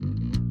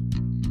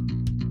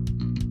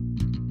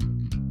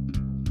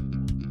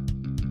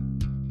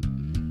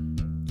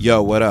Yo,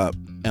 what up?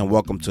 And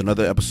welcome to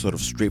another episode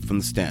of Straight from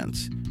the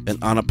Stands, an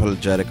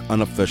unapologetic,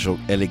 unofficial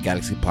LA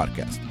Galaxy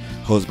podcast,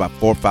 hosted by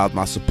 4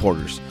 Foul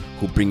supporters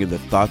who bring you their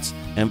thoughts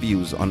and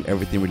views on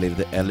everything related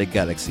to LA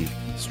Galaxy,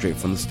 straight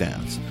from the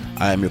stands.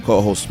 I am your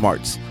co-host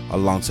Smarts,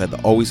 alongside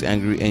the always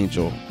angry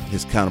Angel,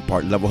 his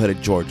counterpart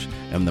level-headed George,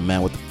 and the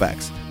man with the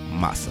facts,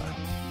 Masa.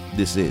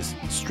 This is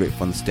Straight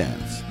from the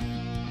Stands.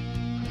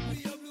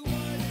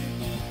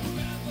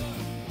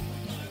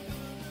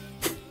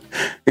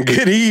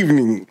 Good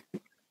evening.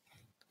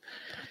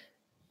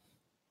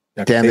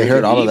 Damn, they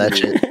heard all of that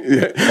shit.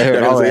 They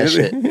heard all that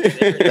shit.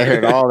 They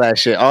heard all that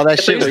shit. All that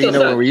shit where, you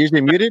know, when we're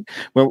usually muted,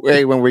 when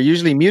we're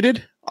usually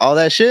muted, all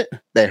that shit,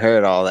 they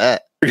heard all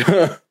that.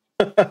 Yeah.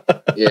 All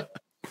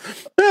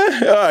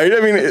right. I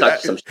mean,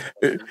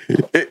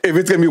 if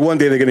it's gonna be one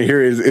day they're gonna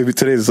hear it, if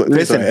today's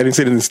listen, I didn't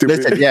say anything stupid.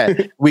 Listen, yeah,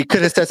 we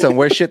could have said some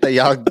weird shit that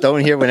y'all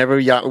don't hear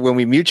when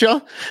we mute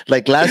y'all.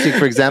 Like last week,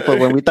 for example,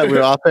 when we thought we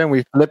were off air and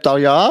we flipped all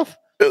y'all off.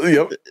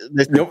 Yep.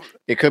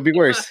 It could be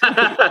worse.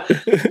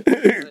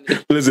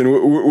 Listen,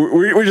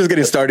 we're just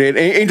getting started.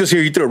 Angel's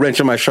here. You threw a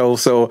wrench on my show,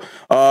 so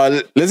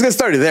let's get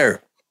started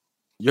there.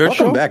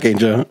 Welcome back,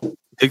 Angel.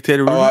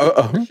 Dictator. You know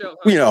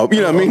what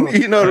I mean.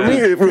 You know what I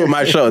mean. It ruined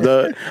my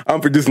show.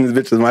 I'm producing this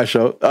bitch as my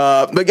show.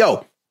 But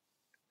yo,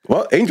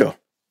 well, Angel,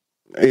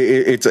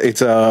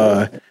 it's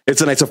a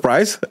nice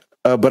surprise.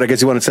 But I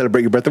guess you want to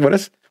celebrate your birthday with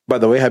us. By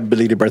the way, happy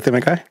belated birthday, my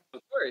guy.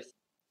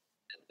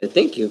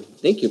 Thank you.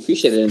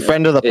 Appreciate it.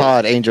 Friend of the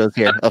pod, Angel's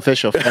here.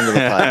 Official friend of the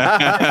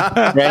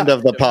pod. Friend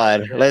of the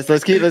pod. Let's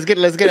get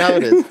how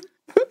it is.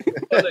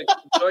 Well, look,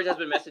 George has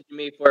been messaging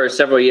me for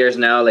several years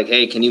now. Like,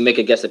 hey, can you make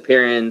a guest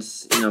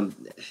appearance? You know,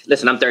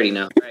 listen, I'm 30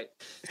 now, right?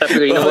 So I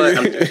figured, you know what?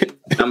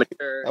 I'm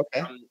mature.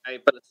 Okay. I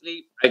fell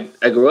asleep.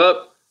 I grew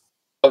up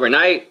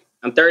overnight.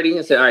 I'm 30.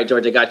 I said, all right,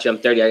 George, I got you. I'm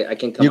 30. I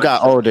can come. You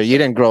got older. You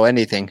didn't grow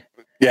anything.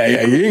 Yeah.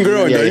 You didn't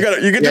grow. Yeah.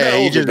 You get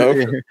older, though.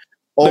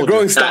 The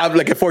growing stopped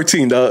like at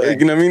 14, though. You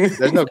know what I mean?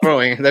 There's no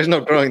growing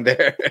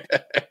there.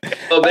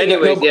 Well, but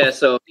anyways, yeah.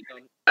 So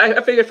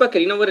I figured, fuck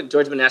it. You know what?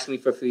 George's been asking me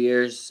for a few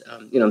years.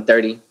 I'm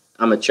 30.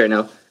 I'm mature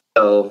now.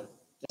 So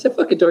I said,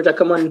 fuck it, George. I'll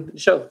come on the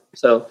show.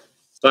 So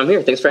I'm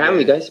here. Thanks for having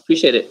me, guys.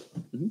 Appreciate it.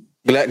 Mm-hmm.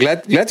 Glad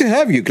to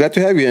have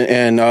you.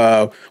 And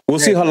we'll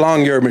see how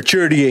long your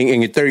maturity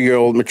and your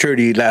 30-year-old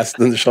maturity lasts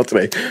in the show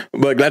today.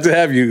 But glad to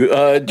have you.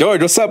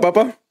 George, what's up,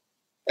 Papa?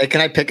 Hey,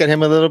 can I pick at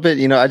him a little bit?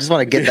 You know, I just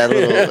want to get that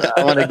little.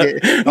 I want to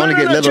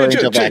get little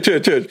Angel back.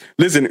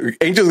 Listen,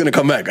 Angel's gonna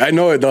come back. I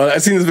know it, dog. I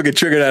seen this get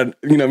triggered at.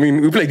 You know, what I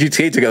mean, we play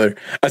GTA together.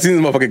 I seen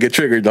this motherfucker get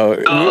triggered, dog.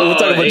 We'll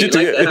talk about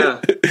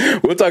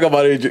GTA. We'll talk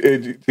about it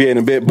in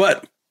a bit.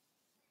 But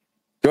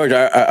George,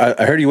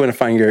 I heard you want to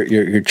find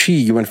your chi.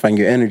 You want to find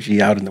your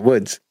energy out in the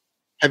woods.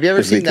 Have you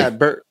ever seen that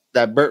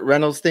Burt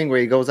Reynolds thing where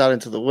he goes out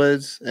into the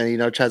woods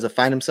and tries to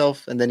find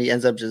himself and then he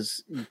ends up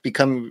just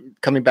coming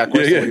back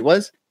worse than what he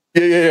was?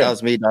 Yeah. That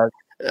was me, dog.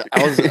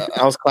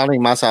 I was clowning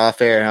Masa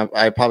off air.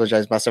 I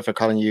apologize, Masa, for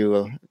calling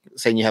you,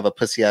 saying you have a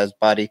pussy ass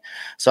body.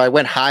 So I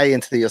went high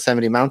into the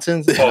Yosemite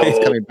Mountains. And I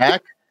was coming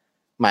back.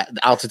 My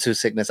altitude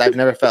sickness. I've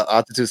never felt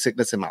altitude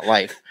sickness in my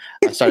life.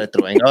 I started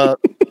throwing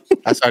up.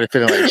 I started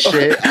feeling like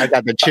shit. I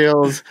got the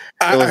chills.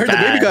 I heard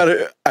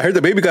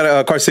the baby got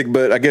a car sick,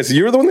 but I guess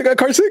you were the one that got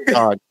car sick.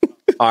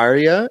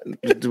 Aria,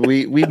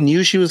 we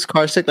knew she was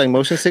car sick, like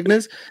motion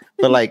sickness,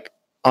 but like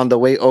on the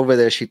way over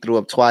there, she threw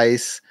up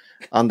twice.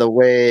 On the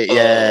way,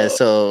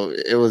 so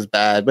it was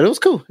bad, but it was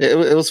cool.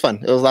 It was fun.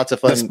 It was lots of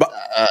fun.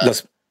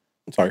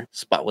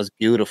 Spot was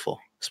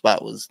beautiful.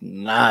 Spot was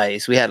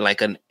nice. We had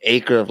like an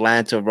acre of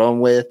land to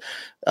roam with.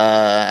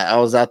 I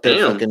was out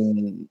there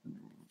fucking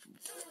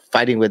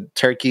fighting with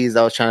turkeys.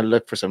 I was trying to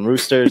look for some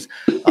roosters.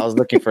 I was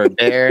looking for a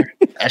bear.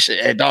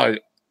 Hey, dog,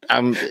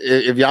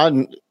 if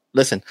y'all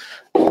listen,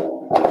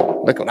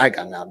 look what I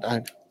got now,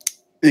 dog.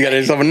 You got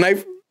yourself a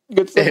knife?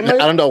 I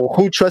don't know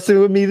who trusted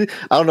with me.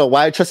 I don't know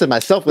why I trusted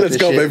myself with Let's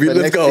go, shit, baby.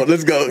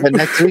 Let's go. But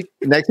next week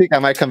I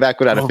might come back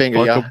without a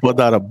finger, y'all. Put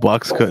out a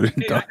box cutter.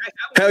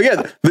 Hell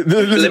yeah. Let me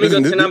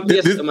go turn on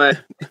PS to my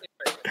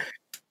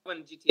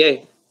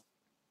GTA.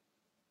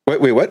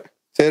 Wait, what?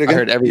 Say it again. I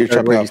heard every word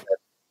you said.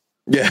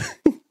 Yeah.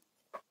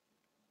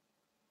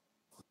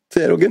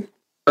 Say it again.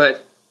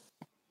 But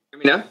hear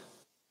me now?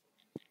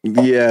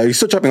 Yeah, you're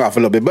still chopping off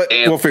a little bit, but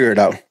we'll figure it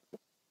out.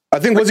 I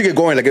think once you get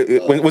going,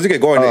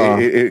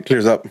 it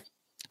clears up.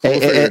 So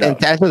and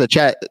to answer the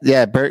chat,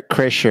 Bert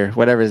Krischer,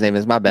 whatever his name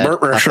is, my bad.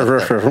 Bert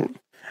Krischer.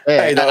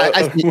 Hey,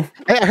 I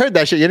heard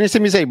that shit. You didn't see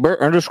me say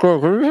Bert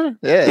 _.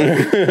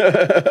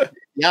 Yeah.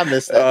 Yeah, I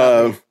missed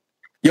that.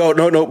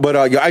 No,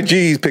 but your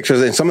IG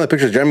pictures and some of the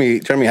pictures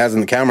Jeremy has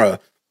in the camera,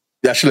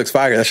 that shit looks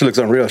fire. That shit looks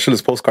unreal. That shit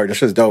looks postcard. That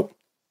shit's dope.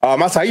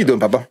 Masa, how you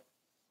doing, Papa?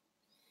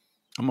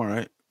 I'm all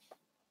right.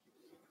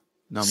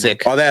 No,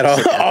 sick. All that.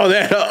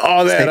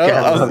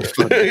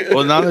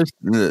 Well, now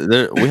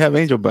we have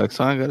Angel back,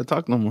 so I ain't got to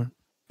talk no more.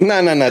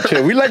 No,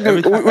 chill. We like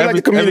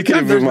to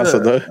communicate with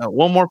Masa, though.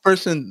 One more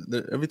person.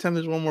 Every time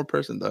there's one more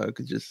person, though, I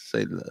could just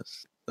say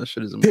this. That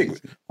shit is amazing.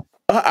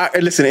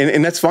 Listen,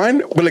 and that's fine.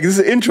 But like, this is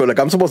an intro. Like,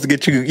 I'm supposed to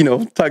get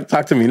you,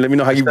 talk to me. Let me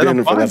know how you've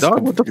been for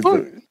that. What the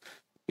fuck?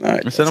 All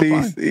right. I said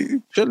I'm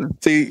fine.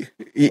 See,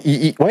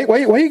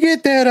 why you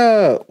get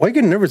that? Why you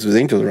get nervous with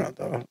Angels around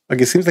though?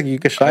 Like it seems like you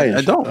get shy.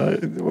 I don't.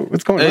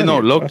 What's going on? Hey, no,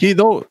 low key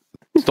though.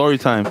 Story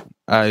time.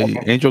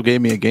 Angel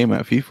gave me a game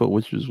at FIFA,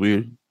 which was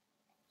weird.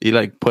 He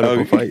like put up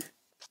a fight.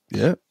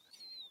 Yeah.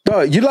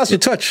 No, you lost your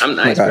touch. I'm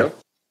nice, bro.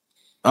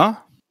 Huh?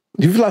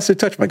 You've lost your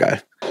touch, my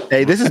guy.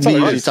 Hey, this is me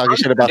usually talking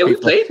shit about we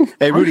people. played?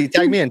 Hey, Rudy,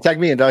 tag me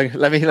in, dog.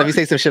 Let me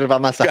say some shit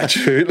about myself. Got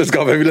you. Let's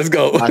go, baby. Let's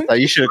go. I thought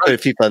you should have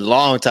quit FIFA a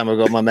long time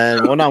ago, my man.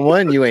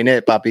 1-on-1, you ain't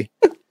it, Poppy.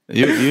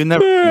 You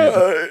never.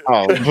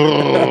 Oh.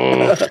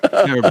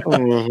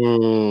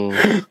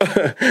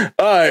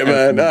 All right,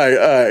 man.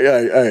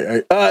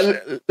 All right.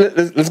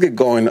 Let's get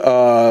going.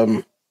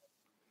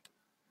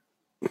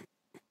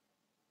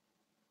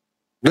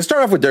 Let's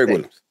start off with Derek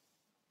Williams.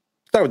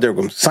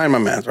 Sign my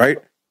man's, right?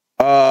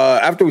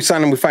 After we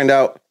sign him, we find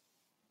out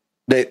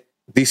that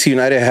DC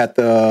United had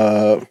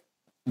the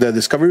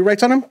discovery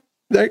rights on him,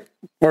 right?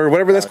 Or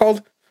whatever that's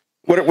called.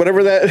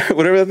 Whatever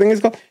that thing is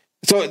called.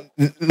 So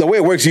the way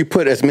it works, you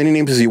put as many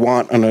names as you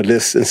want on a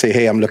list and say,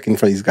 hey, I'm looking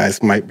for these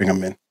guys, might bring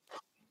them in.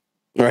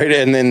 Right?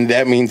 And then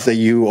that means that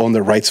you own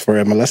the rights for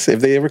MLS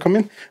if they ever come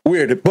in.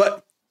 Weird,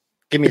 but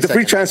it's a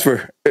free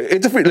transfer.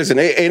 It's a free, listen,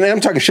 and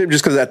I'm talking shit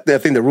just because I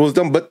think the rule's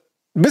dumb, but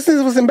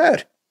business wasn't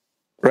bad,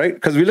 right?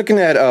 Because we're looking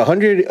at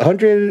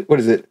 100,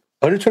 what is it?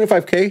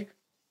 125K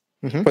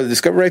for the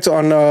discovery rights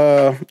on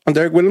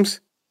Derek Williams.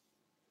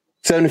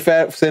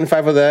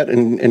 75 of that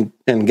and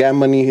GAM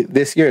money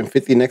this year and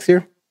 50 next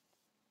year.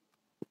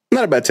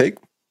 Not a bad take,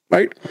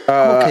 right?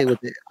 I'm okay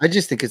with it. I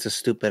just think it's a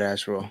stupid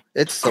ass rule.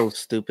 It's so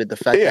stupid. The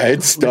fact,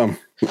 it's dumb.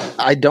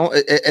 I don't,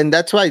 and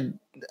that's why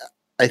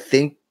I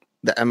think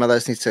the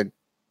MLS needs to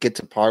get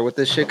to par with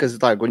this shit.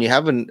 Because like when you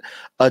have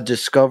a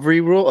discovery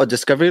rule, a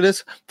discovery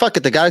list, fuck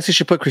it. The Galaxy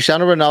should put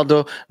Cristiano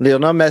Ronaldo,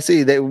 Lionel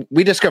Messi.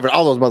 We discovered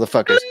all those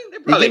motherfuckers. They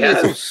probably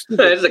have. It's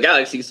a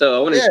Galaxy, so I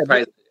wouldn't be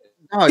surprised.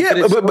 No,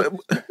 but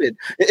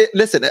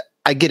listen,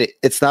 I get it.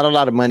 It's not a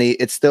lot of money.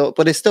 It's still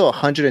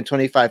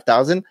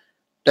 125,000.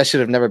 That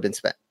should have never been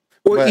spent.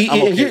 Well,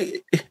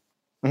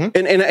 and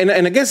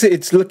I guess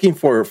it's looking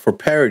for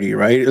parity,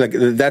 right? Like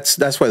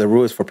that's why the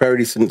rule is for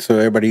parity, so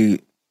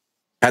everybody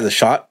has a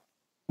shot.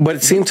 But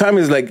at the same time,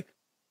 it's like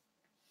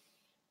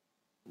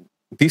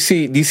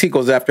DC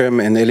goes after him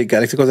and LA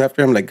Galaxy goes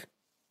after him. Like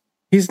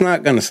he's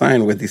not gonna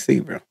sign with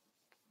DC, bro.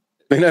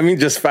 You know what I mean?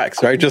 Just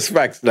facts, right? Just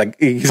facts. Like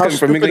he's coming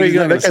from England. He's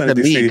not gonna sign with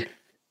DC.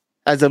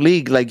 As a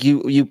league, like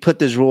you put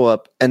this rule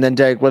up, and then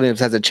Derek Williams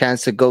has a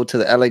chance to go to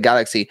the LA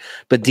Galaxy,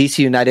 but DC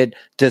United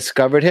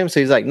discovered him, so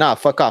he's like, "Nah,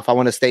 fuck off. I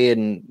want to stay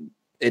in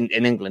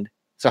England."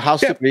 So how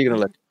stupid are you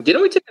gonna look?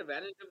 Didn't we take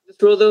advantage of this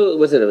rule though?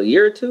 Was it a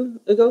year or two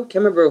ago?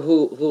 Can't remember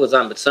who was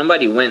on, but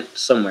somebody went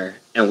somewhere,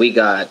 and we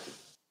got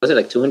was it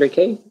like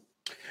 200K?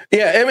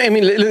 Yeah, I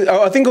mean,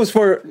 I think it was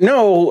for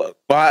no.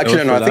 Well,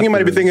 actually, no. I think you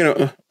might be thinking.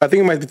 I think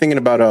you might be thinking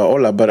about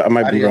Ola, but I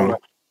might be wrong.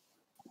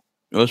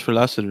 It was for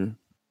Lassiter.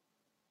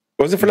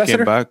 Was it for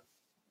Lassiter? Back.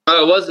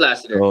 Oh, it was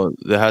Lassiter. So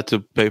they had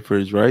to pay for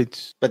his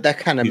rights. But that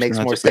kind of makes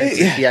more sense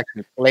if he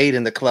actually played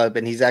in the club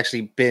and he's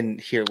actually been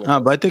here with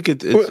us. But I think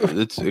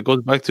it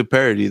goes back to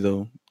parity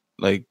though.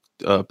 Like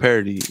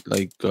parity.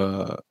 Like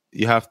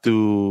you have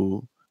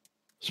to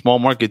small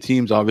market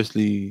teams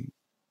obviously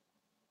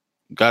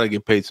gotta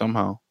get paid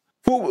somehow.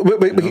 Well,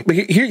 but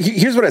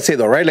here's what I say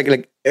though, right?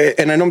 Like,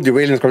 and I know I'm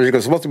derailing this conversation because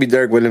it's supposed to be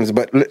Derek Williams,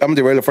 but I'm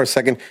derailing for a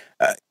second.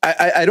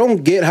 I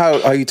don't get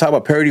how you talk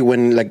about parity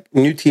when like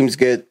new teams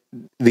get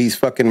these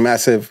fucking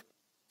massive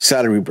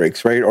salary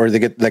breaks, right? Or they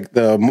get like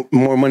the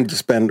more money to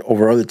spend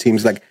over other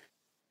teams. Like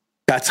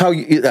that's how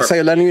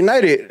Atlanta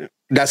United.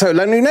 That's how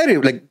Atlanta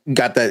United like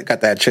got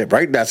that chip,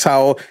 right? That's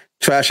how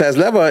trash ass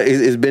Leva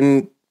is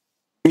been.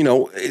 You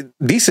know,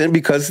 decent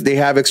because they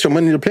have extra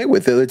money to play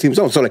with the other teams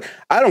don't. So like,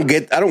 I don't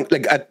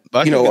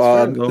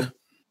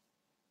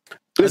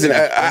listen,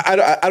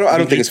 I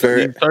don't think it's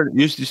fair.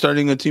 You're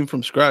starting a team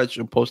from scratch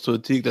opposed to a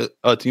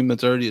team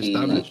that's already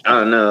established. I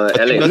don't know. A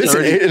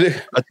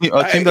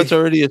team that's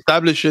already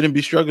established shouldn't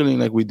be struggling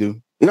like we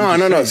do.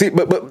 No. See,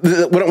 but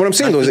what I'm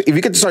saying though is if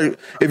you can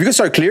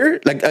start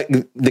clear, like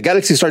the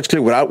Galaxy starts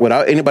clear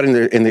without anybody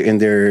in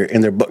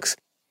their books.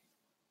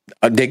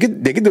 They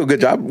could do a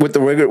good job with the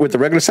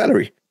regular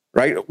salary,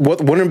 right?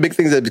 One of the big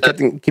things that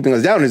keeping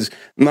us down is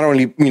not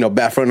only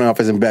bad front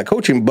office and bad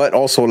coaching, but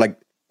also like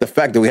the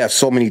fact that we have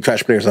so many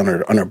trash players on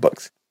our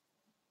books,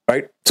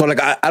 right? So like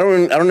I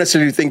don't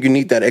necessarily think you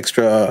need that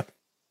extra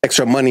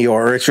money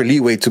or extra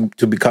leeway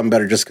to become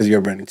better just because you're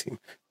a brand new team.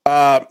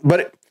 But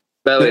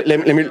let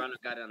me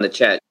got it on the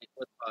chat. It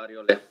was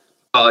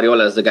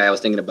Ariola is the guy I was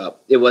thinking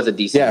about. It was a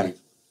DC. Yeah.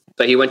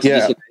 So he went to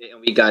DC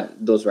and we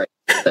got those rights.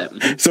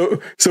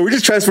 So we're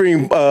just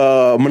transferring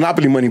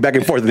monopoly money back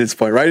and forth at this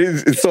point, right?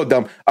 It's so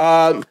dumb.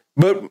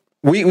 But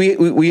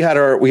we had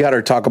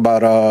our talk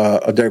about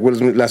Derek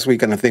Williams last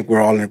week, and I think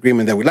we're all in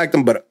agreement that we liked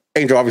him. But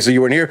Angel, obviously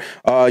you weren't here.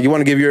 You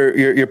want to give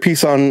your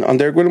piece on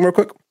Derek Williams real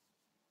quick?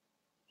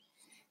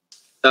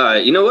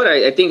 You know what?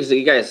 I think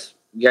you guys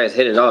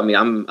hit it all. I mean,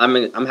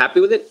 I'm happy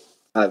with it.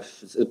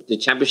 The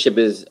championship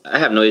I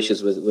have no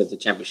issues with the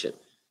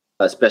championship.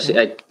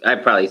 Especially, I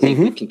probably think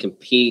we can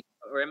compete,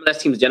 or MLS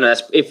teams in general.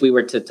 That's if we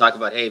were to talk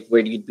about, hey,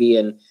 where do you be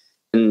in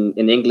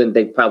England?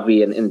 They'd probably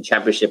be in the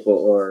championship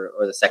or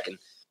the second,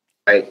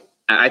 right?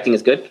 I think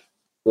it's good.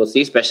 We'll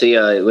see. Especially,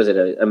 was it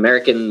an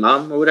American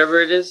mom or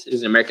whatever it is? It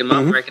was an American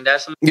mom, American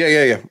dad. Something?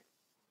 Yeah.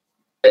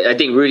 I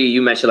think Rudy,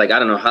 you mentioned like I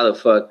don't know how the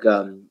fuck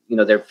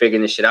they're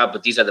figuring this shit out,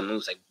 but these are the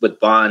moves like with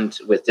Bond,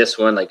 with this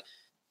one, like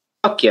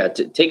fuck yeah,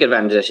 take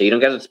advantage of that shit. You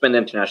don't got to spend the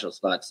international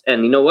slots,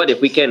 and you know what?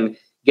 If we can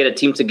get a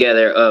team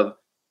together of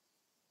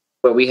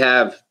where we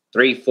have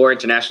 3-4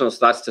 international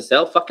slots to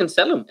sell, fucking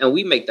sell them, and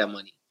we make that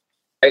money,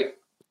 right?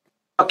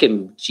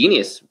 Fucking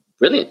genius,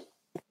 brilliant.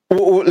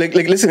 Well, like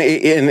listen,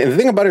 and the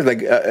thing about it is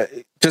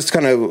like just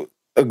kind of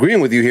agreeing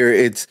with you here.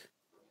 It's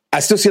I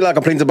still see a lot of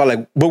complaints about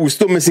like, but we're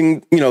still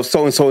missing, so and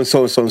so and so and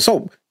so and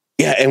so.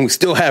 Yeah, and we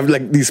still have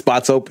like these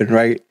spots open,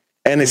 right?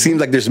 And it seems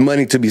like there's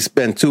money to be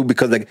spent too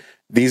because like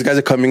these guys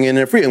are coming in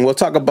and free. And we'll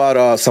talk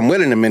about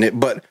Samuel in a minute,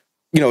 but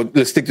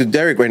let's stick to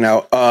Derek right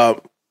now.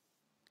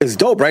 It's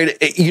dope, right?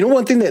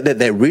 One thing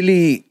that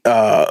really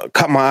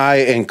caught my eye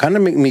and kind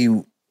of make me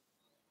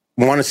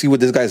want to see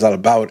what this guy's all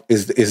about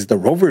is the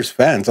Rovers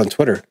fans on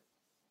Twitter.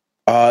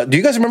 Do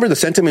you guys remember the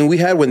sentiment we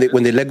had when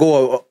they let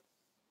go of?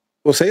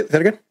 We'll say that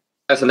again.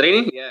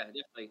 Sandrini? Yeah,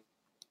 definitely.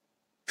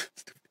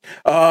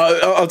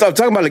 I'm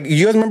talking about like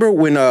you guys remember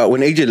when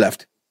AJ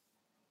left,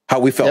 how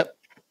we felt,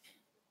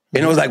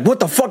 and it was like, what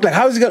the fuck? Like,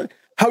 how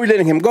are we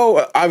letting him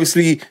go?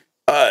 Obviously,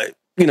 I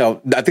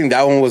think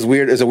that one was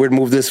weird. It's a weird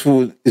move. This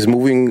fool is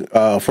moving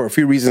for a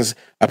few reasons.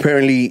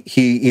 Apparently,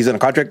 he's on a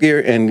contract year,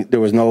 and there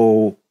was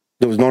no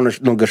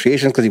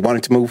negotiations because he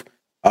wanted to move.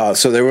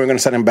 So they weren't going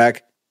to send him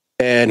back,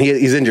 and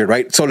he's injured,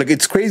 right? So like,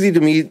 it's crazy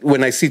to me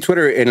when I see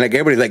Twitter and like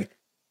everybody's like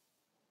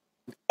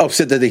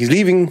upset that he's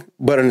leaving,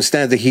 but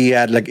understands that he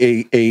had like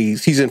a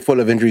season full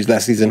of injuries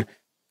last season,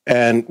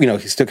 and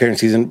he's still carrying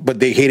season. But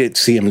they hated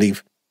to see him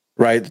leave,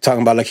 right? They're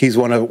talking about like he's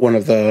one of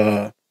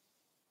the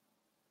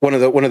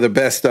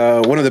best,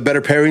 one of the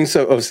better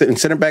pairings in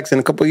center backs in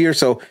a couple of years.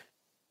 So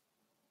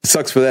it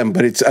sucks for them,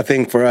 but I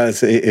think for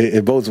us,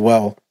 it bodes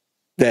well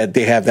that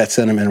they have that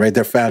sentiment, right?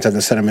 Their fans have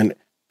the sentiment.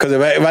 Because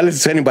if I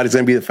listen to anybody, it's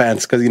going to be the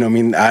fans. Because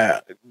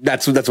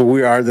that's what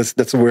we are.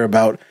 That's what we're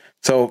about.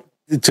 So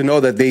to know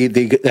that they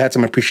had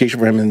some appreciation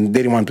for him and they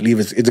didn't want to leave,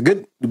 it's a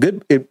good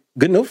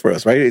note for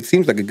us, right? It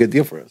seems like a good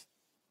deal for us.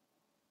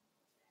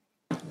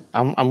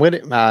 I'm with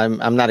it.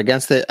 I'm not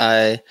against it.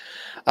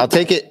 I'll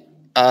take it.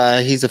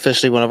 He's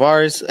officially one of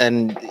ours,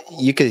 and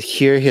you could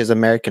hear his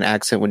American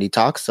accent when he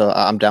talks. So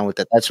I'm down with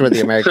it. That's where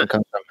the American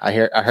comes from. I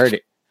heard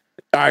it.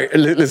 All right,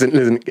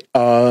 listen.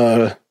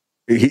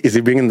 Is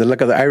he bringing the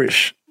luck of the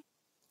Irish?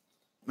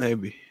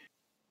 Maybe.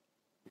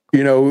 We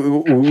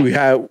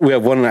have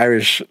one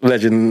Irish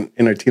legend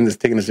in our team that's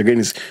taking us to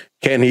greatness.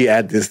 Can he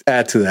add to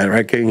that,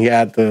 right? Can he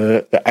add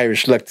the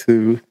Irish luck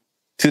to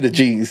the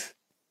G's?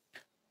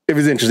 It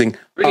was interesting.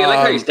 Really, I like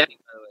how you're standing,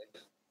 by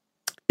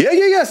the way.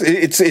 Yes.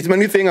 It's my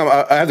new thing.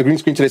 I have the green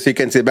screen today, so you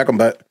can't see the background,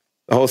 but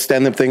the whole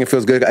stand-up thing, it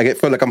feels good. I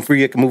feel like I'm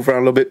free. I can move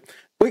around a little bit.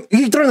 Wait,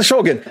 you're throwing the show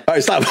again. All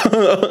right, stop.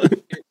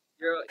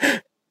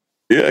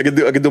 Yeah, I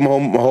can do my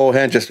whole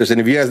hand gestures.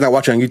 And if you guys are not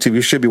watching on YouTube,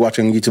 you should be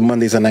watching on YouTube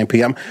Mondays at 9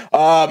 p.m.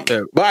 All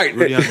right.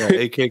 Really on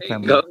the AK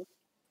camera.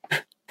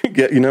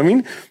 Yeah, you know what I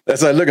mean?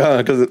 That's like, look,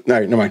 because all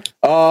right, never mind.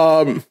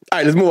 All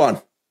right, let's move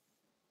on.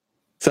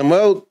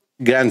 Samuel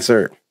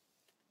Grandsir.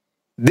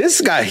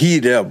 This got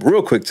heated up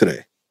real quick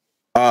today.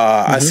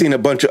 I seen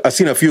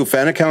a few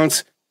fan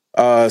accounts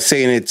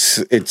saying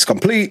it's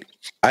complete.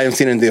 I haven't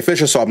seen it in the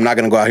official, so I'm not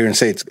gonna go out here and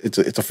say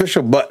it's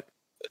official, but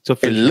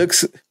it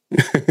looks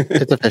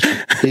it's official.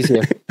 He's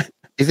here.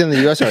 He's in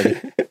the US already.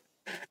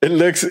 It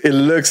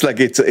looks like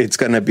it's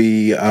gonna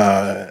be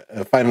a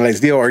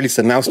finalized deal, or at least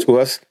announced to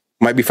us.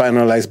 Might be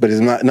finalized, but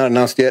it's not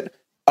announced yet.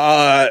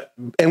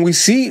 And we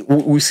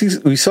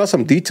saw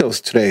some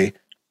details today,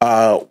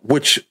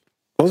 which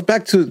goes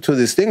back to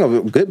this thing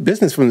of good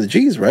business from the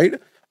G's, right?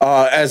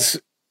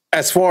 As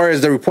far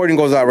as the reporting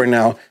goes out right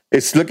now,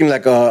 it's looking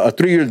like a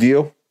 3-year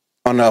deal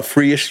on a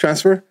free-ish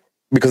transfer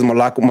because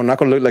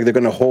Monaco look like they're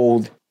going to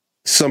hold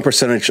some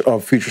percentage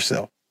of future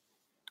sale.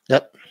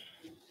 Yep.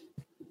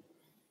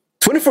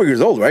 24 years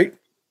old, right?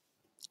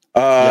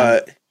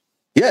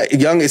 Yeah,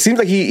 young. It seems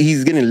like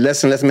he's getting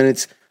less and less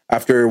minutes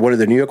after one of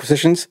the new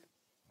acquisitions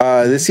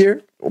this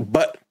year.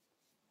 But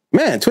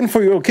man,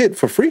 24-year-old kid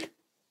for free.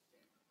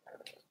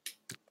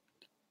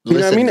 You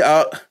know what I mean?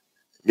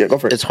 Yeah, go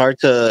for it. It's hard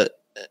to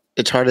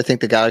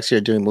think the Galaxy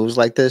are doing moves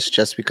like this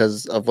just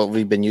because of what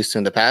we've been used to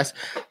in the past.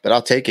 But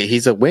I'll take it.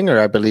 He's a winger,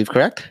 I believe,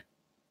 correct?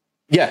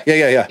 Yeah.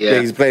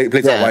 He's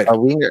plays out wide.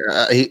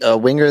 A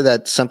winger.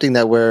 That's something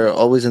that we're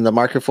always in the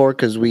market for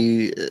because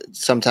we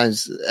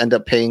sometimes end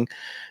up playing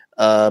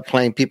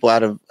people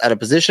out of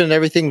position and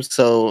everything.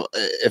 So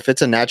if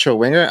it's a natural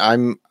winger,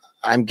 I'm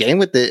game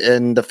with it.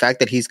 And the fact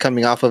that he's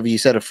coming off of, you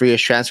said, a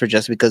free-ish transfer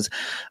just because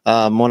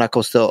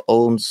Monaco still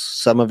owns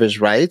some of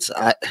his rights.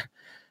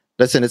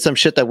 Listen, it's some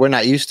shit that we're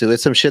not used to.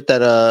 It's some shit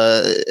that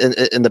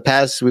in the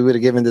past we would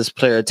have given this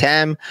player a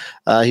TAM.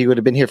 He would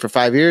have been here for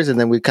 5 years, and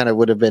then we kind of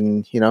would have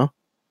been,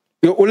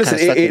 Well, listen,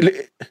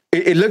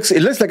 it looks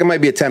like it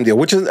might be a TAM deal,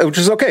 which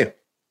is okay.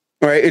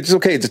 All right, it's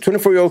okay. It's a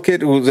 24-year-old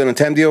kid who's in a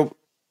TAM deal.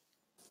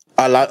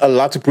 A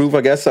lot to prove,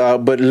 I guess,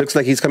 but it looks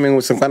like he's coming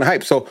with some kind of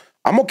hype. So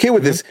I'm okay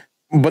with this.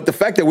 But the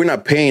fact that we're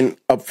not paying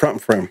up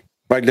front for him,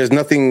 right? There's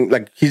nothing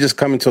like he's just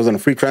coming to us on a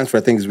free transfer.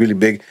 I think is really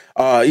big.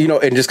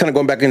 And just kind of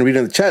going back and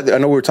reading the chat. I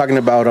know we're talking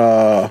about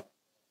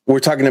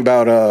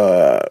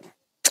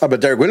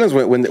Derek Williams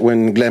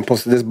when Glenn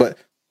posted this, but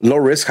low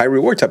risk, high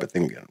reward type of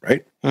thing again,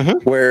 right?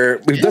 Where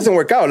if it doesn't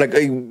work out, like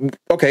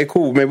okay,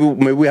 cool, maybe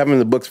we have him in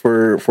the books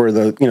for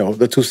the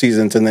the 2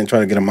 seasons and then try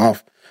to get him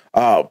off.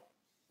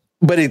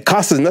 But it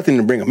costs us nothing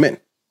to bring him in.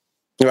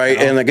 Right.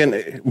 And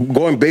again,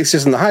 going based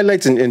just on the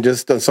highlights and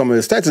just on some of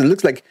the stats, it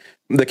looks like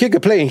the kid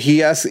could play and he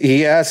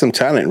has some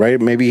talent,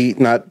 right? Maybe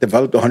not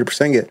developed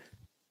 100% yet,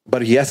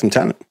 but he has some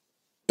talent.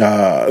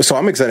 So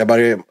I'm excited about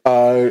it.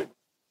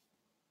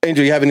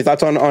 Angel, you have any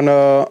thoughts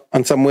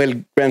on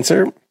Samuel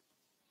Grandsir?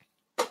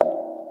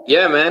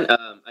 Yeah, man.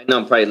 I know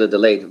I'm probably a little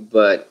delayed,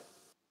 but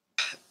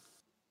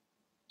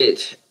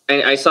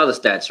I saw the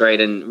stats,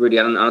 right? And Rudy,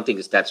 I don't think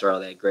the stats are all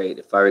that great,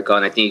 if I recall.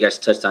 And I think you guys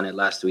touched on it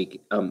last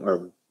week,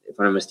 or if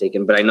I'm not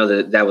mistaken. But I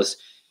know that was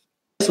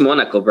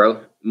Monaco,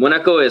 bro.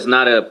 Monaco is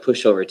not a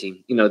pushover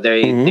team.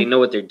 They know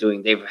what they're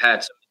doing. They've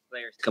had some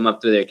players come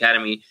up through their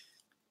academy.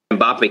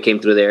 Mbappe came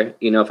through there.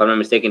 If I'm not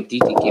mistaken,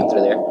 Titi came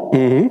through there.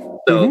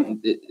 So when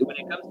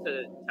it comes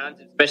to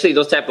talent, especially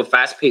those type of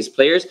fast-paced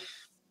players,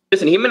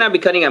 listen, he may not be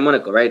cutting at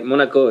Monaco, right?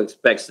 Monaco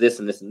expects this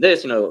and this and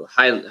this,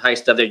 high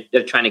stuff.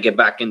 They're trying to get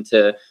back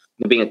into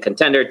being a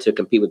contender to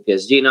compete with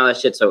PSG and all that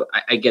shit. So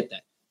I get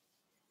that.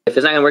 If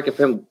it's not going to work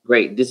for him,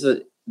 great. This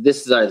is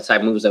the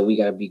type of moves that we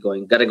got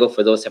to go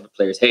for those type of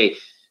players. Hey,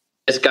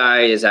 this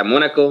guy is at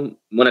Monaco.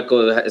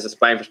 Monaco is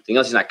aspiring for something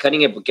else. He's not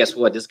cutting it, but guess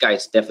what? This guy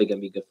is definitely going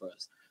to be good for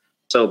us.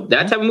 So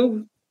that type of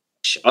move,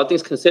 all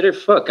things considered,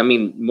 fuck. I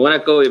mean,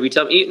 Monaco, if you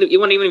tell me,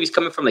 even if he's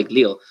coming from like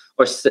Lille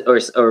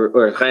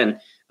or Rennes,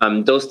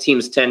 those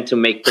teams tend to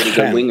make pretty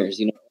good wingers,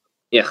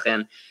 Yeah,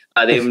 Rennes.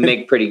 They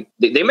make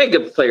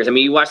good players. I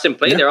mean, you watch them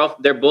play;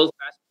 they're both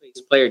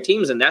fast-paced player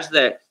teams, and that's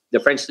that. The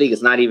French league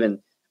is not even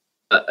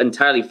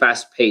entirely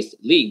fast-paced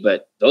league,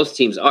 but those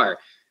teams are.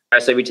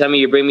 Right, so if you tell me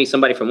you bring me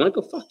somebody from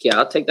Monaco, fuck yeah,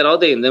 I'll take that all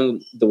day. And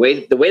then the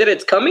way that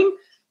it's coming,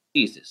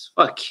 Jesus,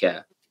 fuck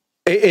yeah.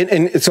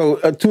 And so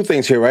 2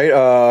 things here,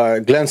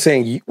 right? Glenn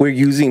saying we're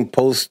using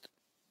post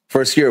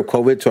first year of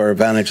COVID to our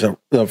advantage.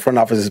 The front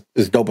office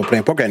is dope at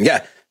playing poker, and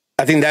yeah.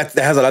 I think that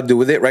has a lot to do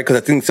with it, right? Because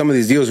I think some of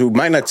these deals we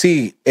might not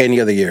see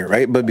any other year,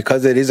 right? But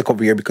because it is a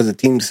COVID year, because the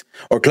teams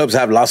or clubs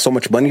have lost so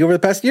much money over the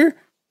past year,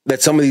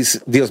 that some of these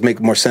deals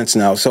make more sense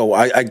now. So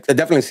I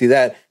definitely see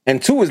that.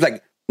 And 2 is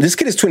like, this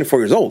kid is 24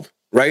 years old,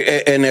 right?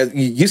 And as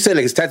you said,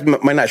 like his stats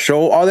might not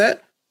show all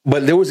that,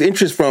 but there was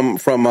interest from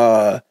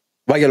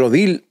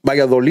Valladolid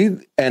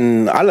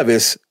and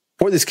Alaves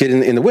for this kid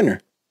in the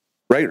winter,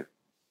 right?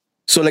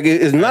 So like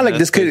it's not like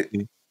this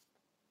kid.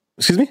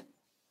 Excuse me.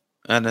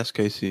 And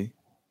SKC.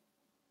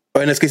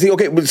 And SKC,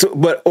 okay,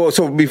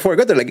 so before I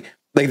got there, like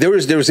there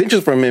was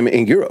interest from him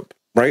in Europe,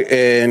 right?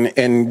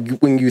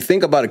 And when you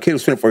think about a kid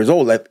who's 24 years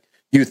old, like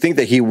you think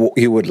that he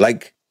would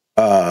like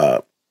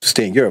to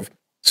stay in Europe.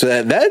 So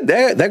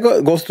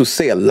that goes to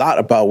say a lot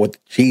about what the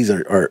G's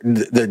or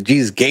the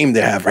G's game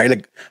they have, right?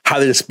 Like how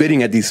they're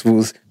spitting at these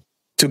fools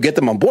to get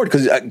them on board,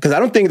 because I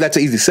don't think that's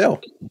an easy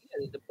sell.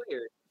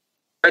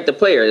 The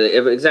player,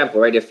 example,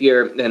 right? If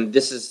you're, and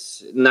this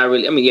is not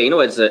really, I mean, yeah,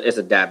 it's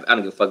a dab. I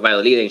don't give a fuck.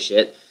 Valladolid ain't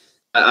shit.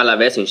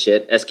 Alaves ain't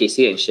shit.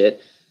 SKC ain't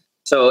shit.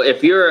 So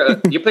if you're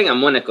playing on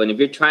Monaco, and if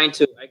you're trying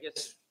to, I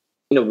guess,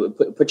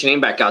 put your name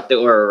back out there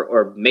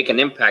or make an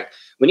impact,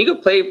 when you go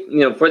play,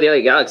 for the LA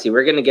Galaxy,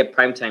 we're going to get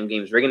primetime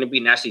games. We're going to be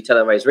nationally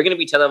televised. We're going to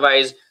be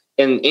televised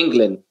in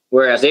England,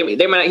 whereas they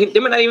might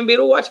not even be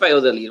able to watch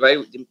Valladolid, right?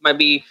 It might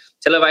be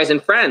televised in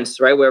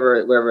France, right?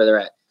 Wherever they're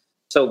at.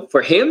 So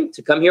for him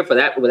to come here with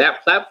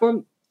that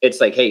platform, it's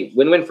like, hey,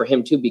 win-win for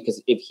him too,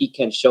 because if he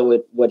can show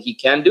it what he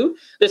can do,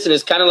 listen,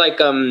 it's kind of like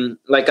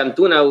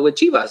Antuna with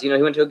Chivas. He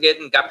went to get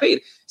and got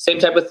paid. Same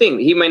type of thing.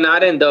 He might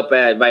not end up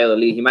at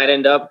Valladolid. He might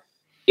end up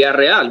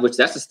Villarreal, which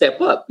that's a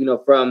step up,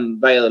 from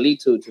Valladolid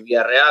to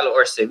Villarreal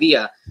or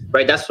Sevilla,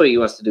 right? That's what he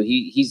wants to do.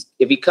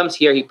 If he comes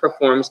here, he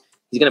performs.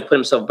 He's going to put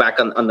himself back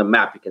on the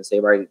map, you can say,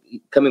 right?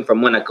 Coming from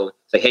Monaco,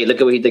 it's like, hey,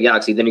 look at what he did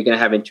Galaxy. Then you're going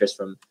to have interest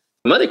from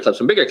other clubs,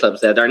 from bigger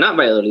clubs that are not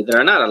Valladolid, that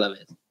are not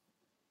Alaves.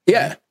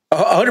 Yeah,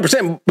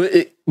 100%.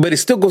 But it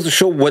still goes to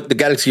show what the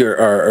Galaxy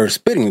are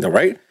spitting, though,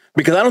 right?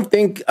 Because I don't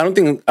think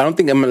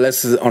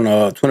MLS is on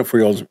a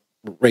 24-year-old's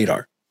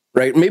radar,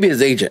 right? Maybe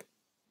his agent,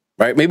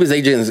 right? Maybe his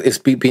agent is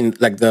peeping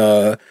like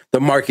the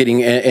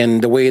marketing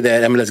and the way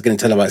that MLS is getting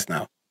televised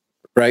now,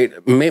 right?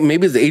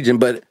 Maybe it's the agent,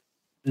 but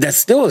that's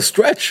still a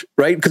stretch,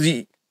 right? Because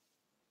a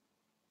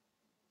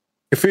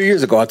few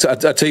years ago, I'll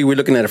tell you, we're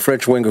looking at a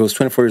French winger who's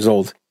 24 years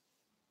old.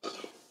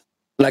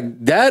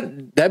 Like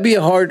that'd be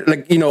a hard,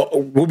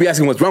 we'll be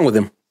asking what's wrong with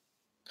him.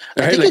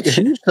 I think it's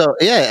huge, though.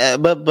 Yeah,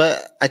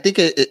 but I think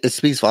it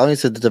speaks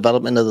volumes to the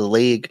development of the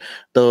league,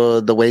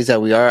 the ways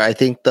that we are. I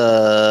think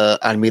the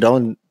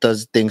Almiron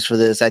does things for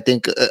this. I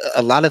think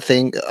a lot of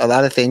things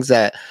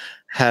that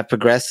have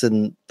progressed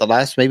in the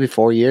last maybe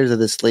 4 years of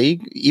this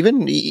league.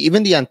 Even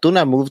the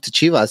Antuna move to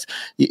Chivas,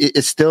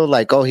 it's still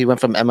like, oh, he went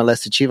from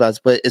MLS to Chivas,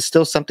 but it's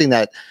still something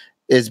that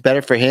is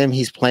better for him.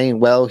 He's playing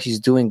well. He's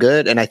doing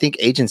good. And I think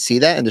agents see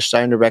that, and they're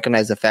starting to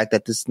recognize the fact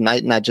that this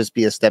might not just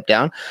be a step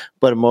down,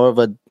 but more of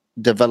a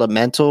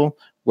developmental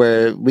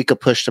where we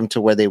could push them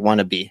to where they want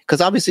to be. Because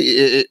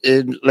obviously,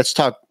 let's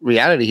talk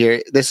reality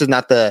here. This is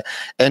not the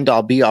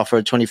end-all be-all for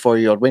a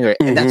 24-year-old winger.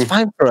 And that's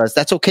fine for us.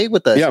 That's okay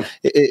with us. Yeah.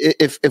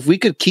 If we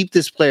could keep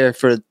this player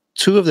for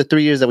 2 of the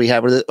 3 years that we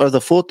have, or the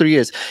full 3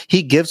 years,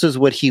 he gives us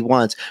what he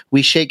wants.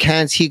 We shake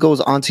hands. He goes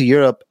on to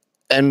Europe.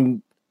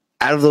 And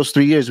out of those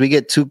 3 years, we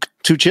get two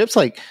chips.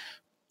 Like,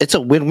 it's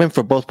a win-win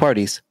for both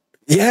parties.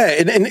 Yeah,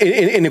 and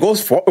it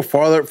goes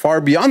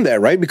far beyond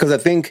that, right? Because I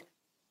think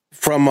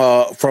from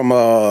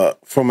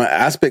an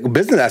aspect,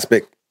 business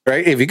aspect,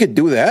 right? If you could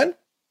do that,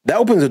 that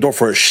opens the door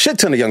for a shit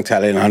ton of young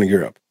talent out of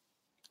Europe,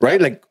 right?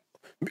 Like,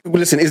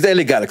 listen, it's the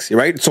LA Galaxy,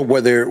 right? So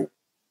whether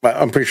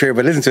I'm pretty sure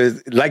everybody listens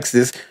to it likes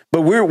this,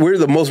 but we're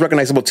the most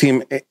recognizable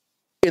team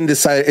in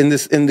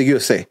the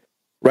USA,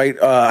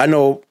 right? I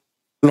know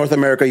North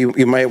America,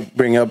 you might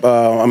bring up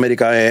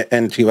America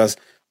and Chivas,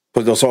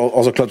 because those are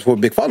also clubs with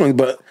big following.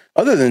 But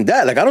other than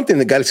that, like, I don't think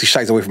the Galaxy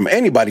shies away from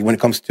anybody when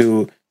it comes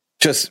to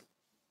just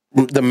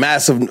the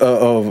mass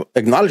of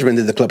acknowledgement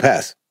that the club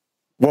has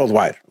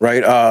worldwide,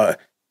 right?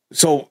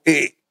 So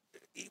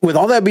with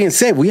all that being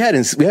said, we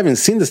haven't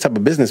seen this type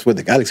of business with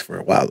the Galaxy for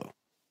a while, though.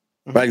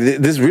 Right?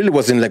 This really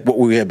wasn't like what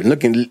we have been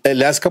looking the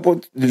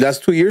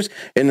last 2 years.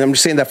 And I'm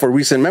just saying that for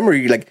recent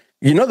memory, like,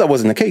 that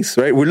wasn't the case,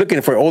 right? We're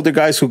looking for older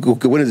guys who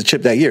could win the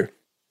chip that year.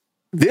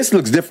 This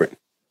looks different.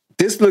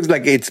 This looks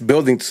like it's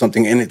building to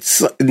something, and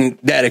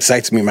that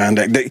excites me, man.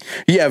 Like,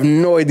 you have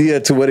no idea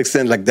to what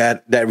extent like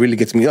that really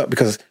gets me up,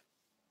 because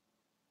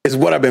it's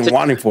what I've been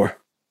wanting for.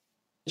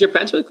 Is your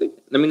pants really clean?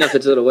 Let me know if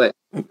it's a little wet.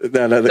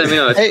 No.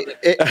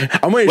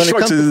 I'm wearing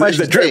shorts. Is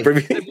the drip,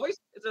 baby.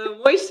 Is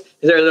it moist?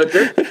 Is there a little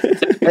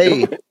drip?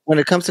 Hey, when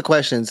it comes to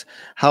questions,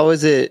 how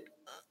is it?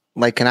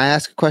 Like, can I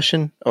ask a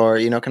question, or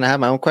can I have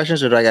my own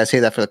questions, or do I gotta say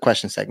that for the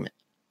question segment?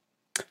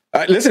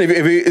 Listen, if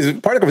it's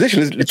part of the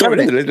conversation, let's jump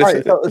into it.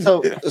 Right,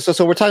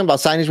 so we're talking about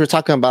signings. We're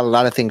talking about a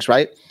lot of things,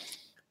 right?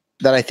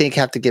 That I think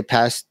have to get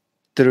passed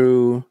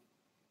through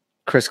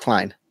Chris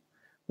Klein.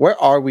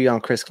 Where are we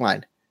on Chris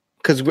Klein?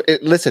 Because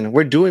listen,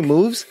 we're doing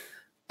moves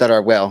that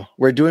are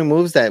we're doing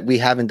moves that we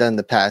haven't done in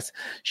the past.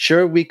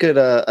 Sure, we could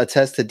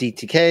attest to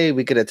DTK,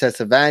 we could attest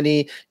to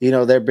Vanny.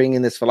 They're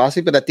bringing this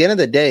philosophy, but at the end of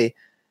the day,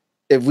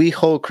 if we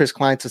hold Chris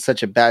Klein to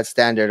such a bad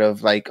standard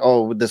of like,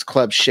 oh, this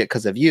club's shit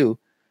because of you,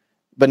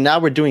 but now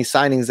we're doing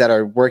signings that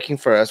are working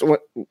for us.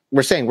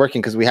 We're saying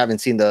working because we haven't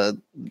seen the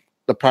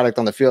product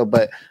on the field,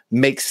 but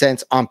makes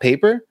sense on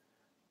paper.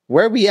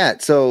 Where are we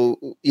at? So,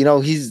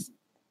 he's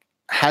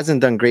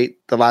hasn't done great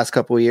the last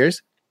couple of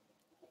years.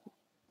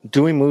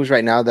 Doing moves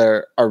right now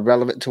that are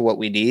relevant to what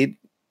we need.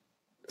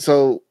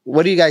 So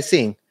what are you guys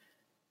seeing?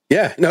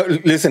 Yeah, no,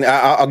 listen,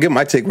 I'll give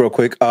my take real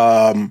quick.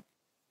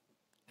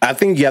 I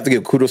think you have to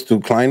give kudos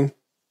to Klein,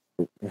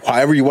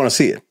 however you want to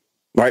see it,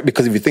 right?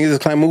 Because if you think it's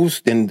Klein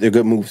moves, then they're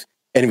good moves.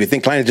 And if you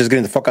think Klein is just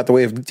getting the fuck out the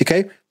way of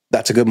DTK,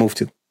 that's a good move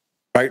too,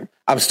 right?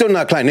 I'm still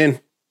not Klein in.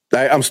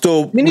 Right? I'm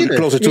still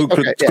closer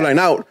to Klein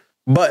out.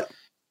 But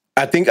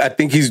I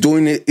think he's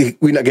doing it,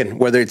 again,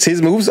 whether it's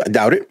his moves, I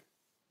doubt it,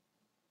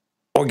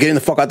 or getting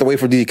the fuck out the way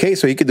for DK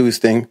so he could do his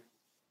thing,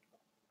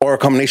 or a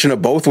combination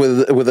of both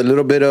with a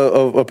little bit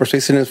of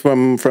persuasiveness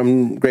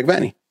from Greg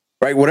Vanny,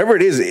 right? Whatever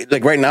it is,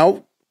 like right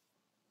now,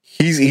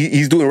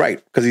 he's doing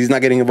right because he's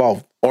not getting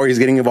involved, or he's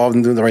getting involved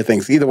and doing the right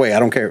things. Either way, I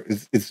don't care.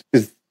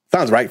 It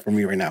sounds right for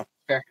me right now.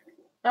 Fair.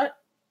 All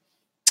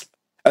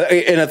right.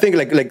 And I think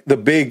like the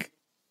big,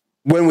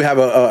 when we have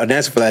an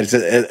answer for that, it's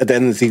at the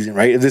end of the season,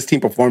 right? If this team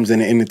performs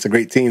and it's a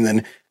great team,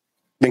 then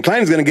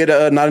Klein is going to get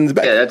a nod in his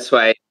back. Yeah, that's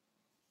why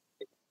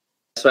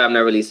I'm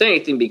not really saying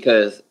anything,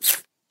 because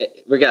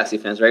we're Galaxy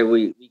fans, right?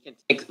 We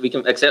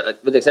can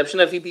accept, with the exception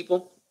of a few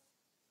people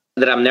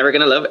that I'm never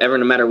going to love ever,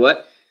 no matter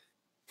what.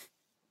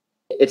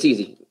 It's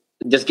easy.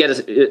 Just get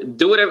us,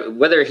 do whatever,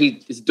 whether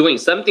he is doing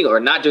something or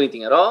not doing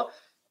anything at all.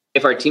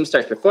 If our team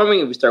starts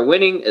performing, if we start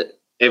winning,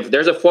 if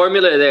there's a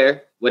formula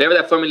there, whatever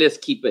that formula is,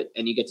 keep it,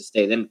 and you get to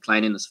stay. Then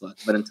Klein in as fuck.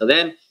 But until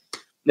then,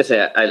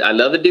 listen, I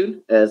love the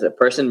dude as a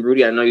person.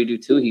 Rudy, I know you do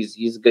too.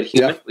 He's a good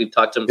human. Yeah. We've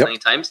talked to him plenty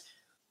of times.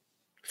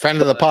 Friend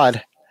of the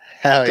pod.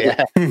 Hell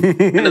yeah.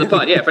 Friend of the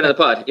pod. Yeah, friend of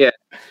the pod. Yeah.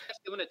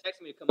 They want to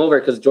text me to come over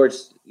because George,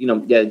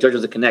 George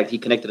was a connect. He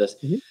connected us.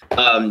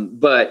 Mm-hmm.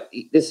 But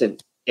listen,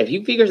 if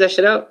he figures that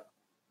shit out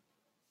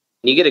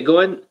and you get it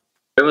going,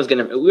 everyone's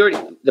going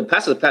to, the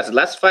past is the past. The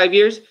last 5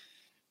 years,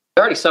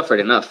 we already suffered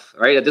enough,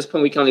 right? At this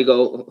point, we can only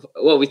go,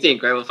 well, we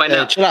think, right? We'll find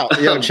out. Chill out.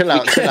 Chill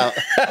out.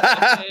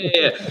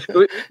 Yeah.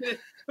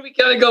 We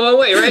can only go one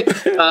way, right?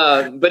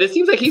 But it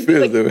seems like he's,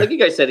 like you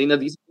guys said,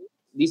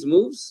 these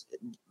moves,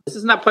 This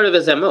is not part of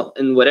his MO.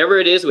 And whatever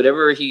it is,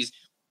 whether he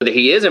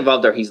is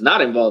involved or he's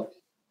not involved, it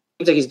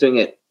seems like he's doing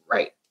it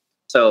right.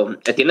 So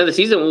at the end of the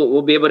season,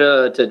 we'll be able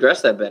to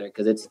address that better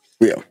because it's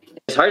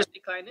hard to stay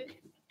Klein in.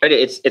 Right?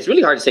 It's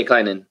really hard to stay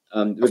Klein in,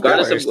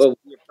 regardless of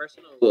your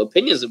personal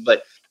opinions.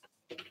 But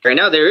right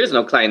now, there is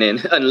no Klein in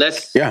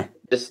unless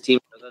this team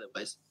does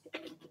otherwise.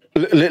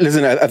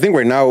 Listen, I think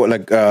right now,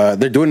 like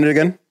they're doing it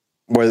again,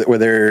 where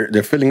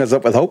they're filling us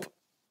up with hope,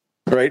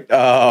 right?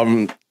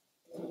 And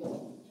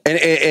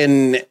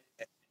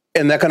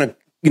that kind of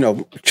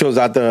shows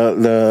out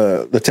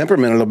the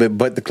temperament a little bit.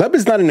 But the club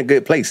is not in a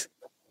good place,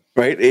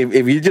 right?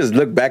 If you just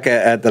look back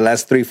at the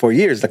last 3-4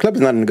 years, the club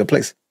is not in a good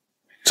place.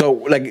 So,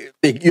 like,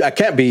 I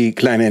can't be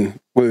Klein in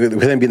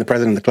with him being the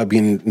president of the club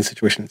being in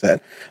situations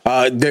that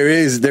there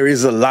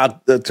is a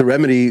lot to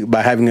remedy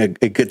by having a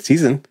good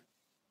season.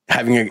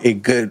 Having a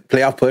good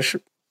playoff push,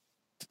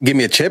 give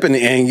me a chip, and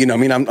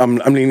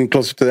I'm leaning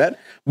closer to that.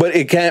 But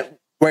it can't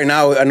right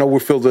now. I know we're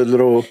filled with a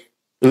little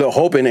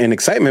hope and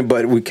excitement,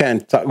 but we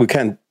can't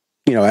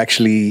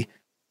actually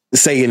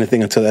say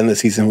anything until the end of the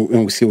season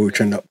when we see where we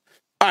turn up.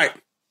 All right,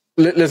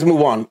 let's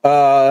move on.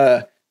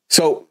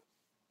 So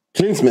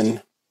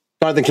Jonathan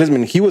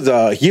Klinsmann, he was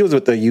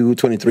with the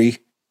U23,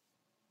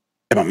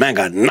 and my man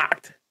got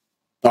knocked.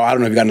 Oh, I don't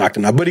know if he got knocked or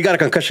not, but he got a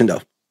concussion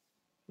though.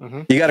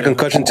 Mm-hmm. He got a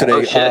concussion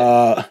today.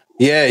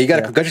 He got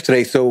a concussion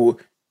today. So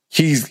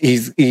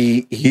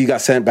he got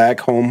sent back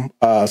home.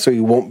 So he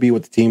won't be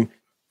with the team.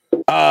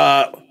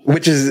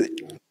 Which is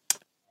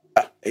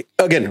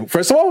again,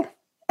 first of all,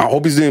 I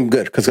hope he's doing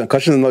good because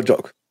concussion is no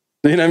joke.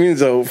 You know what I mean?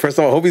 So first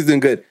of all, I hope he's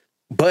doing good.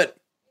 But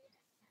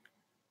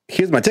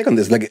here's my take on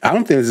this. Like, I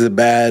don't think this is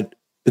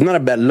it's not a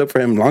bad look for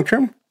him long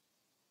term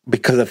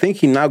because I think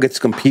he now gets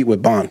to compete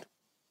with Bond.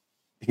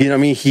 You know what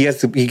I mean? He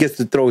gets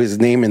to throw his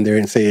name in there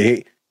and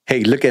say,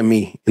 hey, look at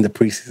me in the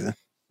preseason,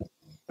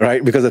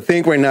 right? Because I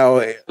think right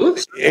now,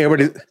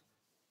 everybody.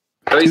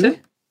 What you say?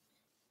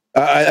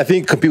 I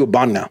think compete with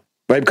Bond now,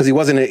 right? Because he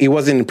wasn't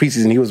in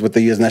preseason. He was with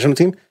the U.S. national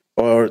team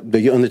or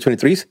the under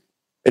 23s,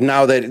 and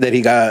now that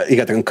he got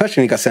the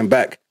concussion, he got sent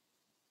back,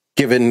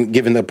 given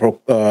the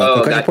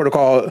concussion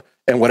protocol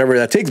and whatever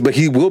that takes. But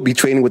he will be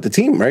training with the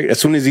team, right? As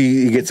soon as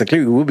he gets a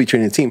clear, he will be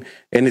training the team,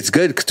 and it's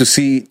good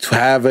to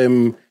have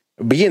him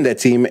be in that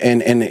team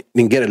and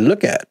get a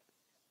look at.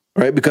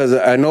 Right, because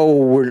I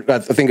know I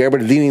think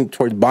everybody's leaning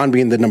towards Bond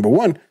being the number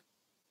one,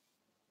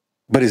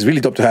 but it's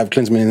really dope to have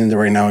Klinsmann in there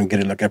right now and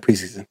get a look at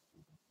preseason,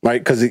 right?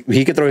 Because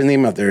he can throw his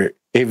name out there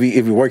if he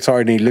works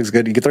hard and he looks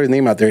good. He can throw his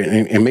name out there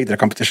and make that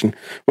competition.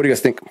 What do you guys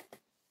think?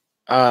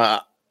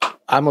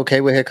 I'm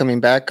okay with him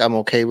coming back. I'm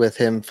okay with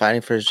him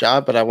fighting for his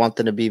job, but I want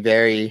them to be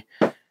very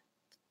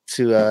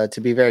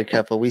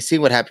careful. We see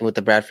what happened with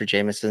the Bradford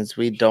Jamisons.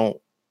 We don't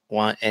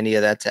want any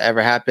of that to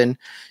ever happen,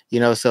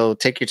 so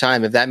take your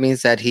time. If that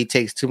means that he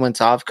takes 2 months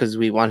off because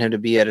we want him to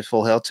be at his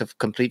full health to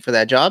complete for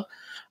that job,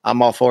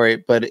 I'm all for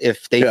it. But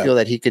if they feel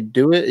that he could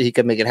do it, he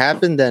could make it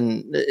happen,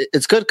 then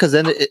it's good because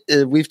then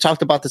we've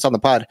talked about this on the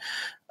pod.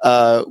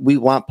 We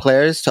want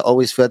players to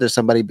always feel there's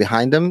somebody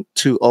behind them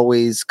to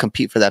always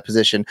compete for that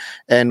position.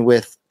 And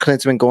with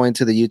Klinsmann going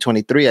to the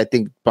U23, I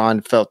think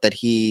Bond felt that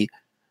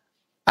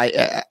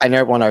I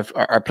never want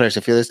our players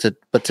to feel this,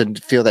 but to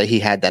feel that he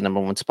had that number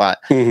one spot.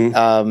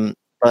 Mm-hmm.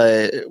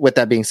 But with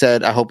that being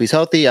said, I hope he's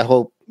healthy. I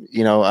hope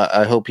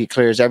I hope he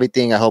clears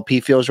everything. I hope he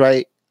feels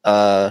right.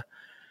 But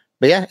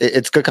yeah,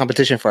 it's good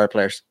competition for our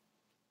players.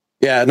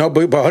 Yeah, no,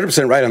 but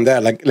 100% right on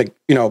that. Like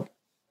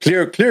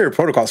clear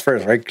protocols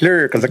first, right?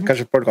 Clear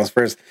concussion protocols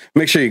first.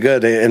 Make sure you're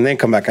good, and then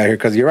come back out here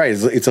because you're right.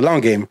 It's a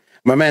long game.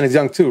 My man is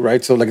young too,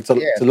 right? So it's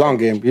a long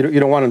game. You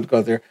don't want him to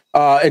go there.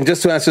 And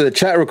just to answer the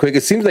chat real quick,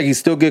 it seems like he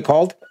still get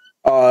called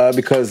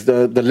because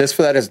the list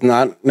for that is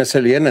not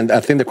necessarily in, and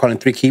I think they're calling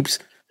 3 keeps.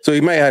 So he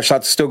might have a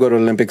shot to still go to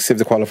the Olympics if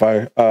they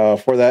qualify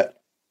for that.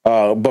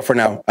 But for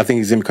now, I think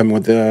he's going to be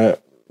coming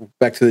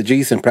back to the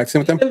G's and practicing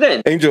with them. And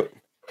then, Angel.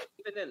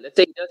 Even then, let's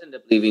say he does end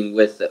up leaving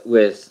with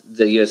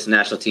the U.S.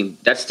 national team.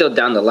 That's still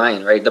down the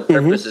line, right? The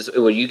purpose is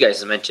what you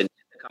guys mentioned,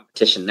 the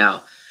competition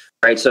now,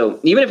 right? So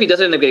even if he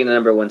doesn't end up getting the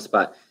number one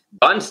spot,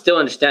 Bond still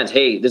understands,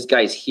 hey, this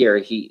guy's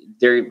here.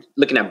 They're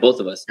looking at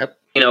both of us. Yep.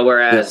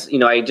 Whereas,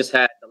 I just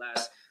had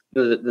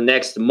the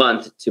next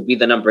month to be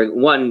the number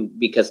one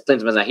because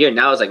Klinsmann's not here.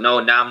 Now it's like, no,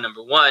 now I'm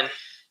number one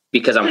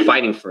because I'm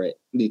fighting for it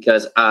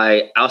because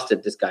I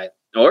ousted this guy,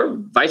 or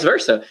vice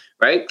versa,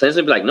 right? Klinsmann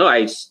would be like, no,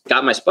 I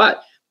got my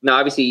spot. Now,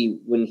 obviously,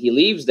 when he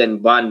leaves, then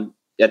Bond,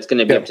 that's going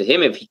to be up to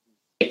him if he can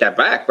take that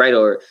back, right?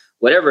 Or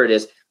whatever it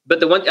is.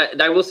 But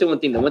I will say one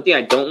thing. The one thing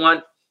I don't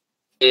want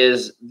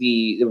is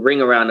the ring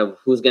around of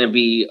who's going to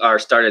be our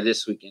starter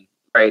this weekend,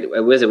 right?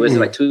 Was it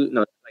like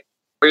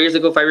 4 years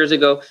ago, 5 years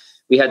ago?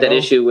 We had that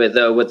issue with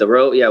the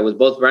Rowe. Yeah, with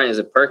both Brian, is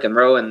it Perk and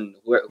Rowe, and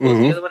what was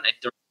the other one? I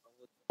don't know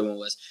what the other one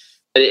was.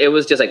 But it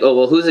was just like, oh,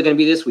 well, who's it going to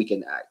be this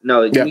weekend?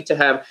 No, you need to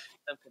have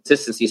some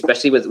consistency,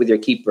 especially with your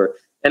keeper.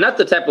 And not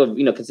the type of,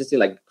 consistency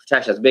like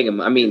trash as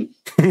Bingham. I mean,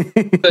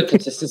 good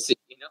consistency,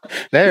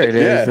 There it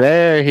is. Yeah.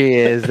 There he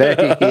is. There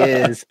he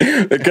is.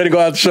 Couldn't go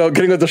out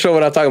the show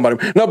without talking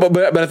about him. No,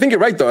 but I think you're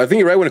right though. I think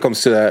you're right when it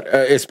comes to that,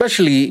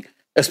 especially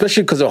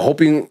because they're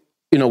hoping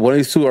one of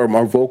these two are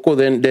more vocal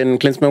than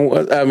Klinsmann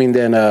was. I mean,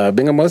 than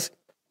Bingham was.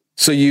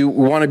 So you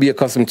want to be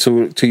accustomed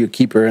to your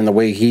keeper and the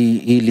way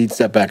he leads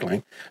that back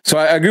line. So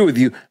I agree with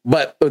you.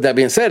 But with that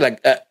being said,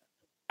 like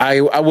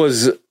I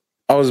was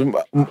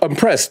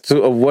impressed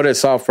of what I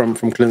saw from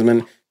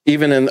Klinsmann.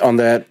 Even on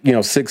that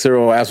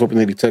 6-0 ass whooping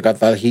that he took, I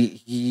thought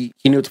he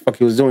knew what the fuck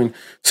he was doing.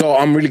 So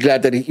I'm really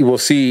glad that he will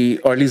see,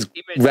 or at least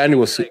Randy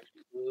will see.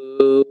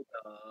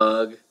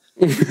 I'm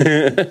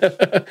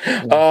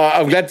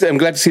glad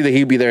to see that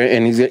he'll be there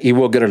and he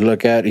will get a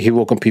look at. He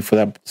will compete for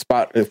that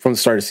spot from the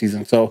start of the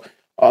season. So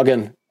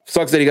again,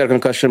 sucks that he got a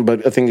concussion,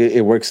 but I think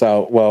it works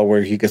out well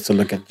where he gets to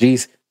look at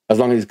G's as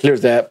long as he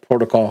clears that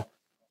protocol.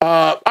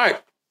 All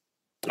right.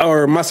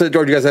 Or Masa,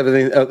 George, you guys have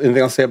anything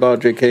else to say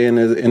about JK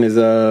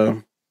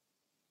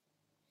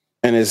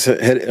and his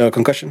head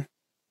concussion?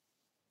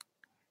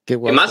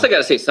 Masa got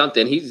to say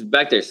something. He's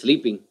back there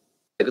sleeping.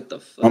 What the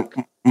fuck?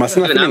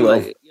 Masa not feeling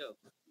well.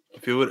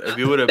 If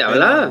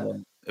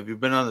you've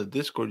been on the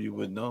Discord, you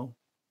would know.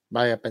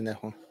 Vaya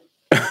pendejo.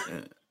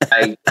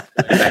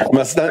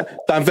 Está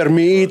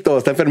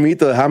enfermito,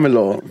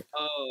 déjamelo.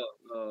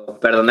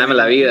 Perdóname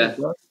la vida.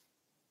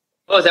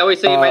 Oh, is that what you're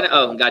saying right now?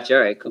 Oh, gotcha.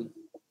 All right, cool.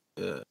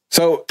 Yeah.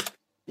 So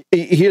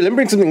here, let me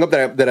bring something up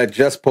that I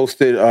just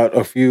posted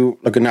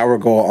an hour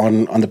ago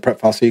on the prep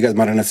file, so you guys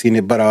might not have seen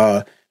it.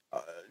 But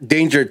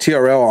Danger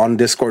TRL on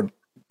Discord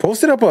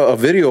posted up a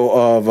video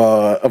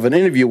of an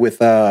interview with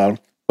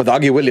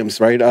Augie Williams,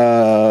 right?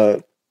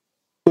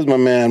 Who's my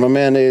man? My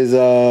man is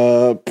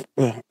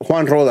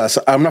Juan Rodas.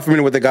 I'm not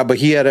familiar with the guy, but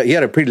he had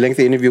a pretty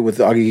lengthy interview with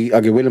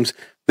Augie Williams.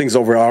 Things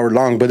over an hour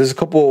long, but there's a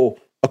couple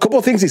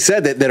of things he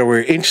said that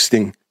were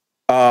interesting.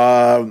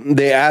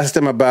 They asked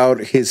him about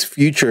his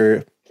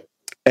future,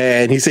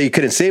 and he said he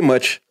couldn't say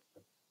much,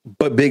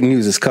 but big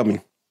news is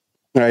coming.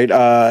 Right?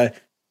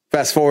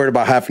 Fast forward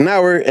about half an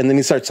hour, and then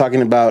he starts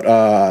talking about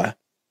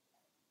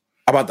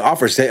the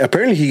offers.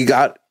 Apparently, he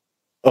got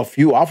a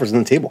few offers on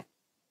the table,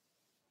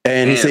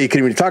 and he said he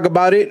couldn't really talk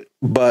about it,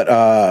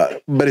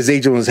 but his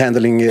agent was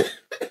handling it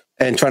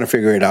and trying to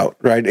figure it out.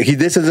 Right? He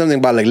did say something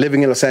about like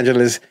living in Los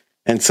Angeles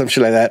and some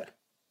shit like that.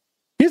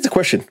 Here's the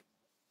question.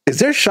 Is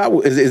there a shot?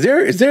 Is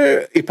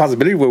there a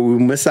possibility where we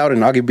miss out on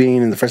Augie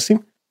being in the first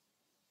team?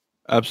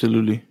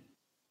 Absolutely.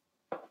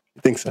 I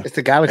think so. It's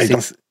the Galaxy. Hey,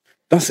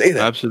 don't say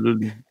that.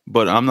 Absolutely.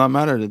 But I'm not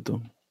mad at it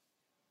though.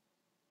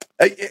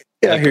 I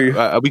hear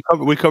you.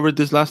 We covered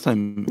this last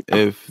time.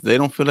 If they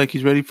don't feel like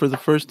he's ready for the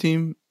first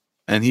team,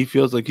 and he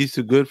feels like he's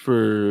too good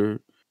for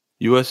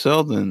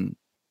USL, then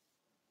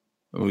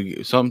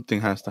something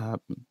has to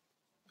happen.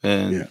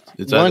 And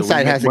it's one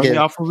side has to get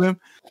off of him.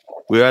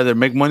 We either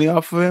make money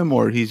off of him,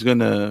 or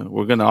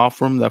we're gonna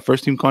offer him that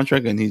first team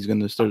contract, and he's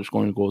gonna start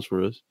scoring goals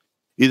for us.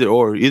 Either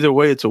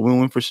way, it's a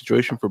win-win for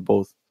situation for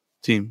both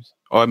teams.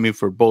 Or I mean,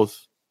 for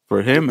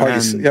him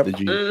and the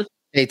G.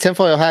 Hey,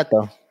 tinfoil hat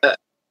though.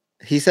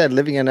 He said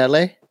living in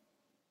LA.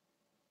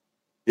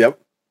 Yep.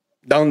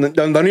 Don't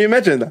even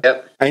mention that.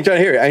 Yep. I ain't trying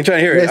to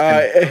hear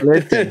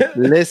it.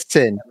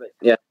 Listen.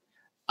 Yeah.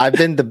 I'm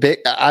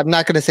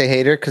not going to say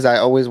hater because I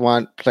always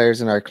want players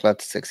in our club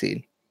to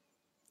succeed.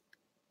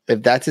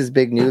 If that's his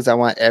big news, I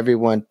want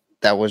everyone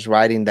that was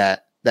writing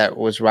that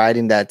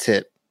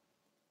tip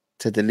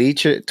to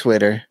delete your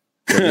Twitter,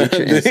 delete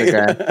your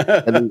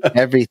Instagram, delete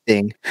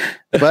everything.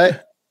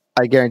 But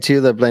I guarantee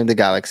you they'll blame the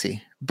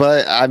Galaxy.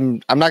 But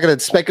I'm not going to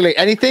speculate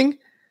anything.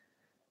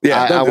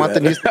 Yeah, I want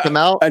the news to come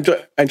out. I'm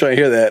trying to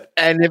hear that.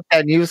 And if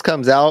that news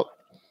comes out,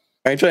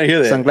 I ain't trying to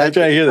hear that.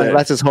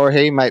 Sunglasses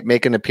Jorge might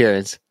make an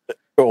appearance.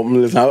 Oh,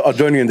 listen, I'll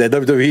join you in that.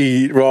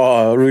 WWE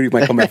Raw Rudy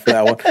might come back for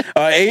that one.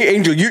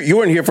 Angel, you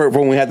weren't here for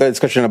when we had that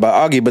discussion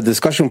about Augie, but the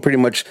discussion pretty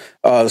much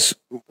was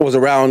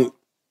around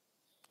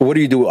what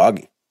do you do with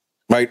Augie,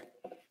 right?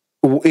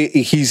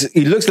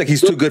 He looks like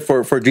he's too good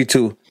for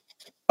G2.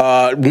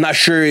 Not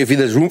sure if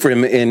there's room for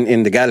him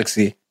in the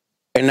Galaxy.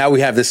 And now we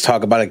have this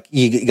talk about like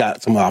he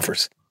got some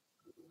offers.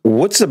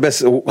 What's the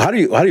best? How do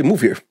you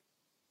move here?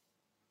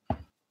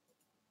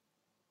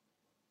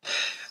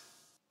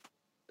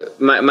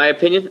 My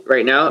opinion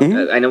right now,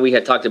 I know we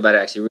had talked about it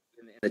actually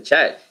in the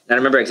chat, and I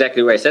remember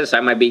exactly where I said it, so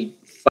I might be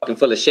fucking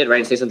full of shit, right,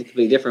 and say something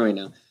completely different right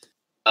now.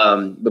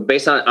 But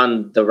based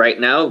on the right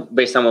now,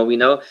 based on what we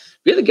know,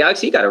 we have the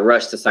Galaxy got to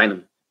rush to sign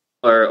him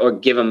or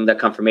give him the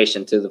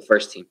confirmation to the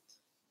first team,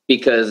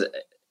 because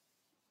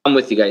I'm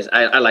with you guys.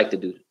 I like the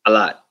dude a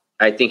lot.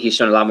 I think he's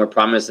shown a lot more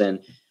promise than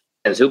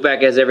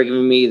Zupac has ever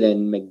given me,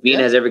 than McBean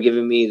has ever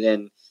given me,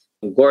 than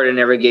Gordon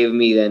ever gave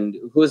me, than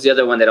who's the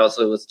other one that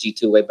also was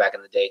G2 way back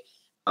in the day.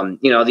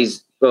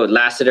 These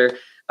Lassiter,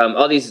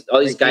 all these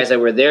guys that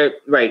were there,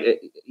 right?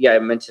 Yeah, I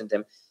mentioned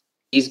them.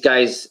 These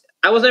guys,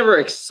 I was never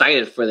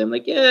excited for them.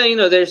 Like,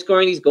 they're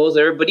scoring these goals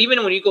there, but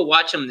even when you go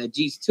watch them, the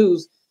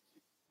G2s,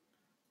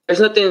 there's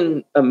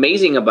nothing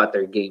amazing about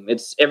their game.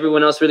 It's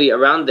everyone else really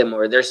around them,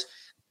 or there's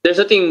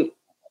nothing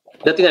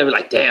nothing that we're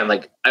like, damn,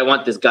 like I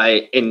want this guy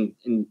in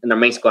our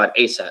main squad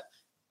ASAP.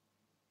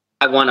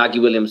 I want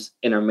Augie Williams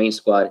in our main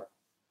squad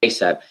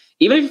ASAP.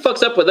 Even if he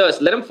fucks up with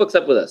us, let him fucks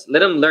up with us.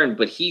 Let him learn.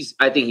 But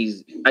I think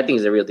he's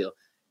a real deal.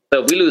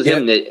 So if we lose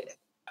him,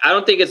 I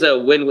don't think it's a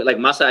win. Like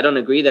Masa, I don't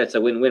agree that it's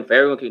a win-win for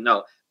everyone.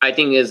 No, I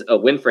think it's a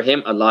win for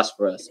him, a loss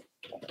for us.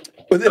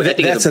 That's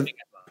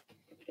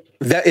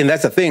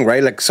the thing,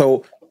 right? Like,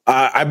 so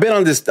I've been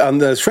on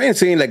the train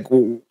saying, like,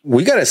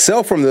 we got to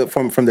sell from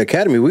the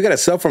academy. We got to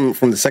sell from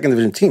the second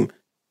division team,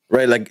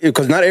 right? Like,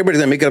 because not everybody's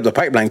gonna make it up the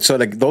pipeline. So,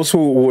 like, those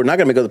who are not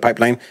gonna make it up the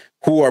pipeline,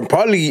 who are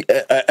probably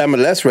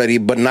MLS ready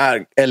but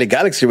not LA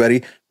Galaxy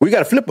ready, we got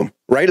to flip them,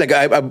 right? Like,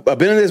 I've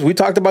been in this. We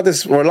talked about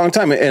this for a long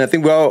time, and I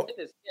think we all.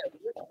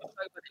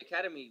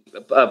 Academy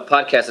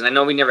podcast, and I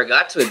know we never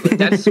got to it, but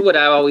that's what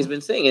I've always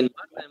been saying. And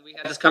we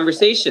had this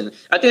conversation.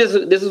 I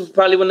think this is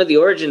probably one of the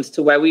origins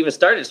to why we even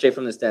started Straight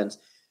from the Stands.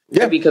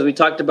 Yeah, because we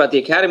talked about the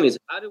academies.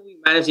 How do we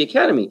manage the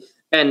academy?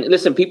 And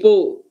listen,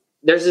 people,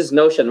 there's this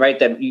notion, right,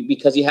 that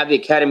because you have the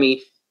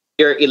academy,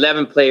 your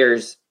 11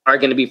 players are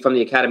going to be from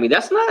the academy.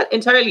 That's not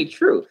entirely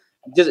true.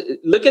 Just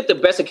look at the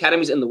best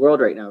academies in the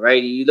world right now,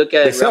 right? You look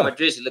at Real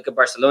Madrid, you look at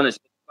Barcelona, you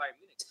look at Bayern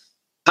Munich.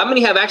 How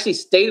many have actually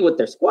stayed with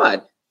their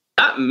squad?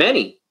 Not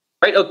many.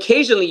 Right,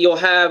 occasionally you'll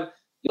have,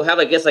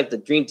 I guess, like the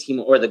dream team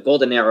or the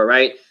golden era,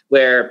 right,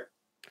 where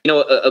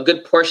a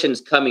good portion is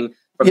coming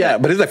from. Yeah,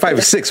 but it's like 5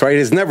 or 6, right?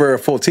 It's never a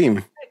full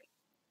team.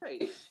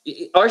 Right.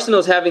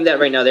 Arsenal's having that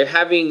right now. They're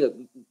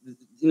having,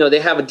 they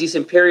have a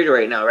decent period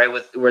right now, right,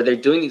 where they're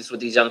doing this with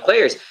these young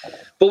players.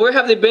 But where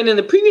have they been in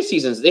the previous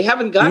seasons? They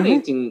haven't gotten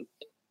anything.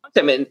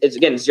 And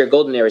it's your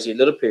golden eras, your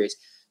little periods.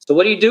 So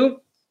what do?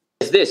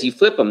 Is this you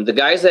flip them? The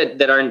guys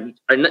that are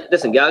not,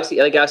 listen,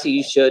 LA Galaxy,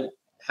 you should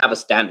have a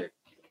standard.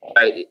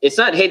 Right. It's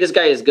not, hey, this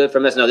guy is good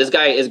from us. No, this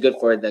guy is good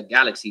for the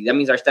Galaxy. That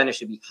means our standard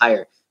should be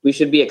higher. We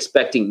should be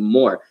expecting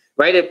more,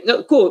 right?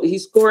 Cool.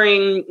 He's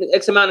scoring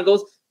X amount of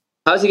goals.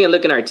 How's he going to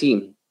look in our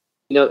team?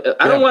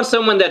 I don't want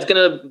someone that's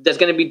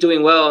gonna be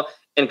doing well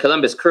in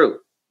Columbus Crew.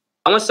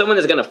 I want someone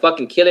that's gonna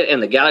fucking kill it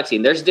in the Galaxy.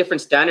 And there's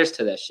different standards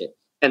to that shit,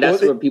 and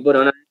that's where people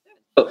don't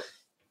understand.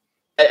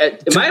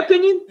 So, in my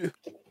opinion,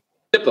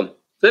 flip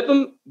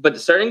them.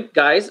 But certain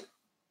guys,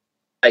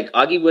 like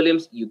Augie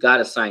Williams, you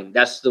gotta sign.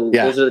 Those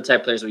are the type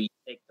of players where you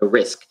take the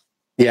risk.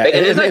 Yeah,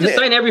 and it's not to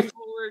sign every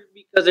forward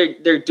because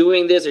they're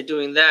doing this or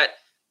doing that.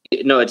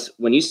 No, it's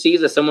when you see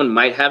that someone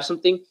might have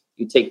something,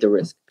 you take the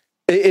risk.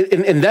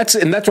 And that's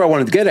where I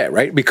wanted to get at,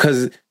 right?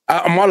 Because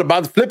I'm all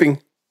about the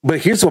flipping, but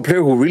here's a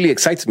player who really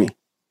excites me,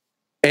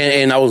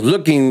 and I was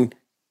looking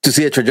to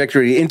see a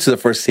trajectory into the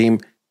first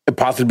team and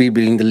possibly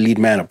being the lead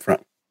man up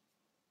front,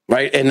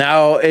 right? And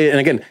now, and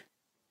again,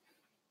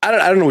 I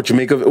don't know what you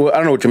make of. I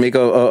don't know what you make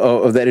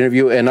of that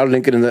interview, and I'll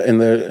link it in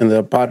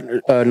the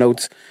pod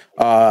notes.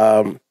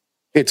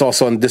 It's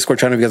also on the Discord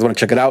channel if you guys want to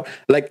check it out.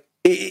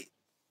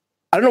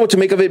 I don't know what to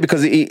make of it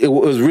because it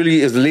was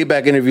really a laid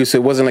back interview, so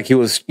it wasn't like he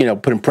was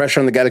putting pressure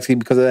on the Galaxy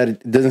because of that.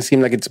 It doesn't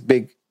seem like it's a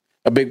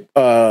big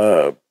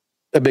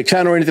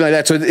channel or anything like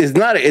that. So it's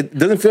not. It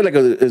doesn't feel like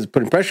it's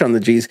putting pressure on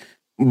the G's,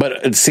 but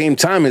at the same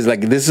time, it's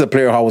like this is a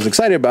player I was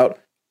excited about.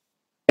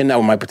 And now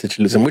we might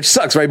potentially lose him, which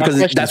sucks, right?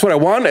 Because that's what I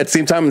want. At the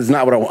same time, it's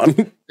not what I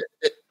want.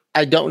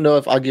 I don't know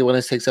if Augie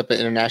Williams takes up an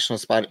international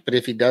spot, but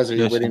if he does, are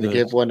you willing to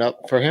give one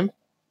up for him?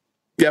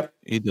 Yep.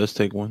 He does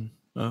take one.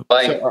 So,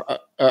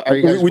 are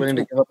you guys willing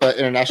to give up an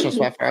international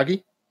spot for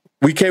Augie?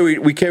 We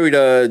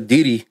carried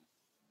Didi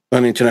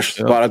on the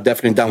international spot. I'm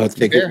definitely down with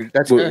taking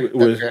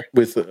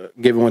with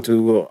giving one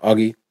to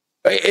Augie.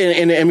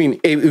 And I mean,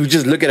 if you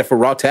just look at it for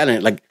raw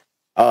talent, like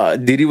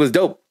Didi was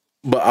dope,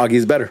 but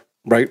Augie's better,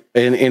 right?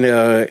 And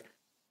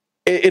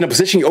in a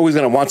position, you're always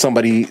going to want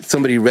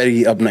somebody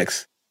ready up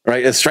next,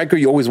 right? As striker,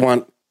 you always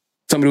want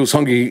somebody who's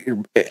hungry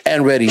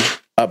and ready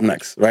up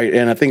next, right?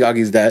 And I think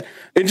Augie's that.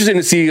 Interesting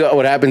to see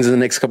what happens in the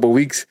next couple of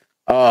weeks.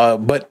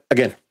 But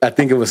again, I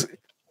think it was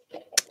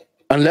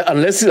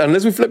unless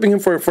we're flipping him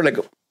for like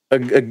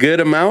a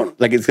good amount,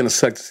 like it's going to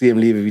suck to see him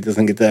leave if he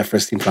doesn't get that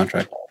first team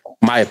contract.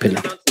 My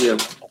opinion. What's the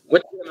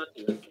amount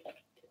to you?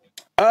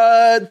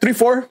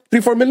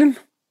 3-4 million.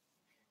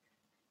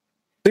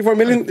 3-4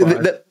 million.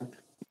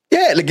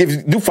 Yeah, like if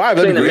you do 5,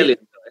 that'd be great.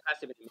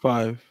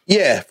 5.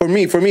 Yeah, for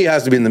me, it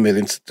has to be in the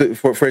millions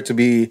for it to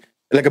be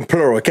like in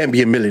plural. It can't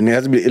be a million. It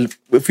has to be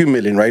a few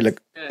million, right?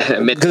 Like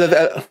because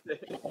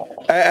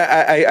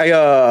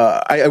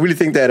I really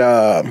think that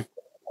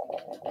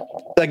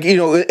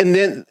and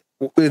then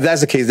if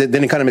that's the case,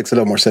 then it kind of makes a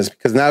little more sense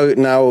because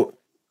now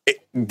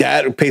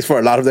that pays for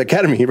a lot of the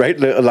academy,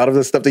 right? A lot of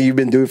the stuff that you've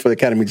been doing for the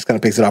academy just kind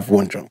of pays it off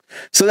one chunk.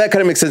 So that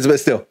kind of makes sense, but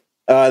still.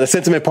 The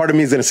sentiment part of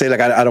me is going to say,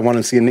 like, I don't want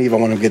to see him leave. I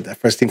want to get that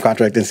first team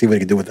contract and see what he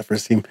can do with the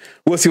first team.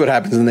 We'll see what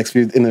happens in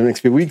the next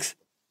few weeks.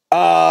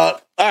 All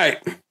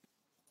right,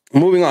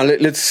 moving on.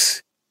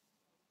 Let's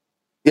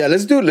do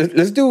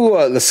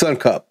the Sun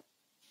Cup.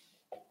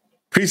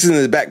 Preseason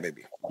is back,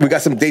 baby. We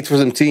got some dates for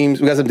some teams.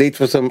 We got some dates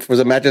for some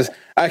matches.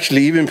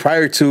 Actually, even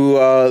prior to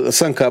the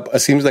Sun Cup,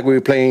 it seems like we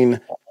were playing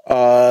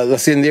the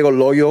San Diego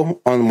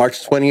Loyo on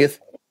March 20th.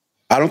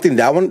 I don't think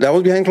that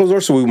was behind closed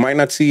doors, so we might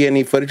not see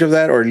any footage of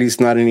that, or at least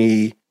not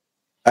any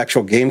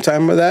actual game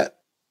time of that.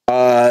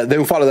 Then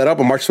we followed that up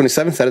on March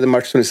 27th, Saturday,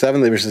 March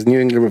 27th, versus New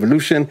England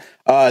Revolution.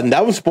 And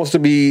that was supposed to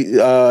be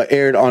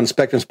aired on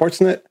Spectrum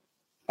Sportsnet.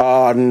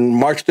 On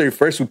March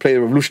 31st, we played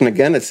Revolution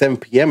again at 7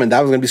 p.m., and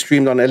that was going to be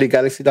streamed on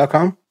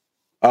LAGalaxy.com.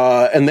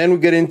 And then we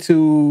get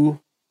into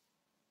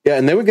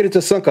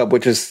Sun Cup,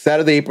 which is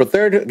Saturday, April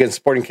 3rd against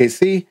Sporting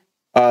KC,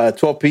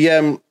 12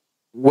 p.m.,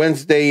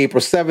 Wednesday, April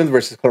 7th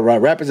versus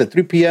Colorado Rapids at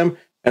 3 p.m.,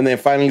 and then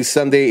finally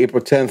Sunday,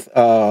 April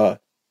 10th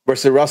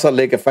versus Russell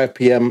Lake at 5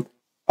 p.m.,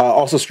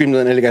 also streamed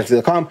on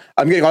LAGalaxy.com.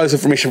 I'm getting all this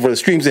information for the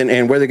streams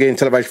and where they're getting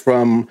televised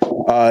from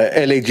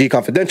LAG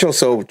Confidential,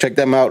 so check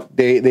them out.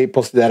 They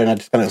posted that, and I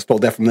just kind of stole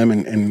that from them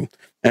and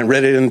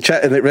read it in the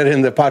chat, and read it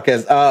in the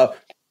podcast. But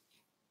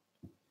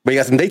you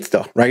got some dates,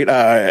 though, right?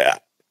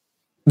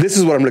 This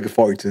is what I'm looking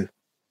forward to,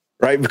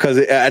 right? Because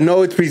I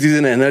know it's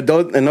preseason, and I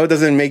know it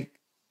doesn't make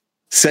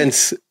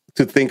sense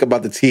to think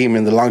about the team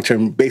in the long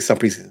term based on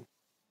preseason.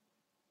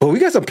 But we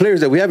got some players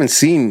that we haven't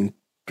seen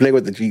play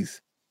with the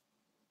G's.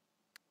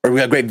 Or we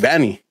got Greg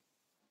Vanney.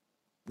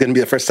 Going to be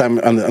the first time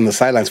on the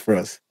sidelines for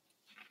us.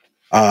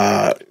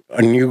 A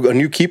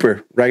new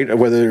keeper, right?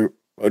 Whether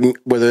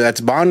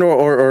that's Bond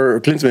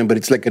or Klinsmann, but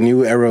it's like a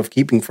new era of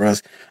keeping for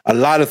us. A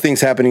lot of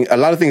things happening. A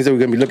lot of things that we're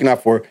going to be looking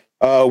out for.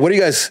 What are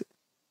you guys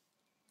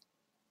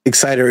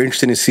excited or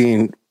interested in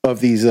seeing of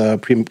these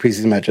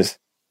preseason matches?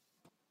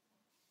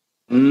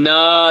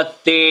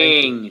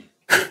 Nothing.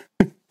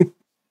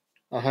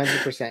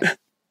 100%.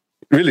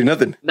 Really,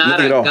 nothing. Not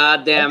nothing a at all.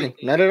 goddamn. Nothing.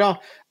 Not at all.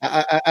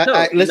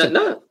 Listen.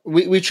 No.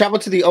 We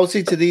traveled to the OC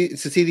to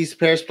see these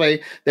players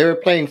play. They were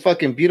playing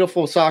fucking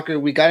beautiful soccer.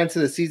 We got into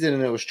the season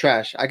and it was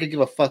trash. I could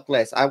give a fuck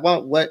less. I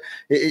want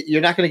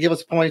you're not going to give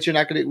us points. You're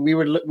not going to.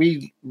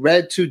 We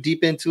read too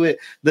deep into it.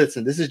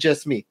 Listen, this is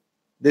just me.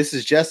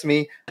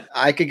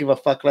 I could give a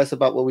fuck less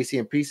about what we see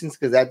in preseason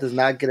because that does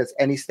not get us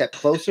any step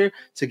closer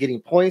to getting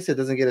points. It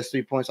doesn't get us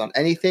 3 points on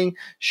anything.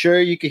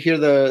 Sure, you could hear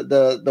you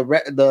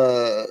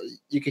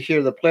could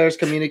hear the players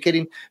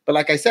communicating, but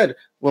like I said,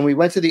 when we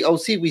went to the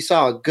OC, we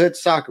saw good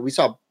soccer. We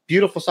saw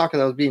beautiful soccer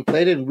that was being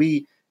played, and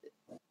we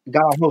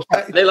got our whole.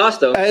 They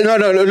lost though. No,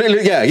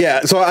 yeah.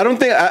 So I don't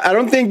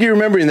think you're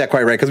remembering that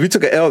quite right because we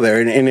took an L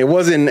there, and it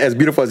wasn't as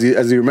beautiful as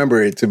you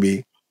remember it to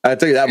be. I'll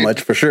tell you that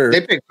much for sure.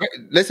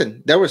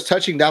 Listen, there was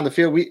touching down the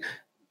field.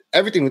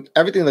 Everything looked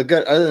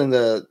good other than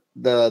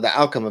the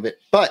outcome of it.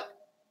 But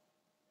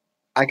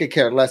I could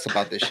care less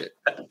about this shit.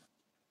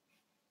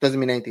 Doesn't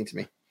mean anything to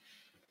me.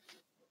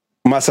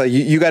 Masa,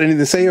 you got anything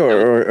to say,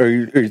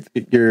 or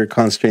you're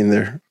constrained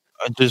there?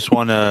 I just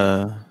want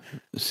to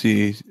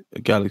see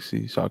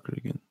Galaxy soccer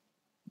again.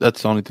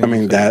 That's the only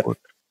thing. That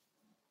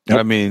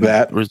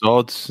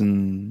results,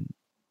 and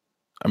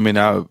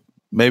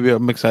maybe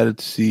I'm excited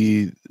to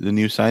see the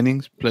new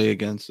signings play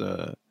against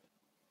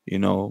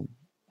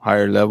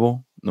higher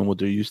level than what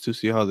they're used to.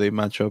 See how they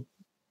match up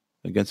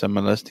against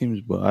MLS teams.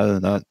 But other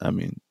than that,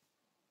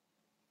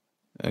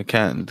 I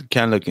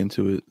can't look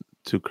into it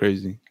too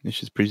crazy. It's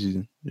just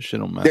preseason. This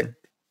shit don't matter.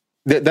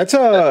 That's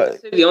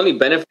the only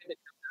benefit that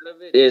comes out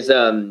of it is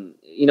when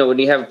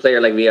you have a player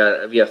like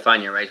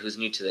Villafaña, right, who's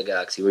new to the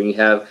Galaxy. When you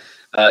have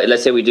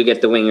let's say we do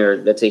get the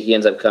winger, let's say he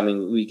ends up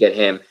coming, we get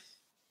him.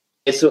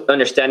 It's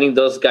understanding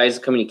those guys'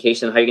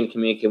 communication, how you can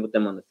communicate with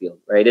them on the field,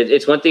 right?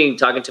 It's one thing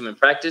talking to them in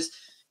practice,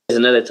 is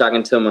another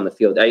talking to them on the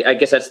field. I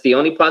guess that's the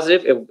only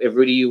positive. If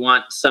Rudy, you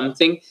want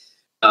something,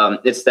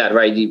 it's that,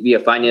 right?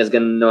 Villafaña is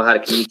going to know how to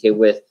communicate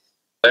with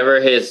whoever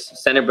his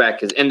center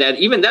back is. And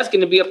that's going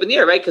to be up in the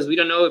air, right? Because we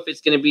don't know if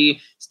it's going to be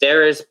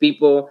Steres,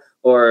 people,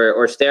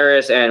 or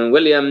Steres and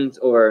Williams,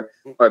 or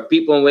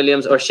people and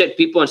Williams, or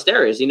people and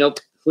Steres.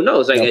 Who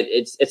knows? Like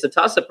it's a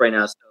toss-up right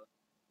now. So.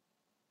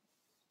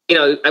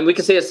 And we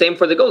can say the same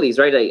for the goalies,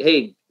 right? Like,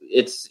 hey,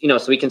 it's,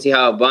 so we can see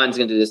how Bond's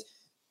going to do this.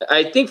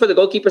 I think for the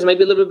goalkeepers, might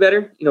be a little bit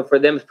better. For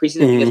them,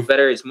 preseason gets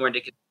better. It's more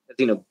indicative.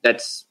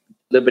 That's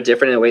a little bit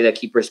different in the way that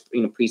keepers,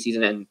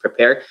 preseason and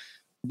prepare.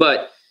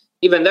 But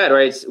even that,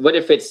 right? What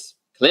if it's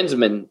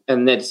Klinsmann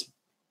and it's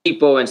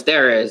People and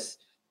Steres,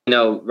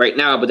 right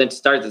now, but then to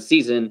start the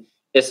season,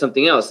 it's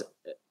something else.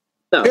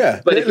 No,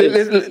 yeah. But if you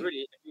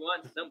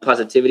want some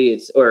positivity,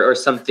 it's or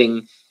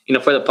something,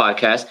 for the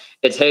podcast,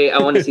 it's, hey, I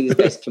want to see these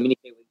guys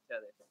communicate with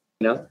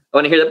each other. I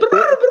want to hear that,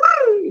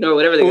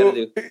 whatever they got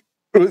to do.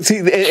 See,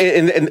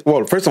 and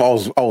well, first of all,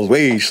 I was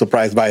way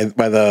surprised by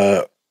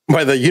the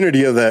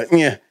unity of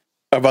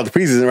about the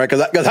preseason, right?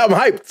 Because I'm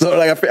hyped. So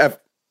like,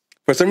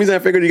 for some reason, I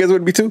figured you guys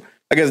would be too.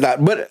 I guess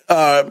not. But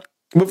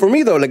for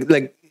me though, like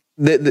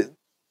the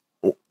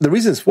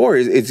reasons for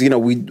it is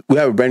we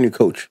have a brand new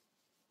coach,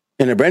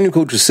 and a brand new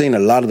coach is saying a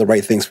lot of the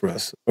right things for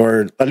us,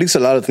 or at least a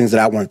lot of things that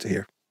I wanted to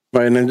hear.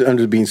 Right, and I'm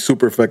just being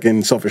super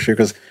fucking selfish here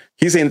because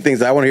he's saying things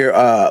that I want to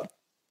hear.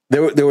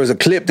 There was a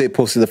clip they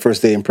posted the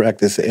first day in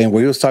practice, and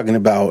where he was talking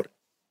about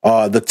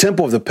the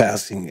tempo of the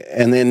passing,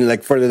 and then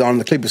like further down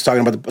the clip, he's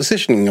talking about the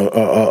positioning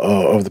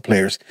of the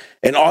players,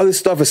 and all this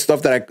stuff is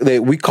stuff that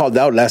we called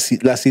out last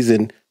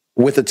season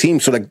with the team.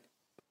 So like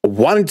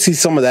wanted to see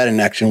some of that in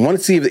action. Wanted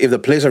to see if the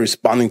players are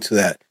responding to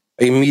that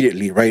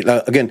immediately, right?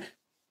 Again,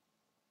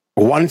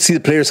 wanted to see the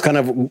players kind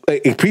of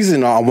in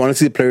preseason. I want to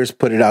see the players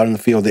put it out in the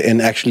field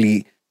and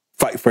actually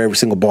fight for every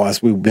single ball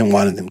as we've been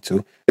wanting them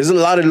to. There's a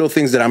lot of little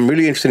things that I'm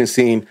really interested in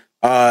seeing.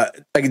 Then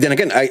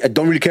again, I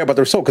don't really care about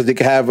the result because they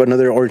could have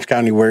another Orange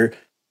County where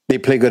they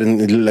play good and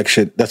they look like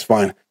shit. That's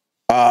fine.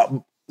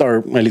 Or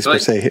at least per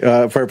se,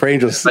 for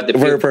Angels. But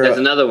there's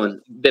another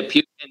one.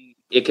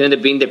 It can end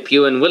up being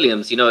Depew and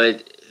Williams. You know,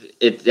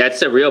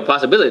 that's a real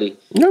possibility.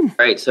 Yeah.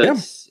 Right. So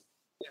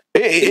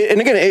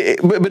and again,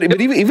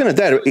 but even at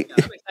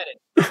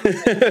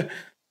that,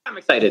 I'm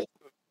excited.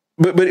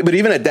 But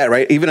even at that,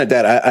 right? Even at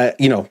that, I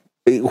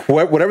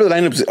whatever the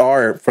lineups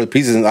are for the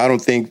preseason, I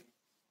don't think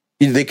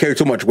they carry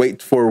too much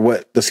weight for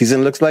what the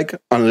season looks like,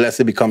 unless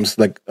it becomes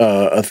like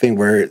a thing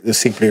where the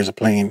same players are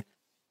playing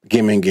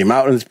game in, game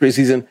out in this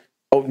preseason.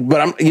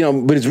 But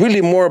but it's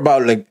really more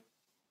about like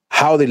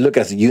how they look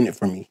as a unit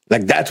for me.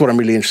 Like that's what I'm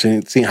really interested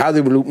in, seeing how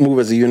they move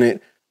as a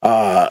unit.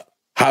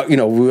 How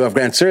we have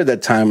Grant Sir at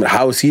that time.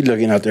 How is he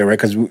looking out there, right?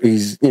 Because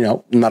he's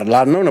not a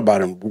lot known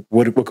about him.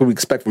 What could we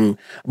expect from him?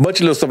 A bunch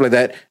of little stuff like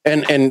that.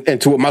 And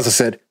to what Mazza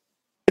said,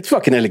 it's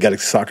fucking LA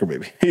Galaxy soccer,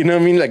 baby. You know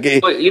what I mean? Like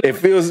it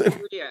feels.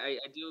 Yeah, I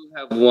do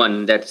have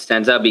one that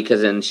stands out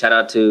because, and shout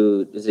out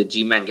to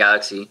G-Man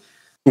Galaxy,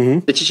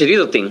 the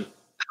Chicharito thing.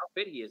 How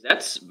fit he is.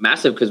 That's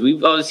massive because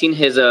we've always seen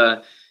his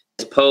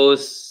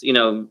posts.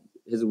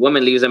 His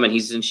woman leaves him and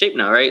he's in shape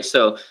now, right?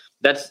 So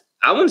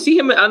I want to see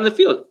him on the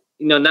field.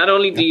 Not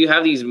only do you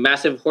have these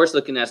massive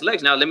horse-looking ass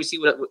legs, now let me see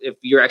if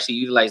you're actually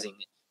utilizing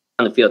it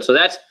on the field. So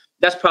that's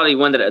probably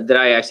one that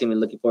I actually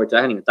been looking forward to. I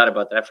hadn't even thought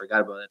about that. I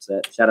forgot about that.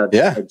 So shout out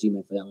to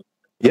G-Man for that one.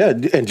 Yeah,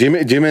 and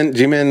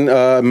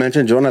G-Man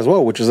mentioned Jonah as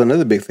well, which is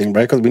another big thing,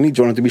 right? Because we need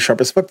Jonah to be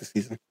sharp as fuck this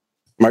season.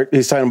 Right?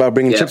 He's talking about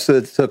bringing chips to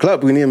the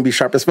club. We need him to be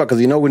sharp as fuck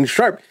because when he's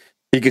sharp,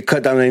 he could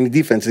cut down on any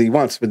defense that he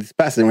wants with his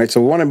passing, right?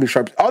 So we want him to be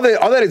sharp. All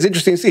that is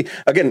interesting to see.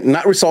 Again,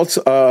 not results.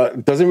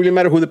 Doesn't really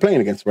matter who they're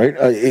playing against, right?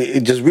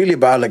 It's just really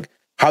about like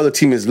how the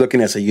team is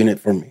looking as a unit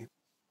for me.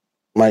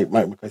 My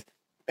request.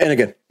 And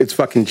again, it's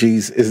fucking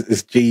G's.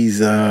 It's G's.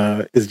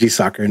 It's G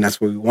soccer, and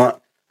that's what we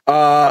want.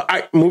 All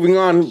right, moving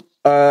on.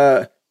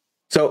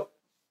 So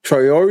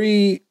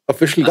Traore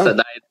officially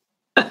gone.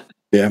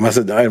 Yeah,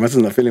 Massa died.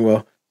 Massa's not feeling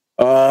well.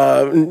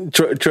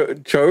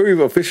 Traore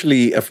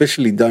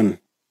officially done.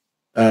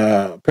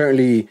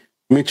 Apparently,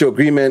 mutual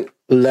agreement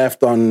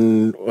left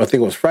on, I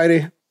think it was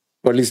Friday,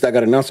 or at least that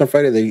got announced on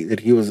Friday that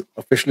he was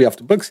officially off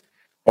the books,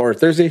 or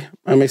Thursday,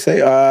 I may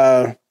say.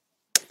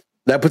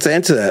 That puts an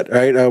end to that,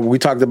 right? We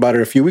talked about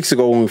it a few weeks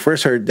ago when we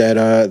first heard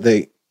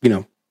that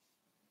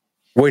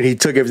when he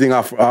took everything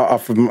off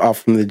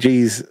from the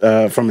G's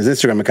from his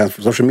Instagram accounts,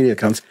 from social media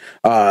accounts,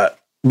 but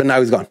now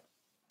he's gone.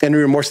 Any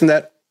remorse in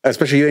that?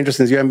 Especially you, Angel,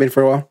 since you haven't been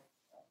for a while.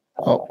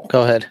 Oh,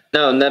 go ahead.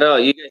 No, not at all.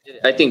 You guys did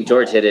it. I think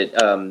George hit it.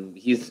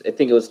 I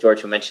think it was George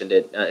who mentioned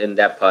it in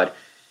that pod.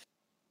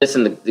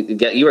 Listen,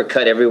 you were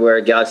cut everywhere.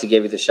 Galaxy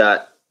gave you the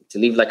shot to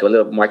leave like a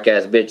little mark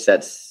ass bitch.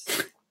 That's.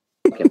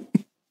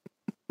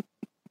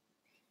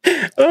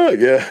 Oh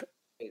yeah.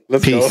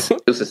 Let's Peace. go.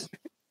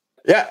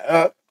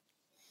 Yeah.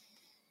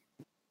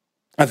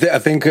 I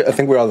think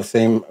we're all the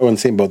same. We're in the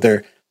same boat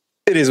there.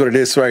 It is what it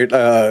is, right?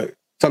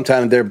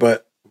 Sometime there,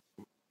 but.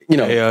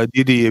 Hey,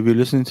 Didi, if you're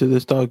listening to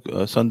this, dog,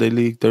 Sunday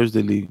League,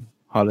 Thursday League,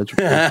 holla at you.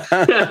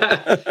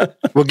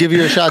 We'll give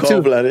you a shot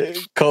too.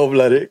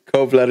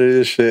 Cold-blooded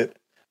as shit.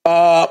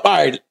 All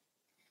right.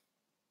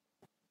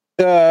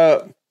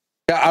 I'll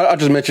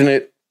just mention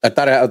it. I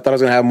thought I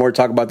was gonna have more to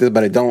talk about this,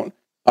 but I don't.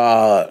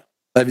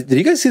 Did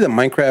you guys see the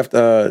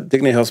Minecraft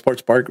Dignity Health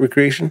Sports Park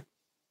recreation?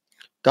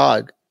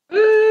 Dog.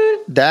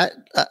 That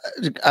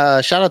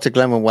shout out to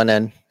Glenn with one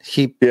end.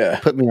 He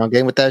put me on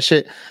game with that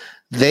shit.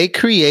 They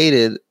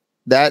created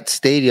that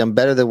stadium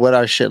better than what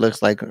our shit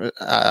looks like.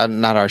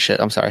 Not our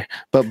shit, I'm sorry.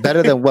 But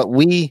better than what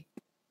we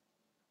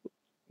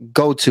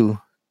go to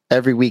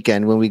every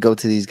weekend when we go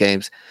to these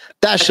games.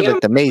 That shit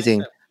looked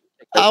amazing.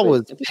 I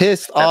was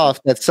pissed off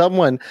that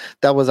someone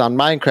that was on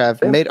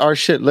Minecraft made our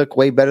shit look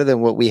way better than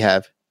what we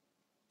have.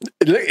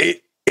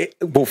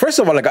 Well, first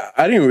of all, like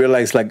I didn't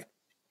realize, like,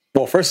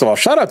 well, first of all,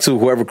 shout out to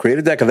whoever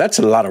created that because that's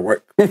a lot of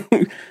work.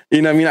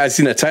 You know what I mean? I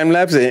seen a time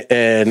lapse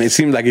and it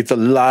seemed like it's a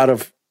lot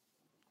of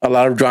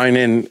drawing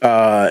in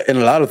and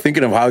a lot of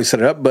thinking of how he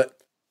set it up, but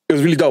it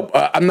was really dope.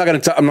 I'm not gonna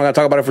talk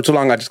about it for too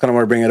long. I just kind of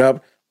want to bring it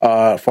up.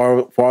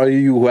 For all of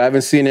you who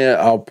haven't seen it,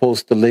 I'll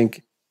post the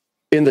link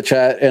in the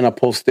chat and I'll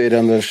post it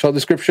on the show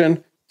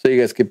description so you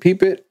guys can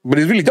peep it. But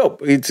it's really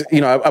dope. It's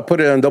I put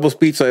it on double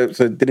speed so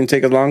it didn't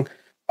take as long.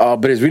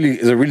 But it's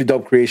a really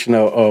dope creation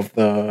of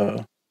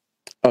the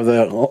I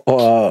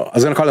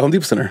was gonna call it Home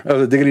Depot Center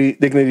of the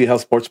Dignity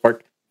Health Sports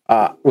Park,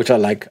 which I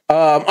like.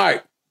 All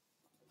right.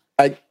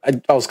 I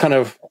was kind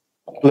of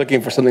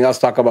looking for something else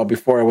to talk about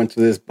before I went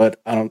to this,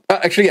 but I don't.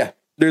 Actually, yeah,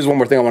 there's one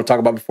more thing I want to talk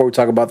about before we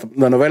talk about the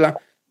novela.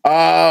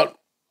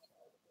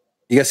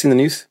 You guys seen the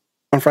news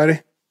on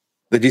Friday?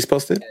 The G's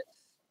posted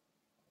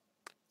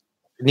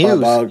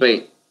news.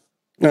 Wait,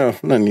 No,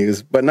 not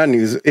news, but not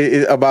news.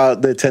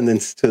 About the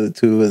attendance to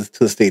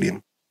the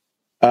stadium.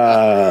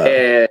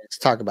 Let's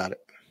talk about it.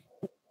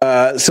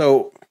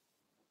 So,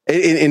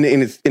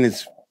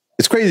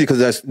 it's crazy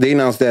because they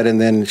announced that,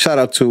 and then shout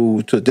out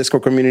to the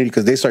Discord community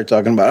because they started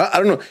talking about it. I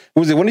don't know,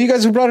 was it one of you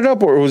guys who brought it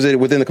up, or was it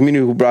within the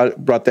community who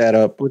brought that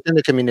up? Within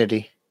the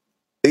community.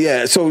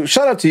 Yeah. So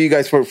shout out to you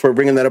guys for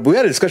bringing that up. We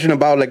had a discussion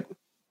about like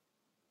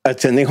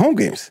attending home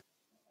games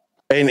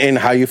and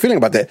how you're feeling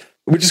about that,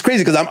 which is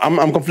crazy because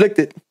I'm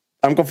conflicted.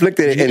 I'm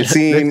conflicted and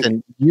seeing.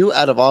 Listen, you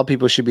out of all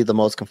people should be the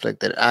most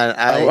conflicted.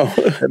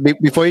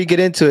 Before you get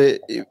into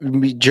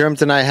it,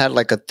 Germs and I had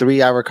like a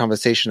 3-hour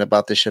conversation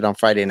about this shit on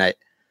Friday night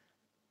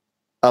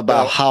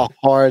about how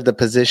hard the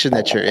position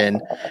that you're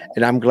in,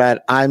 and I'm glad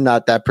I'm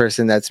not that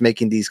person that's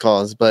making these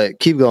calls. But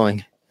keep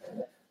going.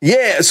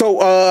 Yeah.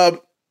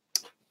 So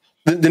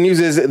the news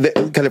is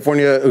that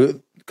California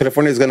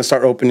is going to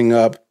start opening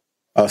up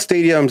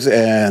stadiums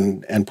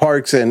and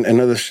parks and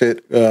other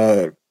shit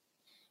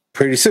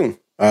pretty soon.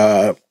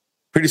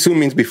 Pretty soon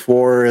means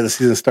before the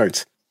season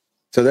starts.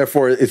 So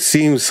therefore, it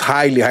seems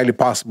highly, highly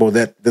possible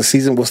that the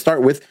season will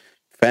start with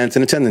fans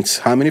in attendance.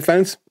 How many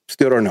fans?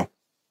 Still don't know.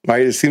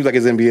 Right? It seems like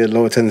it's going to be a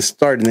low attendance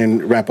start and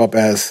then ramp up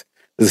as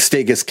the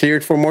state gets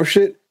cleared for more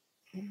shit.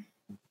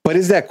 But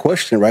is that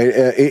question, right?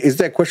 Is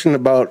that question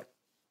about,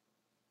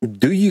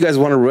 do you guys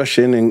want to rush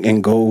in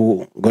and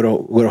go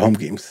to home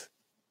games?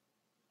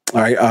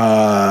 All right.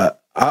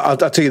 I'll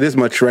tell you this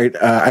much, right?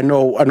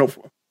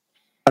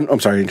 I'm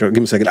sorry, give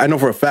me a second. I know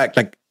for a fact,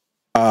 like,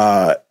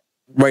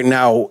 right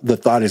now, the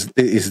thought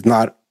is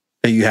not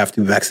that you have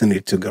to be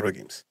vaccinated to go to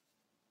games.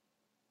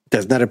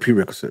 That's not a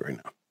prerequisite right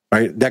now,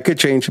 right? That could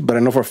change, but I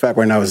know for a fact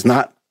right now it's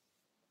not.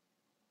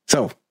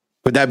 So,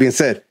 with that being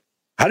said,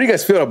 how do you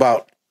guys feel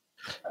about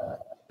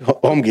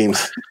home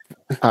games?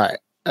 All right.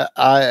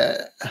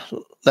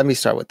 Let me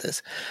start with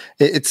this.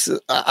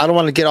 I don't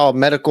want to get all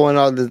medical and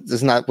all. This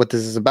is not what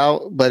this is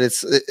about, but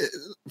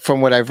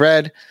from what I've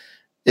read,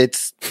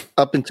 it's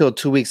up until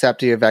 2 weeks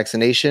after your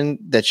vaccination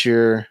that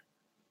you're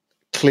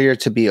clear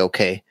to be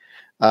okay.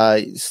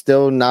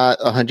 Still not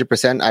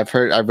 100%.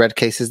 I've read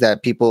cases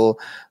that people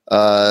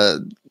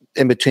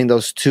in between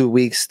those 2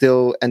 weeks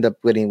still end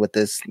up getting with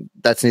this.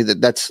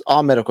 That's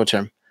all medical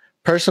term.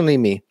 Personally,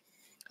 me,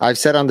 I've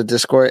said on the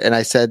Discord, and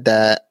I said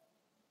that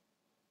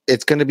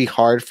it's going to be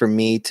hard for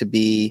me to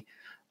be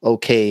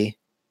okay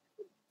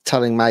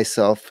telling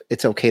myself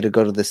it's okay to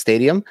go to the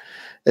stadium,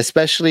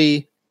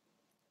 especially.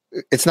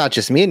 It's not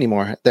just me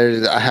anymore.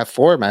 I have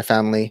 4 in my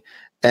family,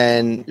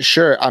 and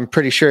sure, I'm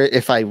pretty sure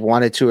if I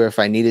wanted to, or if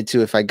I needed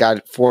to, if I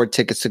got 4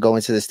 tickets to go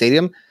into the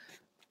stadium,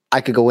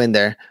 I could go in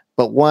there.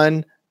 But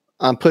 1,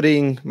 I'm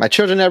putting my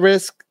children at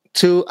risk.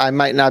 2, I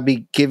might not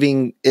be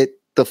giving it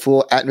the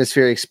full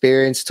atmosphere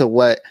experience to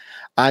what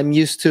I'm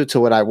used to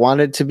what I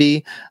wanted to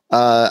be.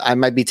 I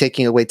might be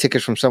taking away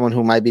tickets from someone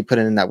who might be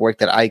putting in that work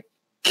that I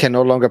can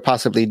no longer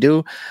possibly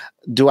do.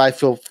 Do I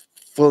feel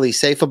fully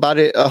safe about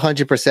it?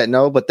 100%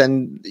 no. But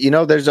then,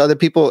 there's other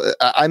people.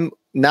 I'm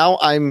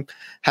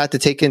had to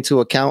take into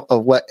account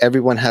of what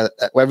everyone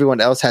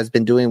else has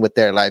been doing with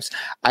their lives.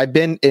 I've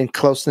been in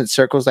close-knit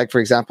circles, like for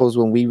example,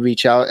 when we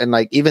reach out, and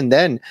like even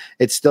then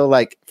it's still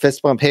like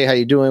fist bump, hey, how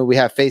you doing? We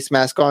have face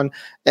mask on,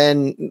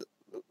 and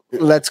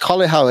let's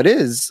call it how it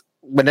is.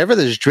 Whenever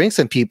there's drinks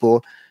and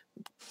people,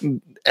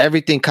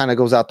 everything kind of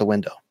goes out the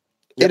window.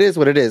 Yep. It is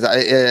what it is.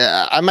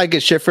 I might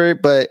get shit for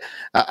it, but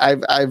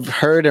I've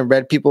heard and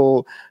read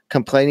people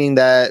complaining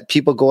that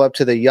people go up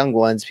to the young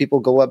ones, people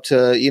go up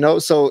to,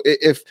 so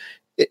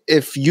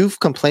if you've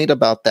complained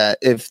about that,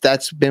 if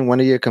that's been one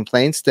of your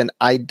complaints, then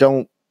I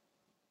don't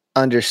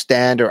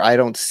understand, or I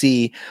don't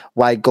see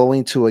why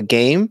going to a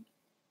game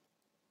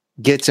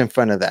gets in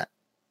front of that.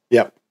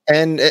 Yep.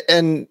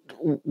 And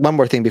one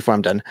more thing before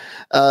I'm done.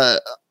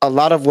 A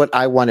lot of what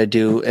I want to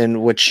do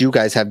and what you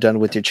guys have done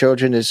with your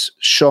children is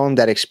show them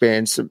that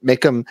experience,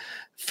 make them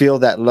feel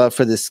that love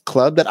for this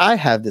club, that I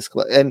have this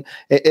club.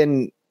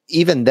 And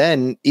even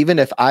then, even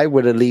if I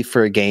were to leave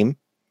for a game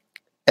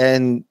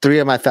and 3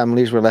 of my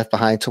families were left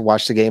behind to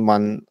watch the game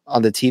on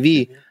the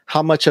TV,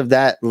 how much of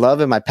that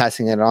love am I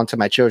passing it on to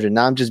my children?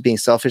 Now I'm just being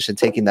selfish and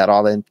taking that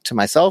all into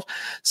myself.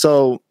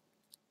 So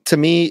to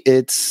me,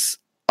 it's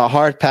a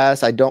hard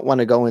pass. I don't want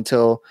to go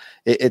until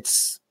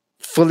it's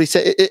fully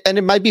safe, and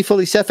it might be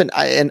fully safe, and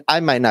I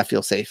might not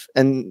feel safe.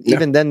 And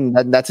even then,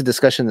 that's a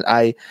discussion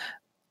that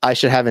I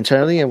should have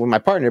internally and with my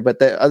partner.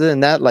 But other than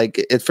that,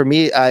 like for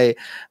me,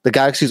 the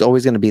Galaxy is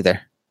always going to be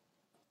there.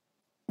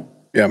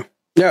 Yeah,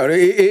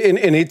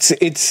 and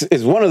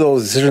it's one of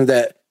those decisions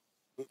that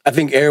I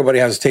think everybody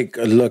has to take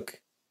a look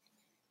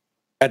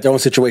at their own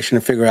situation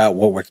and figure out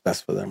what works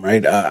best for them.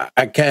 Right?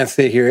 I can't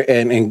sit here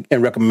and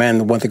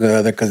recommend one thing or the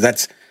other, because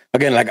that's,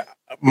 again, like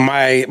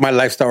my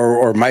lifestyle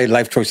or my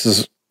life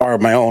choices are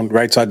my own,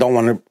 right? So I don't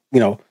want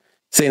to,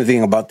 say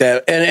anything about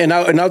that. And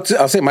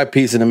I'll say my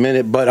piece in a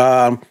minute. But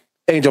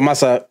Angel,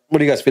 Masa,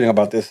 what are you guys feeling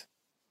about this?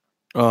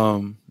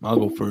 I'll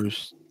go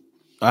first.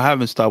 I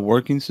haven't stopped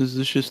working since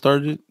this shit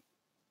started.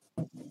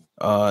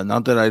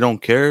 Not that I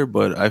don't care,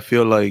 but I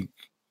feel like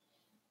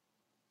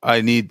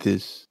I need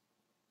this.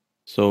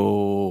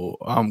 So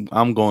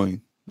I'm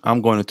going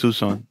to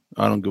Tucson.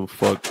 I don't give a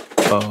fuck.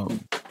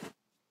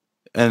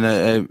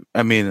 And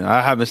I mean,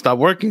 I haven't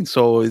stopped working.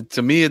 So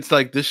to me, it's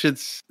like this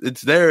shit's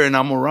it's there and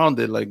I'm around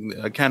it. Like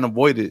I can't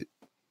avoid it.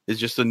 It's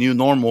just a new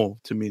normal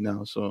to me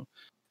now. So,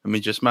 I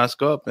mean, just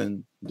mask up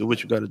and do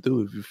what you got to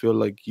do. If you feel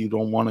like you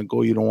don't want to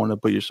go, you don't want to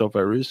put yourself at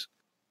risk,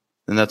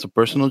 then that's a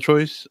personal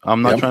choice.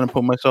 I'm not trying to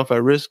put myself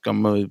at risk.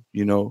 I'm going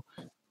to,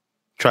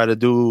 try to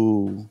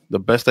do the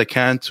best I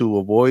can to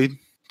avoid,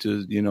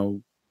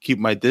 to, keep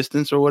my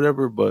distance or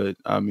whatever. But,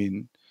 I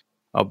mean,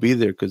 I'll be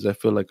there because I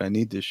feel like I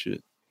need this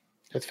shit.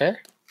 That's fair.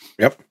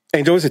 Yep.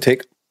 Angel, what's your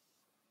take?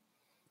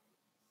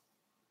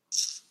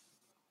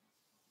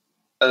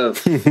 I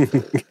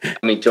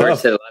mean, George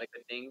said a lot of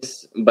good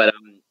things, but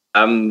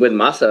I'm with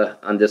Masa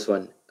on this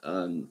one.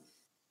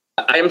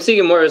 I am seeing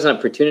it more as an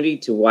opportunity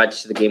to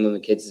watch the game with the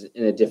kids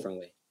in a different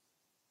way,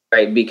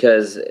 right?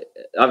 Because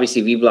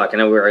obviously V-Block, I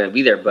know we're going to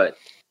be there, but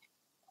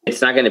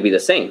it's not going to be the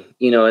same.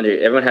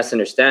 Everyone has to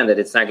understand that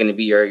it's not going to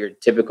be your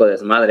typical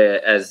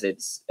desmadre as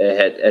it's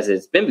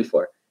been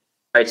before,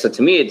 right? So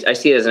to me, I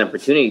see it as an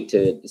opportunity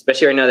to,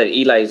 especially right now that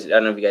Eli's, I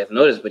don't know if you guys have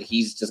noticed, but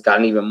he's just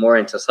gotten even more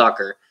into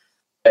soccer.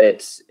 But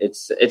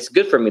it's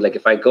good for me. Like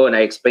if I go and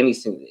I explain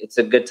these things, it's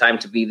a good time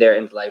to be there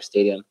in the live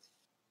stadium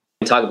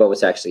and talk about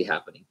what's actually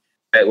happening.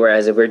 Right.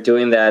 Whereas if we're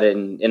doing that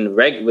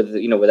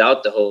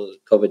without the whole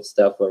COVID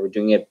stuff, where we're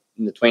doing it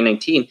in the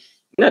 2019,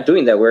 we're not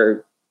doing that.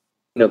 We're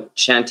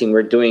chanting.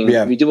 We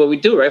do what we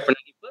do, right? For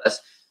 90+,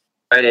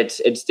 right?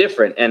 It's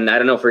different, and I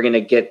don't know if we're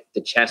gonna get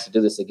the chance to do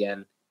this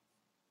again,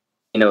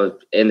 in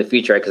the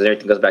future, right? Because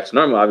everything goes back to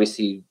normal.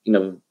 Obviously,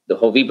 the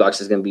whole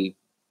V-Box is gonna be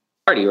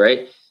party,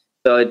 right?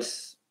 So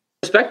it's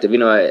perspective,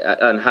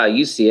 on how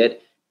you see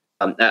it.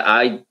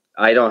 I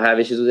don't have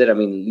issues with it. I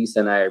mean,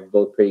 Lisa and I are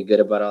both pretty good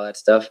about all that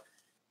stuff.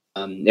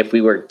 If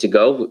we were to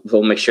go,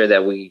 we'll make sure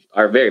that we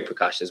are very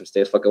precautious and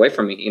stay the fuck away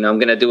from me. I'm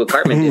gonna do what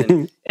Cartman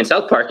did in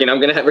South Park. we're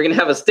gonna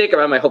have a stick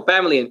around my whole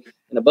family and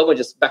a bubble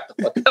just back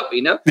the fuck up.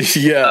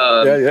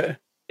 Yeah.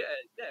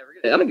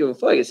 I don't give a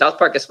fuck. It's South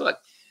Park as fuck.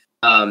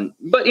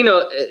 But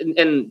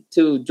and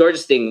to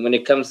George's thing, when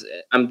it comes,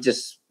 I'm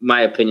just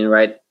my opinion,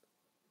 right?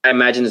 I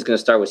imagine it's gonna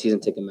start with season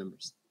ticket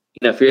members.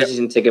 If you're a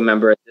season ticket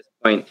member at this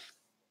point,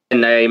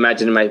 and I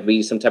imagine it might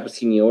be some type of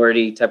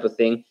seniority type of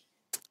thing.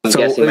 I'm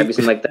guessing it might be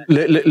something like that.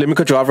 Let me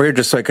cut you off here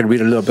just so I can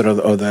read a little bit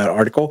of that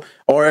article,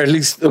 or at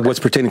least what's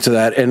pertaining to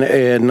that.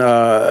 And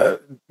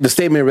the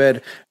statement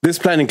read, "This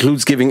plan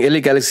includes giving LA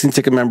Galaxy season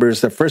ticket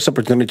members the first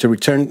opportunity to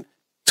return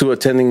to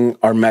attending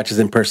our matches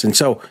in person."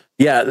 So,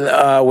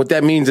 what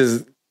that means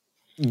is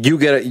you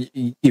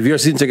if you're a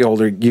season ticket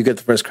holder, you get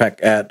the first crack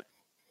at,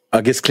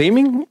 I guess,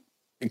 claiming.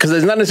 Because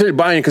it's not necessarily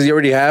buying because you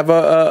already have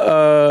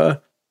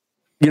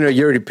you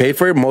already paid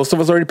for it. Most of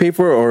us already paid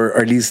for it, or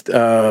at least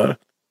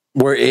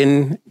we're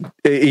in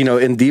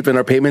deep in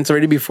our payments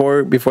already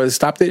before they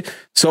stopped it.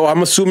 So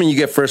I'm assuming you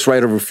get first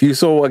right of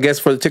refusal, I guess,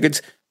 for the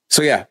tickets.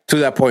 So to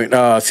that point,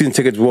 season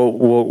tickets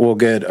will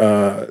get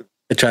a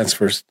chance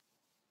first.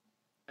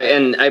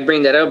 And I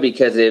bring that up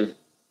because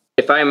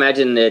if I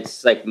imagine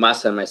it's like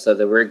Masa and myself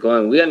that we're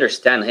going, we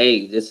understand,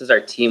 hey, this is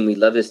our team. We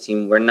love this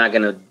team. We're not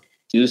gonna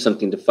do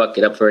something to fuck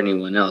it up for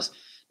anyone else.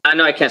 I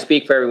know I can't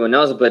speak for everyone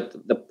else, but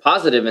the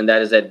positive in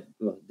that is that,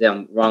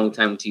 wrong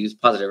time to use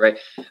positive, right?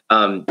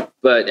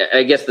 But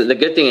I guess the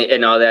good thing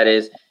in all that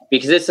is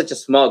because it's such a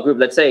small group,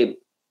 let's say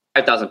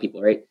 5,000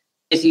 people, right?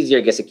 It's easier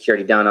to get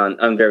security down on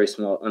a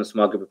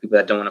small group of people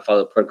that don't want to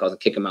follow the protocols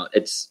and kick them out.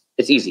 It's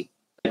easy.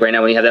 Like right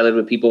now, when you have that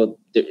little bit of people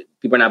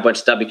are not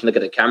bunched up, you can look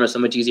at the camera so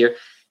much easier.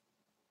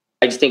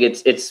 I just think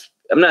it's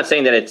I'm not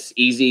saying that it's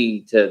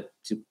easy to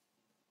do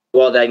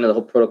all that, the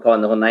whole protocol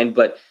and the whole nine,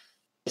 but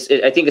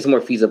I think it's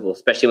more feasible,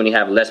 especially when you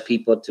have less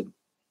people to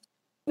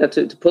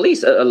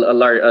police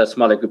a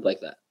smaller group like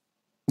that.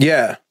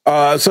 Yeah.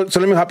 So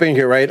let me hop in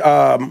here, right?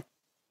 When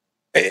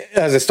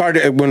I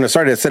started,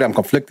 I said I'm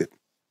conflicted,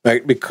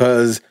 right?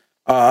 Because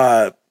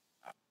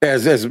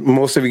as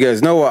most of you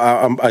guys know,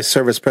 I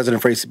serve as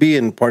president for ACB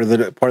and part of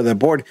the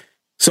board.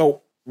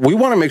 So we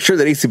want to make sure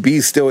that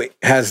ACB still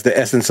has the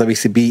essence of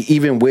ACB,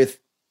 even with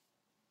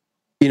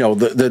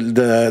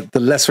the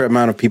lesser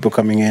amount of people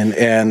coming in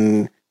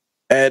and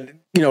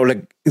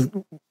like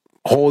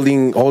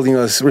holding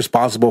us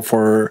responsible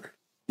for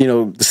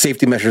the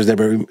safety measures that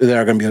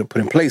are going to be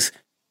put in place.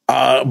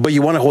 But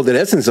you want to hold the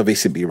essence of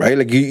ACB, right?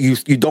 Like you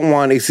don't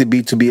want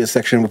ACB to be a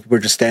section where people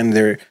are just standing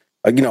there,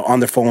 on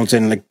their phones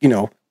and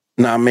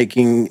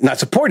not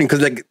supporting.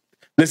 Because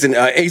listen,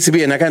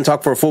 ACB, and I can't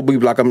talk for a full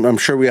B-Block. I'm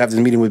sure we have this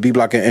meeting with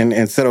B-Block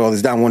and settle all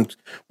this down once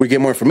we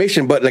get more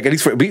information. But at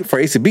least for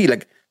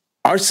ACB,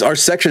 our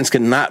sections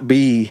cannot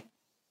be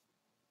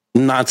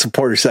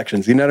non-supporter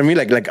sections. You know what I mean?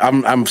 Like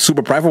I'm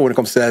super prideful when it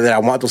comes to that I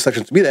want those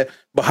sections to be there.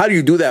 But how do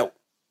you do that?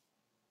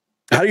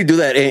 How do you do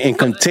that and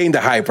contain the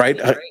hype, right?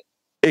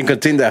 And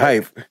contain the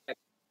hype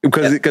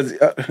because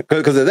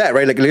of that,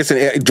 right? Like,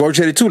 listen, George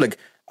said it too. Like,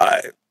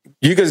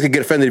 you guys can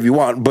get offended if you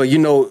want, but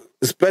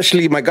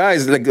especially my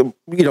guys, like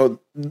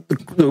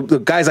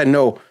the guys I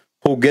know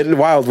who get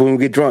wild when we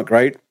get drunk,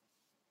 right?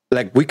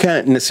 Like we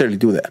can't necessarily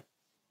do that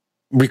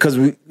because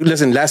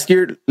last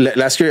year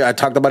I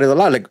talked about it a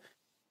lot. Like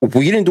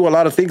we didn't do a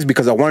lot of things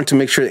because I wanted to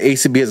make sure the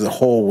ACB as a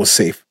whole was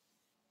safe.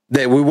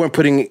 That we weren't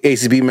putting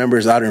ACB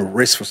members out in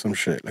risk for some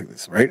shit like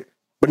this, right?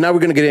 But now we're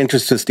going to get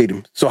entrance to the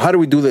stadium. So how do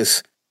we do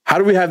this? How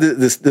do we have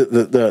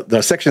the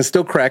section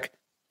still crack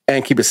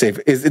and keep it safe?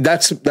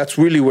 That's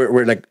really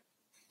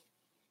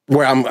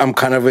where I'm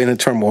kind of in a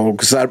turmoil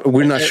because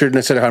we're not sure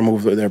necessarily how to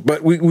move there.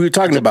 But we were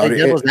talking about it.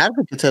 Devil's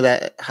advocate to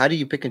that. How do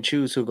you pick and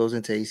choose who goes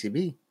into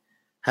ACB?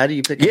 How do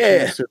you pick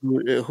and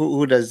choose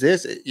who does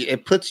this?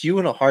 It puts you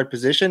in a hard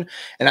position.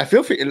 And I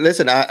feel for you.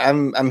 Listen,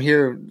 I'm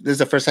here. This is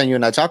the first time you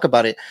and I talk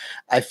about it.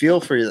 I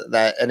feel for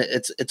that, and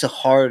it's a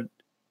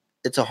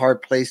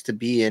hard place to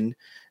be in,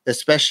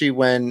 especially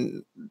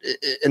when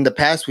in the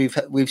past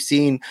we've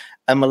seen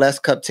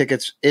MLS Cup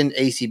tickets in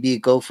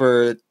ACB go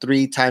for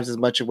 3 times as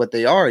much of what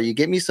they are. You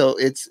get me? So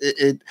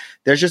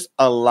there's just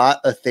a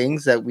lot of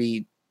things that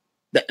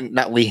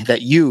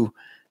you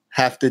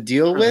have to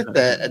deal with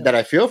that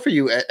I feel for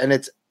you, and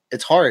it's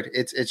hard.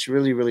 It's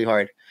really, really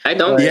hard. I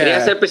don't.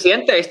 Quería ser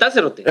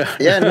presidente.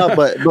 Yeah, no,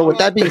 but with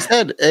that being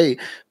said, hey,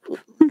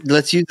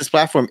 let's use this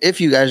platform.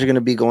 If you guys are going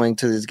to be going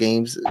to these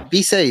games,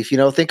 be safe.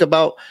 Think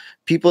about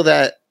people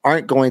that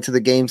aren't going to the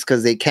games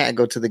because they can't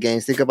go to the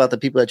games. Think about the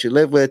people that you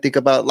live with. Think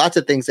about lots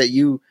of things that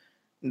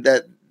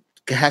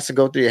has to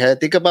go through your head.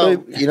 Think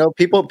about,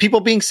 people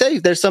being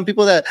safe. There's some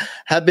people that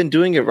have been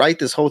doing it right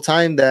this whole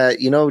time that,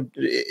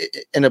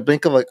 in a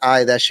blink of an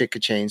eye, that shit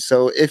could change.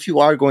 So if you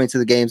are going to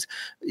the games,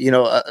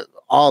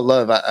 all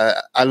love.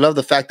 I love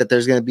the fact that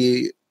there's going to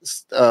be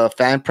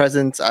fan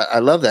presence. I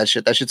love that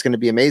shit. That shit's going to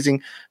be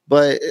amazing.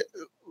 But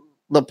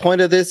the point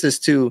of this is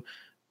to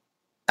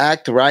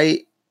act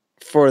right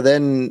for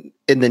then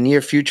in the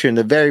near future, in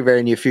the very,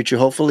 very near future.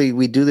 Hopefully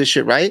we do this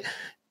shit right.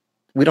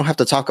 We don't have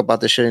to talk about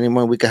this shit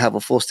anymore. We could have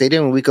a full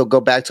stadium and we could go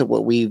back to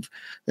what we've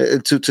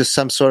to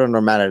some sort of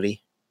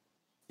normality.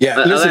 Yeah.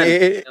 Listen,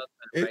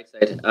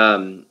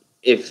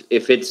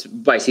 if it's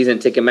by season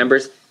ticket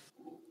members,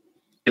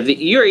 if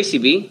you're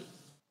ACB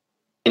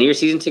and you're a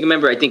season ticket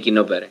member, I think you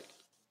know better.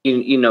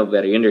 You know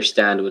better. You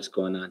understand what's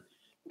going on.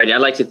 Right? I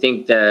like to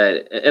think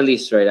that, at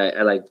least, right?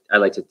 I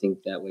like to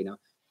think that way now.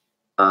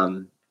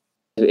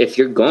 If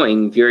you're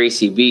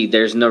ACB,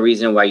 there's no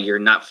reason why you're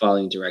not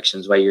following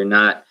directions, why you're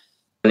not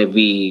going to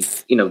be,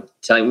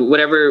 telling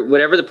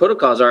whatever the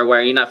protocols are, why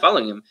are you not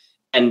following them?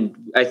 And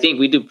I think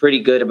we do pretty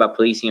good about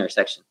policing our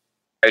section,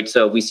 right?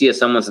 So if we see if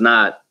someone's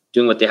not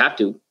doing what they have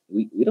to,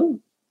 we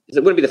don't. It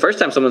wouldn't be the first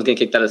time someone's getting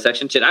kicked out of the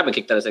section. Shit, I've been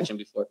kicked out of the section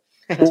before.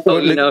 So,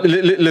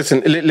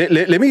 listen,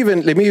 let me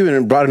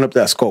even broaden up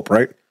that scope,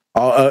 right?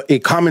 A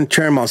common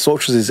term on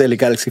socials is LA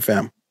Galaxy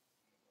fam,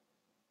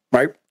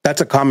 right? That's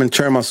a common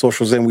term on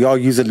socials, and we all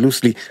use it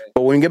loosely.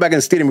 But when we get back in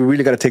the stadium, we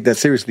really got to take that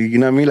seriously. You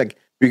know what I mean? Like,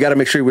 we got to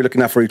make sure we're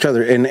looking out for each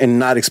other and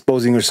not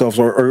exposing ourselves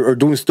or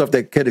doing stuff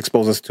that could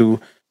expose us to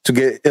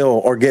get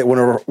ill or get one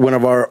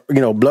of our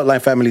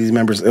bloodline families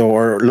members ill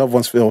or loved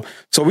ones ill.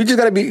 So we just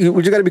got to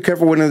be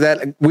careful with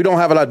that. We don't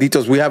have a lot of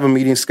details. We have a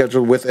meeting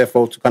scheduled with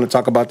FO to kind of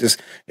talk about this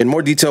in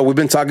more detail. We've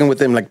been talking with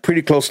them like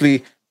pretty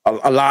closely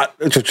a lot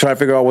to try to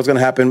figure out what's going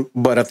to happen.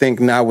 But I think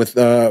now with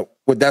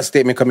that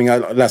statement coming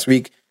out last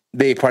week,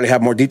 they probably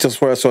have more details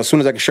for us. So as soon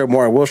as I can share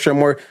more, I will share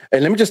more.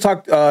 And let me just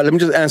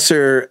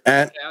answer.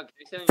 I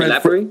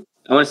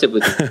want to sit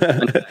with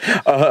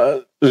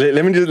you.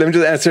 Let me just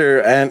answer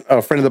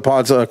a friend of the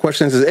pod's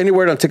question. Says, any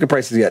word on ticket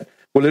prices yet?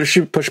 Will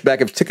leadership push back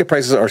if ticket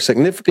prices are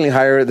significantly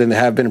higher than they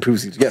have been in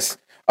previous years? Yes,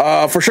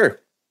 for sure.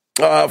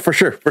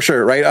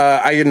 Right.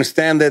 I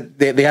understand that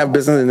they have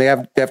business and they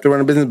have to run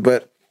a business,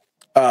 but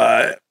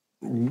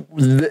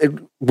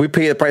we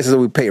pay the prices that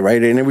we pay,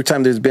 right? And every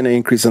time there's been an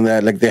increase in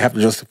that, like they have to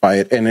justify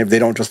it. And if they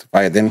don't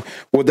justify it, then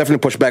we'll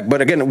definitely push back.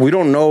 But again, we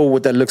don't know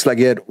what that looks like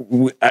yet.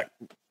 We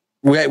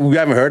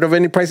haven't heard of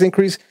any price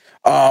increase.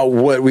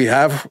 What we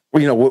have,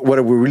 what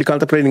we're really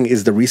contemplating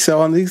is the resale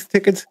on these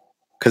tickets,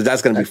 because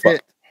that's going to be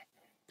fucked.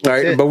 All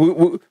right, but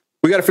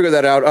we got to figure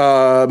that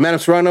out. Man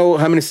of Serrano,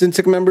 how many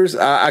ticket members?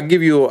 I'll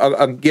get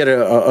an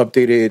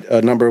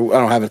updated number. I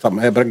don't have it off the top of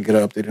my head, but I can get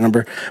an updated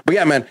number. But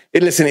yeah, man,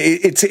 it's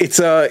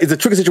a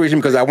tricky situation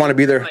because I want to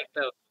be there. Like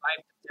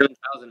 5,000 to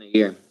 7,000 a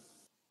year.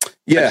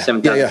 Yeah,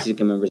 7,000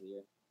 ticket members a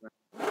year.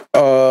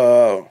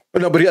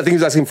 No, but I think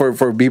he's asking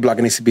for B Block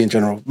and ACB in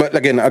general. But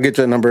again, I'll get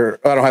to the number.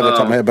 I don't have it off the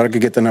top of my head, but I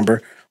could get the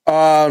number.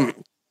 But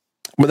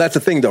that's the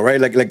thing, though, right?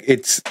 Like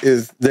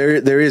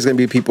there is going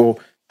to be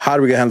people. How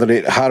do we handle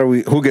it?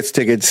 Who gets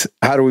tickets?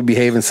 How do we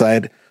behave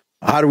inside?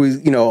 How do we,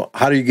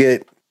 how do you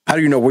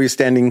know where you're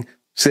standing,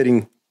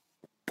 sitting,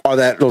 all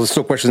that? Those are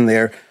still questions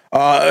there.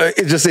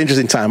 It's just an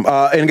interesting time.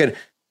 And again,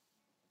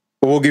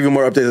 we'll give you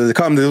more updates as they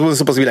come. This wasn't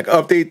supposed to be like an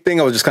update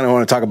thing. I was just kind of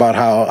want to talk about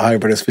how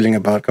everybody's feeling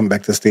about coming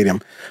back to the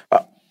stadium.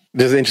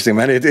 This is interesting,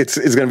 man.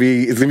 It's gonna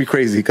be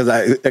crazy because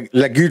I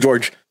like you,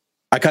 George.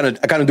 I kind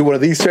of do one of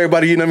these to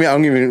everybody, you know what I mean? I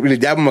don't even really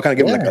dab them. I kind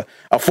of give them like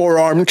a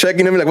forearm check,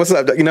 you know what I mean? Like, what's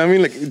up? You know what I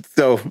mean? Like,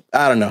 so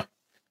I don't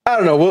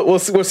know. We'll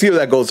see how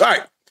that goes. All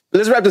right,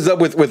 let's wrap this up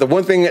with the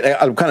one thing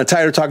I'm kind of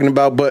tired of talking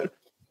about, but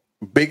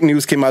big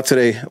news came out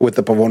today with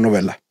the Pavon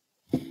novela.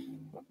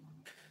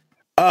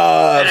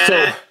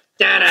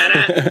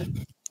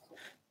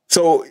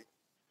 So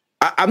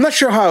I'm not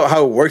sure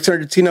how it works in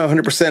Argentina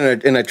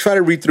 100%, and I try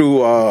to read through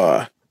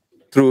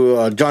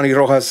Johnny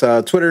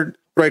Rojas' Twitter,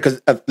 right?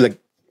 Because let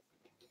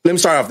me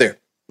start off there,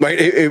 right?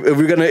 If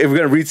we're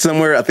gonna read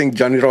somewhere, I think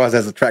Johnny Rojas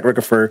has a track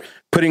record for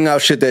putting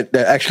out shit that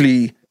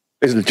actually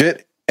is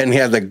legit, and he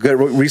has like good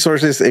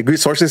resources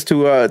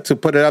to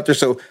put it out there.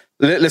 So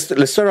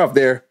let's start off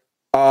there.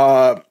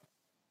 So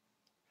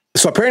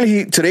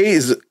apparently today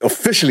is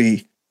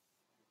officially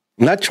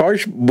not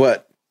charged,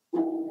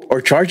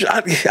 or charged.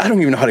 I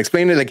don't even know how to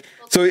explain it. Like,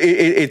 so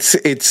it's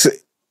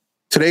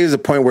today is the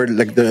point where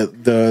like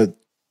the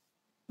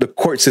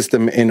court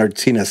system in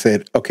Argentina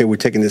said, okay, we're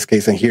taking this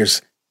case, and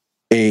here's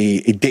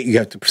a date you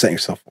have to present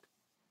yourself for.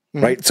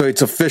 Right? So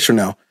it's official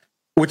now,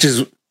 which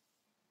is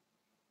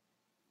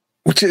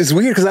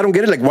weird because I don't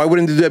get it. Like, why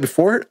wouldn't they do that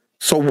before?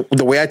 So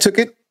the way I took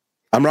it,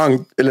 I'm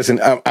wrong. Listen,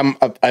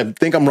 I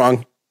think I'm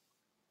wrong.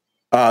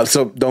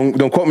 So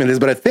don't quote me on this,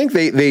 but I think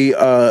they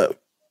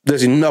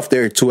there's enough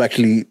there to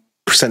actually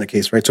present a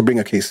case, right? To bring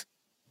a case.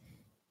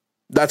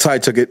 That's how I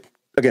took it.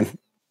 Again,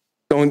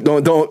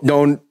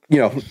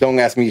 don't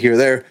ask me here or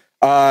there.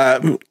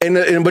 And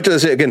a bunch of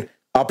this, again,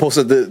 I'll post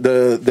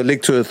the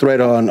link to a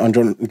thread on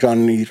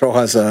Johnny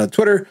Rojas'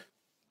 Twitter.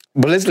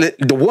 But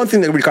the one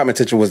thing that really caught my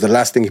attention was the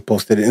last thing he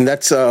posted, and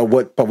that's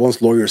what Pavon's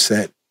lawyer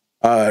said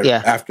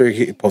after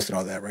he posted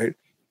all that, right?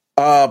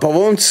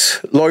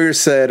 Pavon's lawyer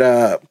said,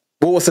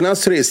 what was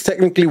announced today is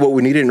technically what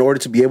we needed in order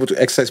to be able to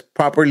exercise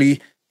properly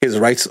his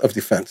rights of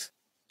defense.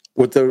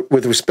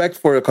 With respect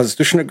for the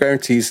constitutional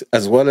guarantees,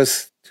 as well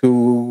as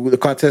to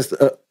contest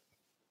the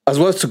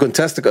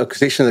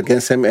accusations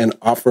against him and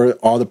offer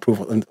all the proof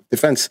of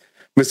defense.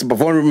 Mr.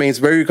 Pavon remains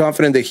very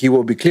confident that he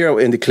will be clear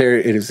and declare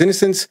his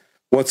innocence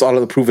once all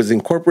of the proof is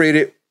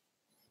incorporated.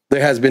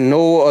 There has been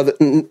no other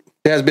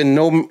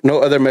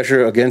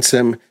measure against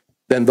him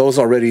than those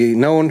already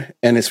known,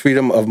 and his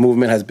freedom of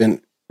movement has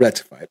been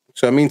ratified.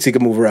 So that means he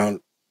can move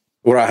around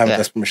without having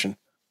his permission.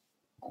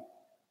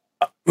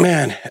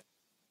 Man,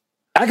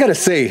 I gotta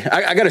say,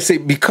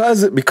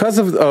 because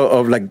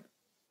of like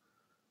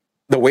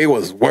the way it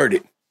was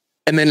worded,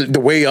 and then the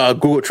way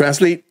Google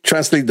Translate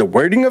the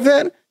wording of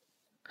that,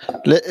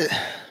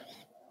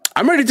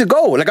 I'm ready to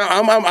go. Like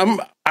I'm.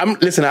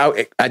 Listen,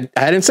 I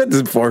hadn't said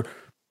this before,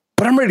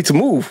 but I'm ready to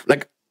move.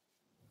 Like,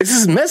 this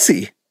is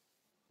messy.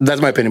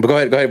 That's my opinion. But go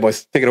ahead,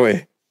 boys. Take it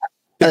away.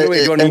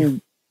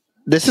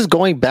 This is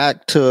going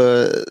back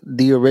to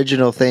the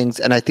original things,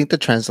 and I think the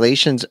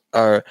translations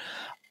are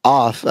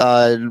off.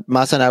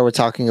 Masa and I were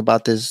talking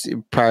about this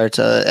prior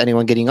to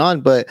anyone getting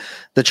on, but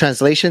the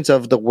translations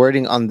of the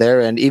wording on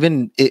their end,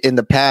 even in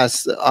the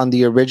past, on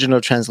the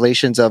original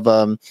translations of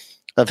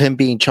him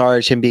being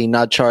charged, him being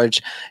not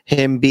charged,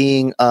 him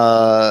being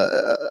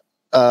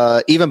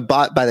even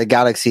bought by the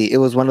Galaxy, it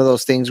was one of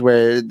those things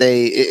where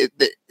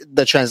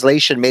the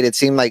translation made it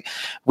seem like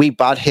we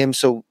bought him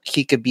so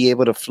he could be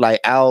able to fly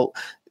out.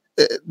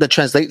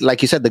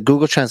 Like you said, the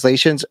Google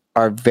translations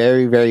are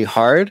very, very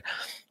hard.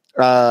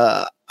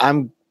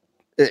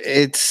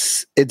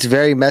 It's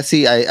very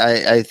messy.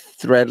 I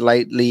thread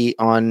lightly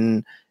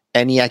on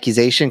any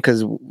accusation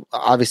because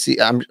obviously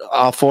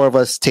all four of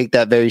us take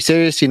that very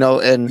serious,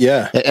 and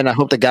I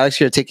hope the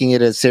Galaxy are taking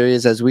it as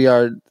serious as we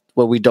are,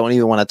 where we don't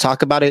even want to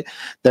talk about it.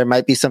 There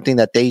might be something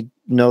that they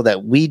know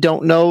that we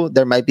don't know.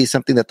 There might be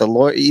something that the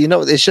lawyer,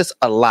 it's just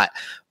a lot.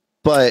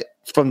 But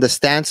from the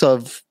stance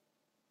of,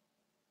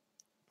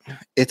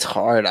 it's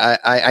hard.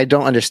 I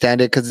don't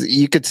understand it because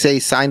you could say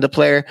sign the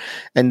player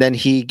and then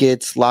he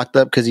gets locked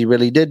up because he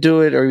really did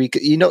do it, or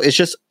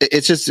it's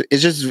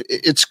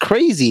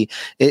crazy.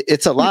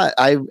 It's a lot.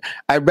 I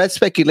read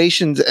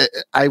speculations.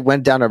 I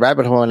went down a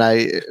rabbit hole, and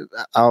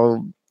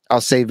I'll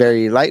say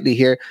very lightly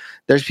here.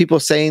 There's people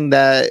saying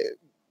that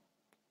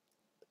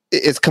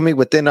it's coming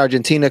within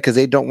Argentina because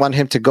they don't want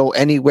him to go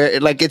anywhere.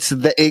 Like it's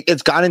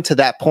gotten to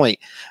that point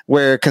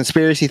where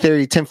conspiracy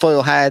theory,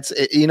 tinfoil hats.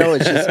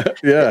 It's just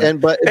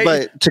But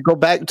to go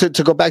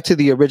back to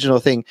the original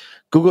thing,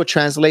 Google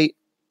Translate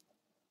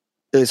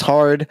is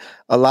hard.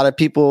 A lot of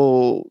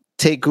people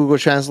take Google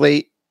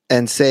Translate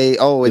and say,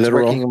 "Oh, it's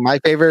working in my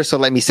favor, so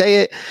let me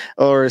say it."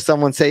 Or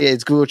someone say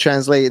it's Google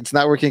Translate, it's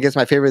not working against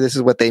my favor. This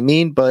is what they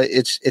mean, but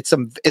it's a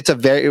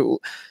very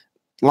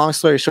long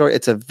story short,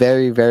 it's a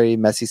very, very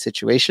messy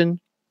situation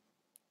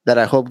that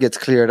I hope gets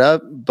cleared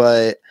up,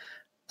 but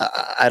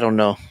I don't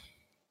know.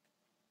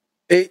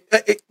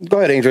 Go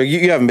ahead, Angel.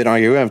 You haven't been on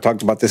here. We haven't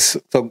talked about this,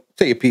 so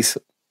take a piece.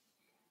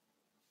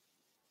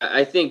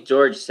 I think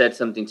George said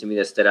something to me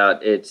that stood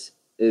out. It's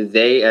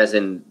they, as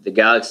in the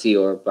Galaxy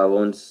or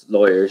Pavon's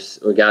lawyers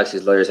or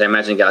Galaxy's lawyers. I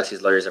imagine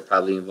Galaxy's lawyers are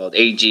probably involved.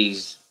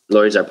 AG's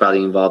lawyers are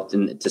probably involved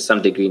to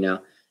some degree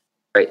now,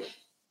 right?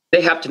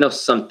 They have to know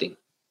something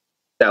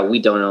that we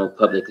don't know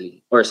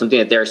publicly, or something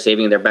that they're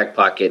saving in their back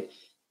pocket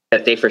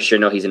that they for sure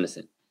know he's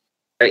innocent.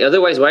 Right?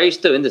 Otherwise, why are you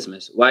still in this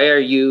mess? Why are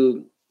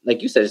you,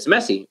 like you said, it's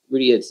messy.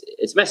 Rudy,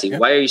 it's messy. Yeah.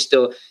 Why are you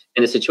still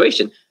in this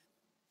situation?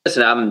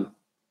 Listen,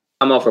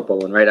 I'm all for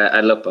Pavon, right? I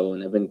love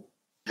Pavon. I've been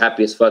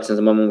happy as fuck since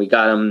the moment we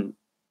got him,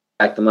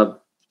 backed him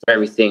up for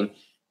everything.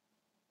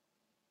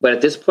 But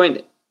at this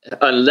point,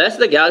 unless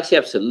the Galaxy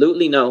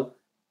absolutely know,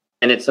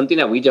 and it's something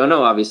that we don't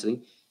know,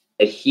 obviously,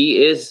 that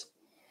he is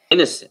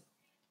innocent,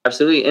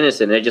 absolutely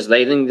innocent. They're just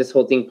letting this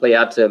whole thing play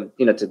out to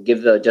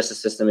give the justice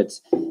system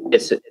its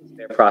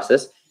fair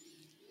process.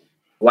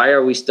 Why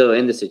are we still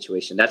in this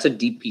situation? That's a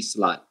DP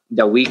slot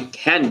that we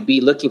can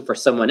be looking for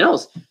someone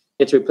else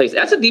to replace.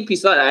 That's a DP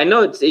slot. I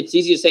know it's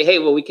easy to say, hey,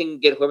 well, we can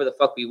get whoever the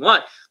fuck we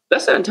want.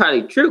 That's not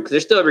entirely true because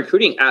there's still a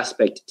recruiting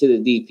aspect to the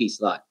DP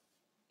slot.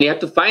 You have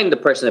to find the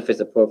person that fits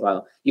the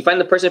profile. You find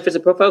the person that fits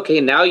the profile,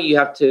 okay, now you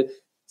have to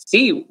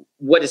see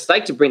what it's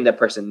like to bring that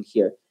person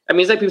here. I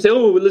mean, it's like people say,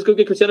 oh, let's go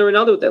get Cristiano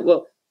Ronaldo with that.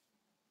 Well,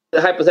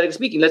 hypothetically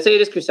speaking, let's say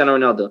it is Cristiano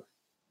Ronaldo.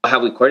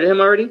 Have we courted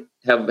him already?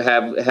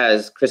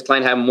 Has Chris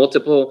Klein had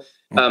multiple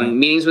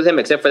meetings with him,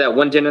 except for that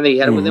one dinner that he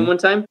had with him one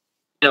time?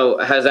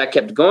 Has that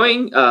kept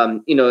going?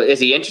 Is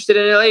he interested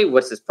in LA?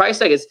 What's his price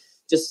tag? It's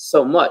just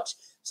so much.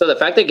 So the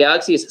fact that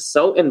Galaxy is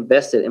so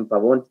invested in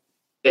Pavon,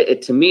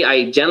 to me,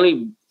 I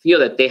generally feel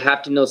that they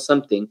have to know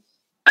something.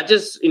 Not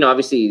just,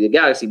 obviously the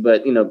Galaxy,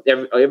 but,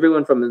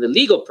 everyone from the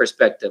legal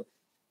perspective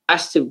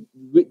has to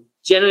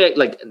generate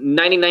like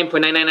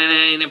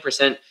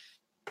 99.9999%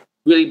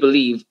 really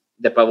believe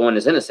that Pavon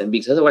is innocent,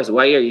 because otherwise,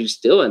 why are you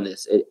still in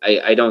this?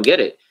 I don't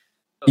get it.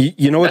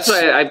 That's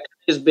why I've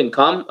just been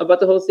calm about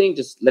the whole thing,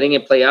 just letting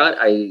it play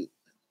out. In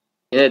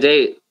a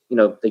day,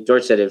 like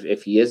George said,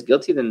 if he is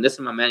guilty, then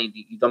listen, my man,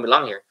 you don't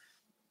belong here.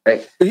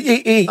 Right.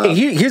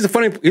 Here's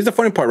the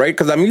funny part, right?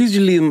 Because I'm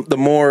usually the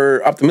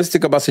more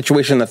optimistic about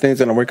situation that things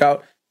gonna work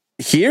out.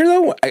 Here,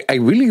 though, I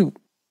really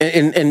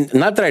and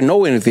not that I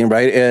know anything,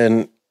 right?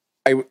 And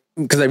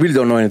because I really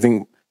don't know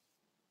anything.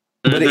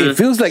 But it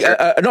feels like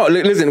no.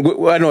 Listen,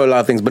 I know a lot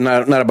of things, but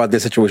not about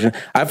this situation.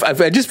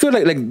 I just feel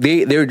like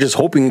they're just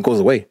hoping it goes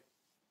away.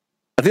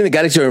 I think the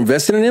Galaxy are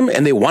invested in him,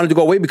 and they wanted to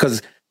go away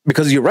because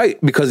you're right.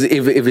 Because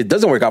if it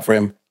doesn't work out for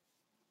him,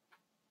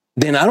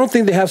 then I don't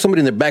think they have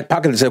somebody in their back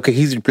pocket to say, okay,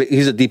 he's a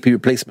DP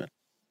replacement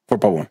for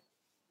Pavon,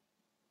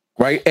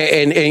 right?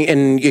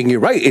 And you're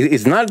right.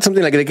 It's not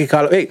something like they can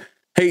call it.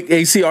 Hey,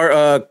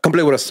 ACR, come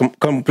play with us.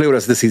 Come play with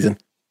us this season.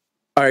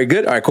 All right,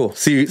 good. All right, cool.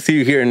 See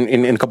you here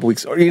in a couple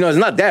weeks. Or, it's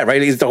not that, right?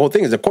 It's the whole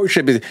thing. It's the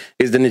courtship,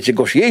 is the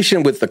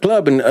negotiation with the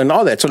club and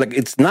all that. So, like,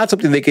 it's not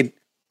something they could,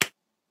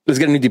 let's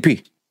get a new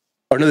DP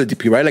or another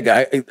DP, right? Like,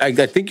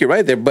 I think you're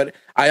right there. But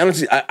I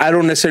honestly, I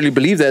don't necessarily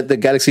believe that the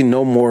Galaxy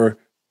know more.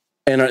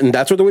 And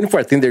that's what they're waiting for.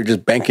 I think they're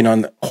just banking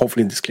on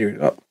hopefully this clear it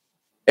up.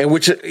 And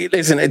which,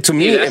 listen, to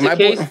me, in my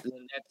case, that's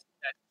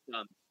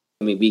dumb.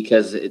 I mean,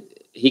 because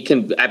he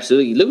can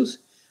absolutely lose,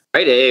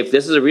 right? If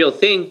this is a real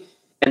thing,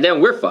 and then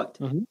we're fucked.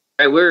 Mm-hmm.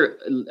 Right, we're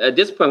at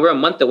this point, we're a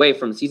month away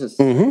from season 6.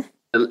 Just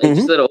a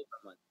little over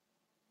a month.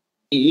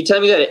 You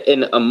tell me that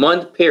in a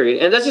month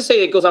period, and let's just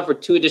say it goes on for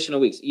 2 additional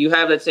weeks. You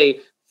have, let's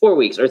say, 4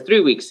 weeks or 3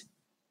 weeks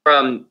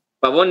from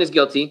Pavon is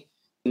guilty.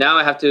 Now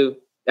I have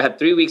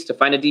 3 weeks to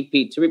find a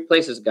DP to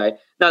replace this guy.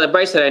 Now, the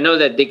bright side, I know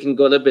that they can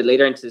go a little bit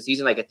later into the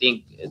season. Like, I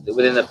think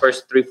within the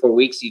first 3-4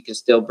 weeks, you can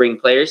still bring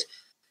players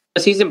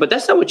the season, but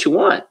that's not what you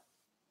want.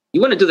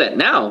 You want to do that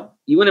now.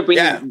 You want to bring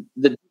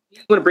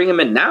you want to bring him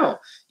in now.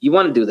 You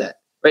want to do that.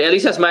 Right, at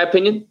least that's my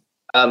opinion.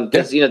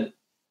 Because I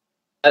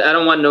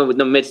don't want no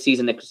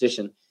mid-season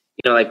acquisition.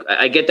 Like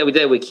I get that we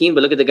did it with Keane,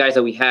 but look at the guys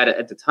that we had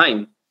at the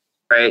time,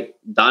 right?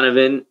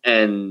 Donovan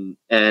and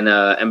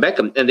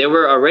Beckham, and they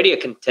were already a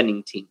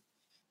contending team,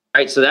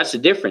 right? So that's the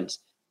difference.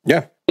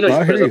 Yeah,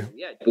 I hear you.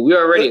 Yeah, but we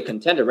are already a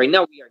contender. Right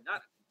now, we are not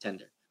a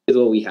contender with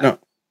what we have. No.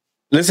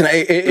 Listen,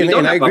 I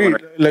agree.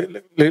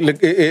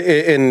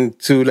 And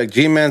to like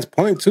G-Man's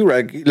point too,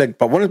 right? Like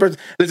Pavon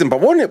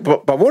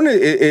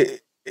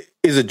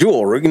is a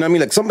jewel, right? You know what I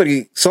mean? Like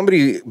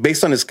somebody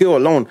based on his skill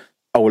alone,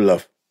 I would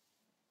love.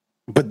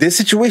 But this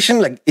situation,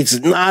 like, it's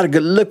not a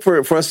good look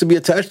for us to be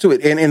attached to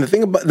it. And the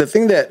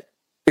thing that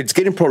it's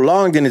getting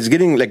prolonged and it's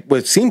getting, like,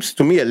 what seems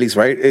to me at least,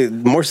 right,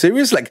 more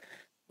serious. Like,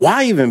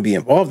 why even be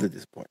involved at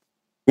this point?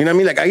 You know what I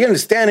mean? Like, I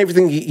understand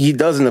everything he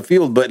does in the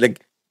field, but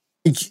like,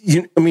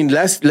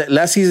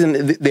 last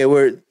season they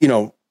were,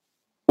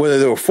 whether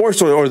they were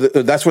forced or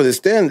that's where they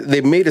stand.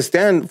 They made a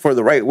stand for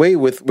the right way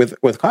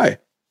with Kai.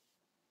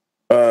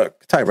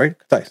 Ty, right?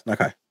 Ty, not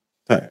Kai.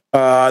 Ty.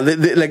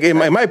 Like in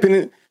my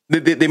opinion,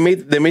 they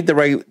made the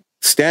right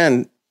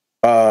stand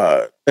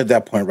at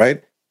that point,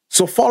 right?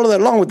 So follow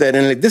that along with that.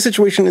 And like this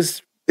situation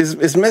is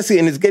messy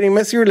and it's getting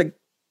messier. Like,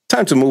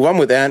 time to move on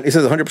with that. It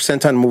says 100%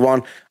 time to move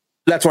on.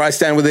 That's where I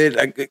stand with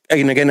it.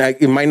 And again,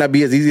 it might not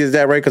be as easy as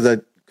that, right? Because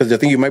I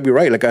think you might be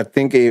right. Like, I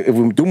think if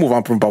we do move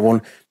on from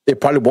Pavon, it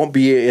probably won't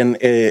be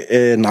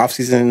an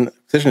off-season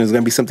position. It's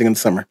going to be something in the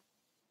summer.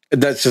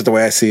 That's just the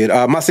way I see it.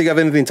 Masi, you have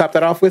anything to top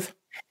that off with?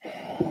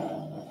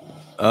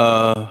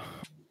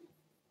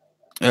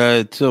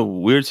 It's a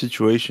weird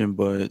situation,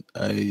 but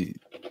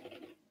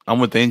I'm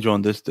with Angel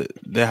on this. That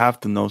they have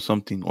to know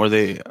something, or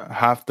they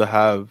have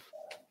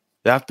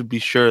to be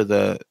sure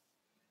that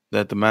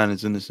the man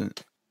is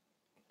innocent.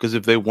 Because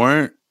if they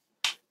weren't,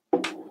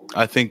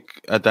 I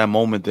think at that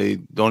moment they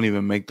don't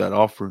even make that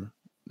offer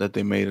that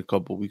they made a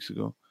couple weeks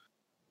ago.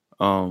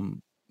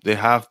 They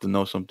have to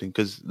know something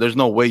because there's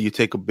no way you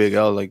take a big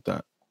L like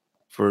that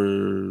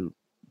for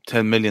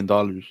 $10 million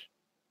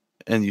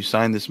and you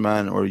sign this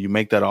man or you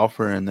make that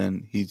offer and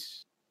then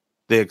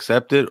they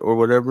accept it or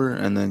whatever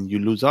and then you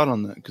lose out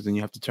on that because then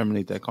you have to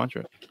terminate that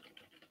contract.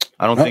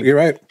 I don't think you're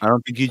right. I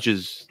don't think you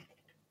just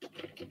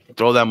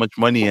throw that much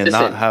money and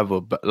not have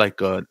a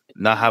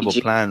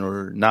plan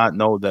or not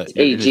know that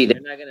AG.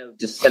 They're not gonna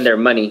just send their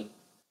money.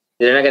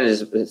 They're not gonna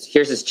just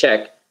here's this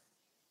check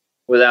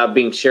without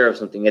being sure of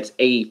something. It's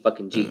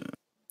AEG.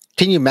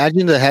 Can you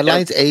imagine the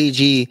headlines?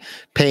 AEG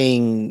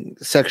paying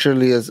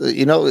sexually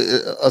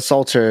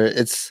assaulter.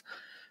 It's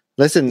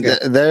listen. Yeah.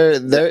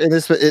 They're in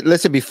this.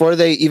 Listen, before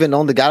they even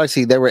owned the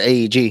Galaxy, they were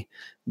AEG.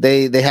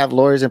 They have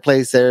lawyers in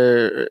place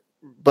there,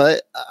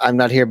 but I'm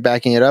not here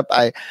backing it up.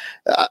 I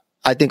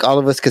think all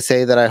of us could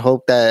say that I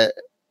hope that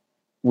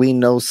they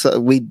know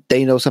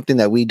something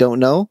that we don't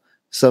know,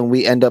 so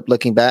we end up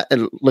looking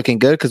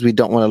good because we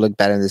don't want to look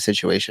bad in this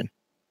situation.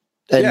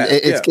 And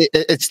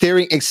it's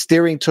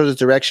steering towards a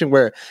direction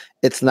where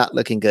it's not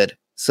looking good.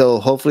 So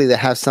hopefully they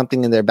have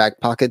something in their back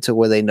pocket to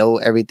where they know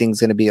everything's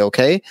going to be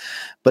okay.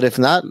 But if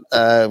not,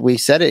 we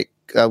said it.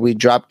 We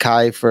dropped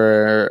Kai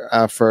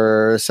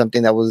for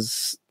something that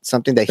was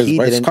something that he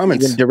didn't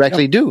even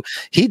directly do.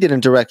 He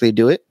didn't directly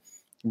do it.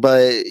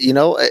 But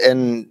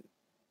and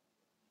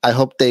I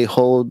hope they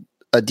hold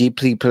a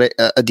DP player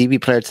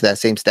to that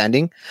same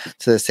standing,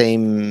 to the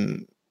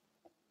same.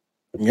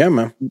 Yeah,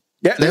 man.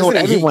 Yeah, they hold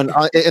everyone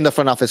in the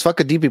front office. Fuck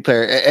a DP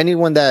player.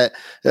 Anyone that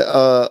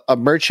a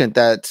merchant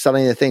that's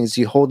selling the things,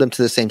 you hold them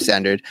to the same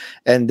standard.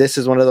 And this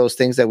is one of those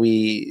things that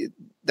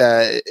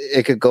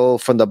it could go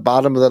from the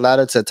bottom of the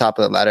ladder to the top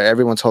of the ladder.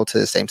 Everyone's held to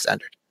the same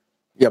standard.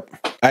 Yep,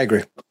 I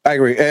agree.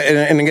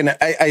 And again,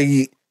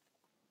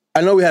 I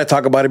know we had to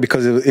talk about it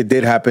because it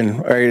did happen,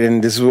 right?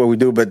 And this is what we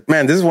do. But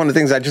man, this is one of the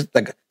things I just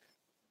like.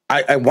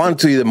 I want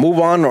to either move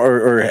on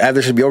or have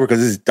this should be over because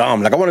this is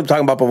dumb. Like I want to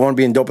talk about Pavon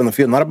being dope in the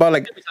field, not about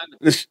like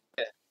this.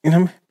 You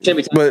know what I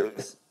mean?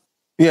 But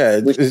yeah,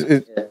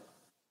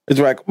 it's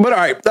right. But all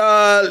right,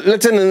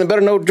 let's end on a better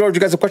note. George, you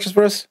guys have questions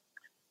for us?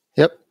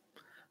 Yep.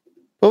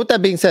 But with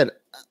that being said,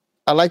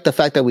 I like the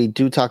fact that we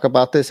do talk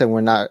about this and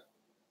we're not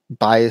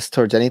biased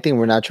towards anything.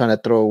 We're not trying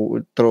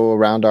to throw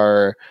around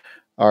our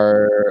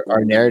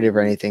narrative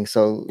or anything.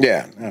 So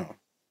yeah, no.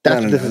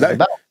 That's what this is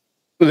about.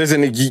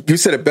 Listen, you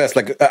said it best.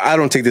 Like I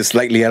don't take this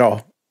lightly at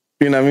all.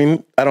 You know what I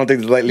mean? I don't take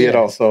this lightly at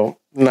all. So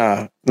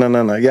no.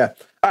 Yeah.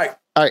 All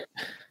right.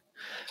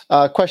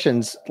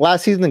 Questions.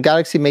 Last season, the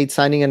Galaxy made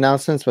signing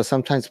announcements, but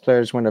sometimes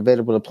players weren't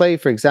available to play.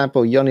 For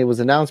example, Yoni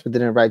was announced, but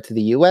didn't arrive to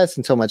the U.S.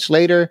 until much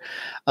later.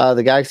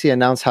 The Galaxy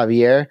announced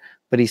Javier,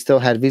 but he still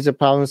had visa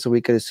problems, so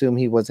we could assume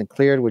he wasn't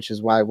cleared, which is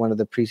why one of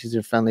the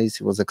preseason friendlies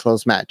was a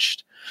close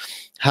match.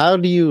 How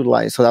do you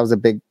like? So that was a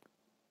big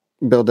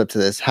build up to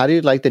this. How do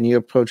you like the new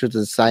approach with the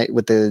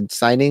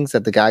signings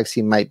that the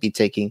Galaxy might be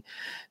taking?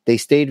 They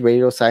stayed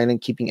radio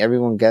silent, keeping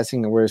everyone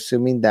guessing, and we're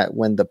assuming that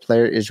when the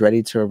player is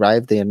ready to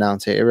arrive, they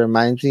announce it. It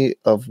reminds me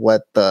of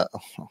what the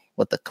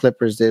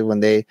Clippers did when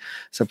they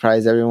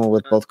surprised everyone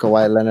with both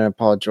Kawhi Leonard and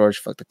Paul George.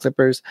 Fuck the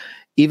Clippers.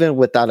 Even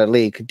without a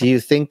leak, do you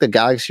think the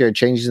Galaxy are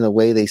changing the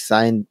way they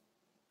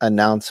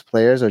announce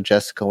players, or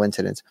just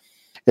coincidence?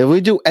 If we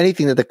do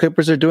anything that the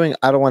Clippers are doing,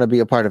 I don't want to be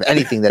a part of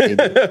anything that they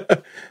do.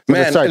 So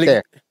man, let's start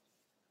there.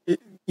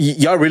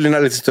 Y'all really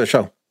not listening to the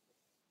show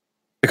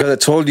because I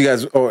told you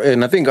guys,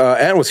 and I think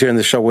Ann was here in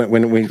the show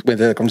when we went to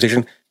the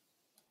conversation.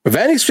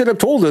 Vanny straight up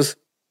told us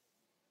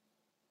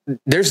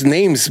there's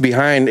names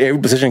behind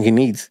every position he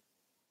needs.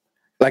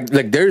 Like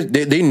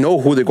they know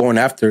who they're going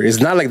after. It's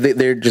not like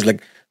they're just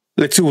like,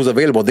 let's see who's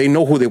available. They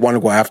know who they want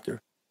to go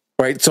after,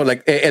 right? So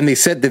like, and they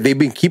said that they've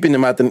been keeping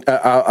them out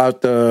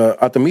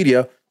the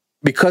media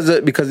because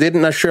they're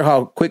not sure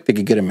how quick they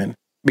could get him in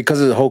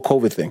because of the whole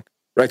COVID thing,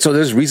 right? So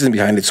there's reasons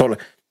behind it. So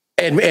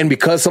and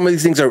because some of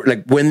these things are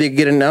like when they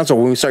get announced or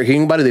when we start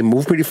hearing about it, they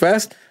move pretty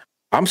fast.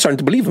 I'm starting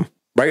to believe them,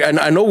 right? And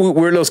I know we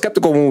were a little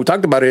skeptical when we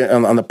talked about it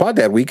on the pod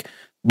that week,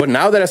 but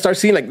now that I start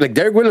seeing like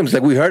Derek Williams,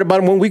 like we heard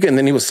about him one week and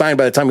then he was signed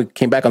by the time we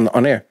came back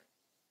on air,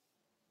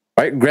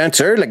 right? Grant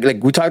Sir,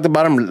 like we talked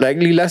about him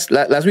likely last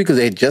week because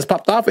they had just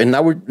popped off, and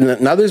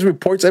now there's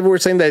reports everywhere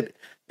saying that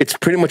it's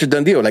pretty much a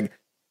done deal. Like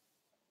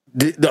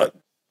the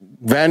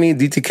Vanny,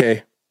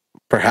 DTK,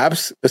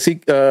 perhaps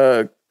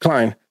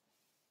Klein.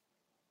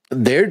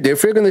 They're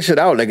figuring this shit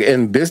out. Like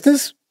in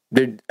business,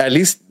 they at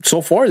least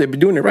so far they've been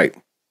doing it right.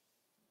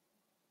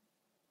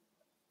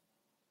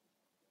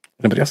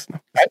 Anybody else? No.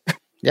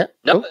 Yeah.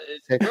 No,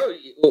 bro,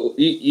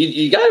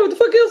 you got it. What the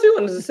fuck else you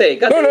wanted to say?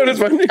 No, that's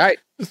fine.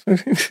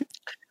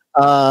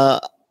 All right.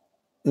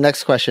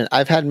 Next question.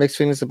 I've had mixed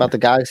feelings about the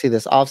Galaxy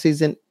this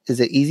offseason. Is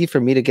it easy for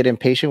me to get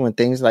impatient when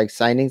things like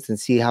signings and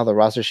see how the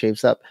roster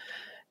shapes up?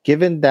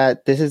 Given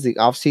that this is the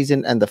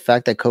offseason and the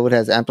fact that COVID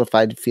has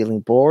amplified feeling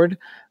bored,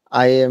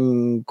 I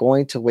am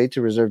going to wait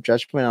to reserve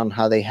judgment on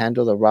how they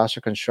handle the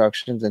roster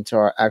constructions until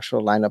our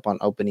actual lineup on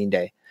opening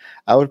day.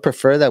 I would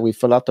prefer that we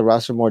fill out the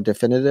roster more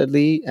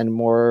definitively and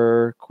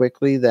more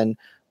quickly than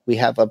we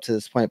have up to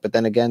this point. But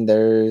then again,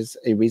 there's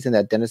a reason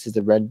that Dennis is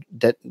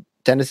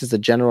the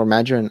general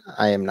manager and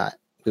I am not.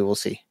 We will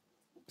see.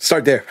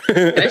 Start there.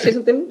 Can I say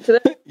something to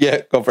that?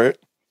 Yeah, go for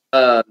it.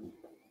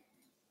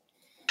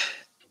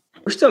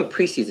 We're still in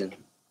preseason,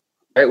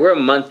 right? We're a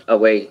month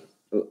away,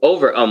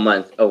 over a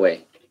month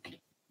away.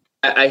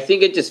 I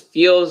think it just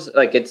feels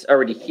like it's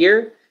already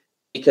here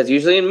because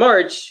usually in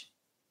March,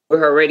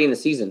 we're already in the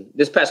season.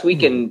 This past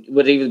weekend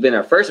would have even been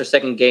our first or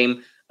second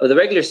game of the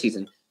regular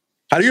season.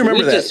 How do you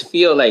remember that? We just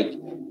feel like...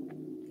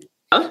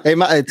 Huh? Hey,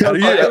 remind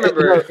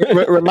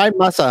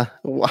Masa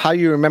how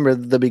you remember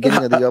the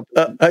beginning of the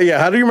opening.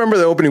 How do you remember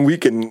the opening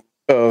weekend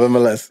of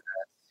MLS?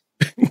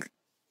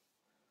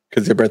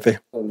 Because your birthday.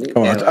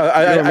 Come on.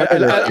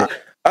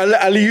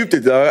 I leave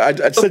it,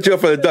 dog. I set you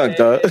up for the dunk,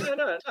 dog.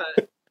 No.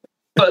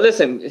 But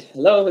listen,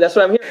 hello, that's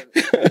what I'm hearing.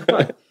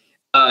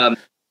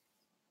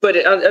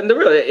 But on the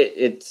real,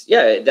 it's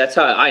that's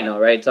how I know,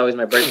 right? It's always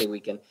my birthday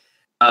weekend.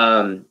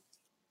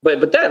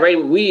 But that,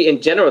 right? We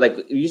in general,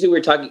 like usually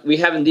we're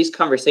having these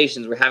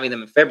conversations. We're having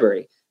them in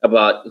February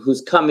about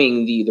who's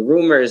coming, the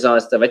rumors, all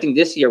that stuff. I think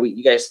this year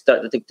you guys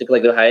took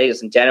like a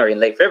hiatus in January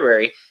and late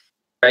February,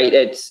 right?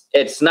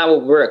 It's not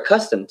what we're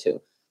accustomed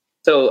to.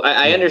 So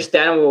I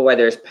understand why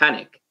there's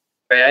panic,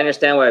 right? I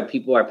understand why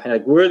people are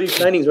panic. Like, where are these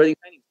signings?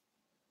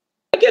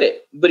 I get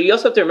it, but you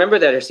also have to remember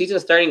that our season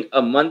is starting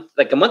a month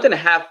and a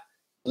half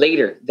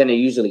later than it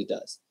usually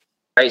does,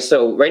 right?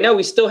 So right now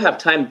we still have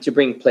time to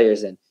bring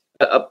players in.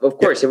 Of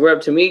course, if we're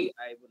up to me,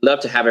 I would love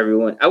to have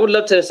everyone. I would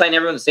love to sign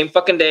everyone the same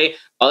fucking day,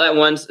 all at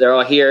once. They're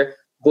all here.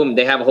 Boom,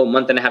 they have a whole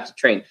month and a half to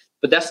train.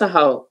 But that's not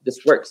how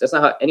this works. That's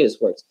not how any of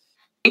this works.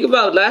 Think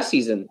about 2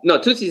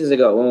 seasons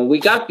ago when we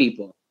got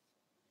people,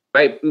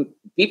 right?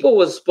 People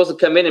was supposed to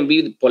come in and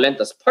be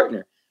Polenta's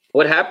partner.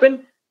 What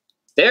happened?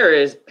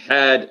 Steres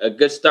had a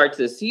good start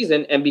to the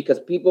season, and because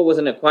people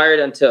wasn't acquired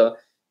until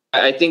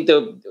I think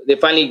they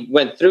finally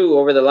went through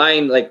over the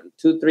line like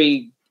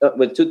 2-3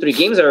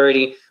 games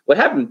already. What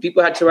happened?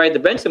 People had to ride the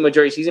bench the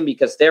majority of the season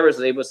because Steres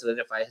was able to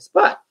solidify his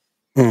spot.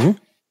 Mm-hmm.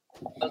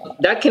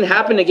 That can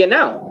happen again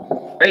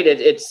now, right?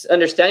 It's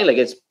understanding like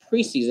it's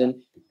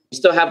preseason. You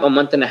still have a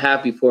month and a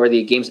half before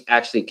the games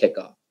actually kick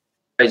off,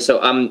 right?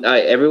 So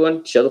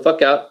everyone chill the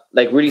fuck out.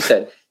 Like Rudy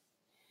said,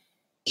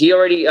 he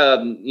already,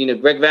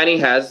 Greg Vanney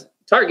has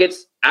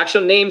targets,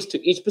 actual names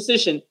to each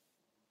position.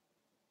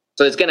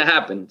 So it's going to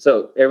happen.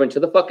 So everyone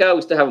chill the fuck out.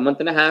 We still have a month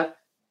and a half.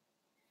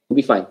 We'll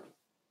be fine.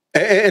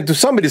 And to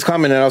somebody's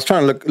comment, and I was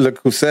trying to look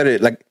who said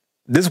it, like,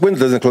 this window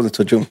doesn't close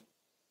until June.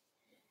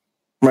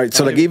 Right?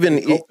 So, like, even...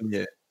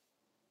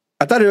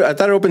 I thought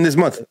it opened this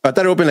month. I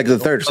thought it opened, like, the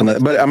 3rd or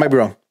something, but I might be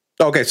wrong.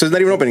 Okay, so it's not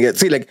even open yet.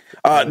 See, like,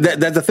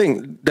 that's the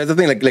thing. That's the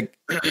thing. Like,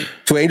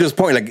 to Angel's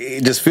point, like,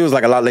 it just feels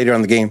like a lot later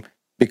on the game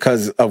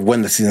because of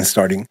when the season's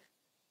starting.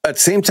 At the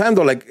same time,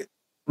 though, like,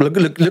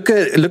 look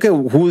at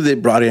who they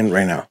brought in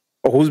right now,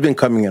 or who's been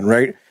coming in,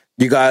 right?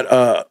 You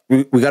got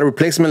we got a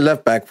replacement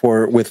left back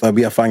with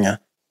Villafaña.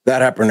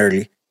 That happened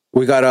early.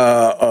 We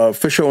got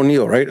Fisher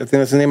O'Neill, right? I think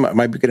that's his name. I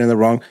might be getting it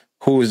wrong.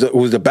 Who's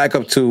the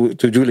backup to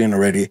Julian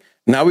already?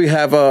 Now we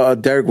have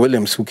Derek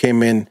Williams, who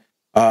came in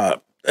a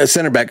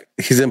center back.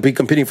 He's going to be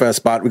competing for a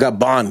spot. We got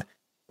Bond,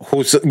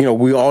 who's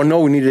we all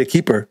know we needed a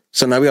keeper.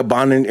 So now we got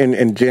Bond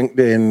and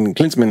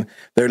Klinsmann.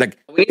 They're like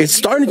it's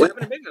starting to.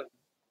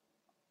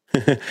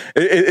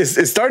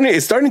 It's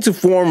starting to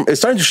form. It's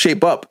starting to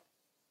shape up,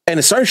 and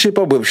it's starting to shape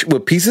up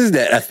with pieces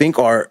that I think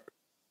are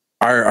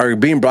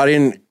being brought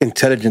in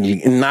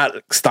intelligently and not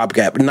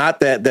stopgap, not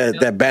that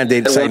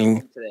Band-Aid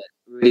signing.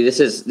 Rudy, this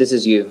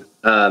is you.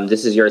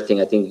 This is your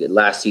thing. I think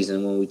last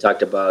season when we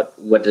talked about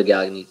what the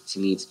Galaxy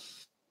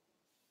needs,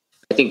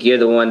 I think you're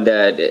the one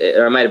that,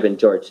 or it might have been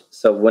George.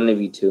 So one of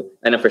you two.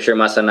 I know for sure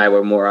Masa and I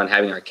were more on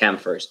having our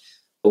camp first.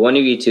 But one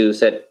of you two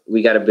said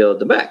we got to build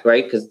the back,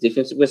 right? Because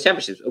defense wins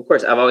championships. Of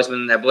course, I've always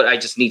been in that, but I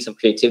just need some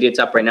creativity at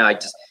top right now. I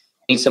just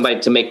need somebody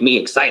to make me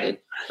excited,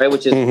 right?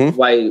 Which is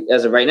why,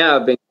 as of right now,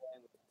 I've been.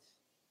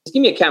 Just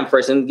give me a cam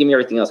first and give me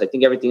everything else. I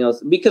think everything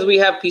else, because we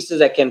have pieces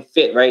that can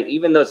fit, right?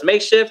 Even though it's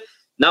makeshift,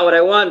 not what I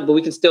want, but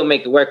we can still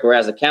make it work.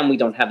 Whereas a cam, we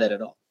don't have that at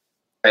all,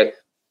 right?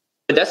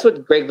 But that's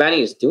what Greg Vanney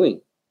is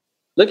doing.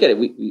 Look at it.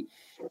 We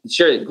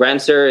sure,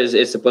 Grand Sir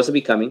is supposed to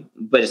be coming,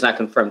 but it's not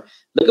confirmed.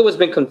 Look at what's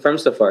been confirmed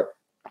so far.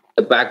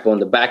 The backbone,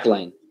 the back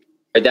line.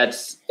 Right?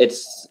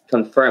 It's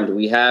confirmed.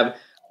 We have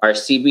our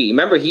CB.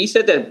 Remember, he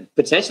said that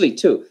potentially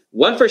 2.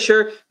 1 for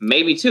sure,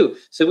 maybe 2.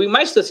 So we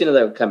might still see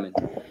another coming,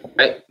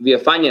 right?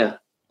 Villafaña,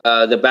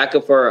 the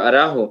backup for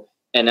Araujo,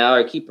 and now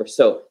our keeper.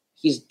 So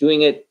he's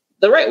doing it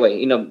the right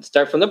way.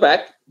 Start from the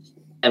back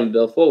and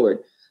build forward.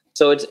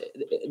 So it's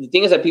the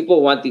thing is that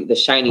people want the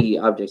shiny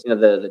objects,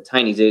 the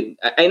tinies.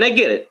 And I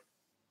get it.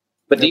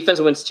 But defense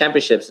wins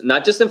championships,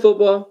 not just in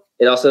football.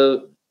 It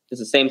also is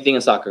the same thing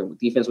in soccer.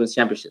 Defense wins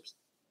championships.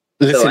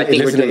 Listen, so I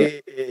think we're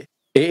doing it.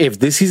 if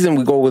this season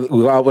we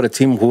go out with a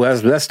team who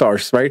has less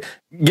stars, right?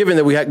 Given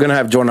that we're gonna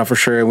have Jonah for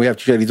sure, and we have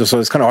Chicharito, so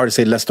it's kind of hard to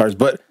say less stars.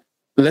 But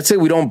let's say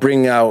we don't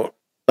bring out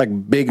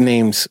like big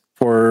names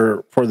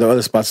for the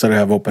other spots that I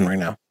have open right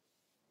now,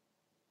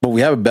 but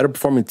we have a better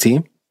performing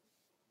team,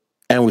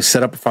 and we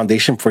set up a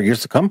foundation for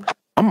years to come.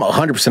 I'm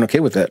 100% okay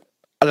with that.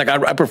 Like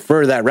I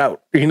prefer that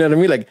route. You know what I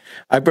mean? Like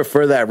I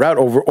prefer that route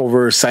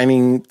over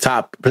signing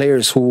top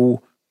players who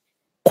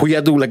you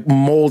have to like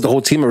mold the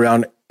whole team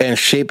around and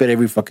shape it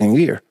every fucking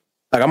year.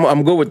 Like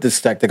I'm good with this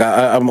tactic.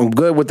 I'm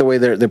good with the way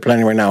they're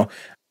planning right now.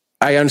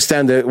 I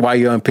understand why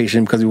you're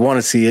impatient because we want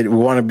to see it. We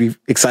want to be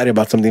excited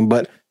about something,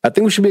 but I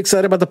think we should be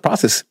excited about the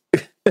process.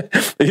 You know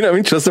what I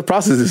mean? Trust the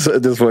process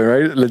at this point,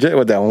 right? Legit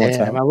with that one more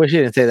time. I wish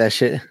you didn't say that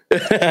shit.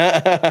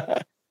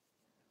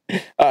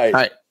 All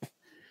right.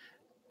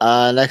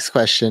 Next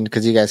question,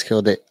 because you guys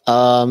killed it.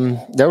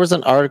 There was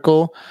an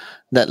article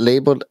that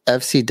labeled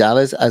FC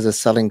Dallas as a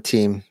selling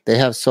team. They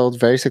have sold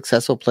very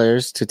successful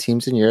players to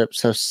teams in Europe,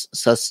 such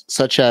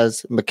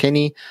as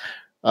McKinney,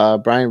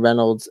 Brian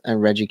Reynolds,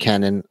 and Reggie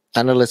Cannon.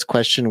 Analysts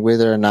question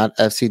whether or not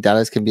FC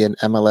Dallas can be an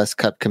MLS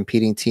Cup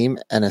competing team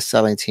and a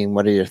selling team.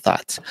 What are your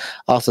thoughts?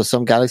 Also,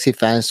 some Galaxy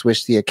fans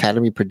wish the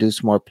academy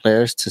produced more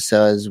players to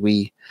sell as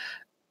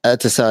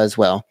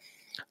well.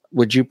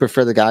 Would you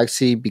prefer the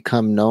Galaxy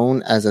become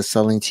known as a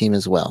selling team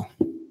as well?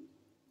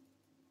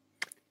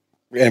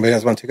 Anybody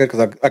else want to take it?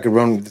 Because I could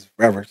run this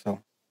forever. So,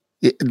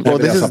 well,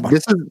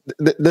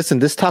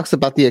 this talks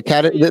about the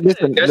academy.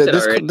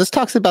 This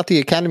talks about the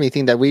academy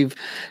thing that we've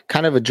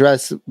kind of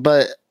addressed,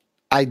 but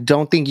I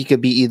don't think you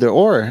could be either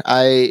or.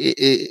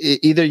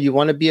 Either you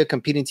want to be a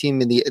competing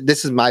team in the.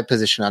 This is my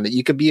position on it.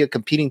 You could be a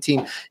competing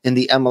team in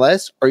the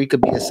MLS, or you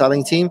could be a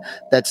selling team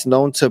that's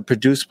known to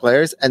produce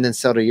players and then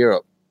sell to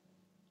Europe.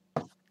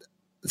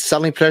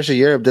 Selling players to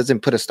Europe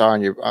doesn't put a star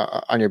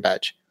on your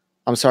badge.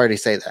 I'm sorry to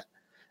say that.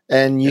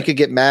 And you could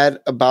get mad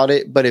about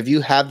it, but if you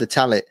have the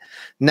talent,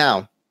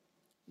 now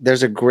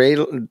there's a gray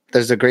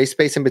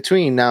space in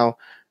between. Now,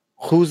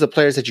 who's the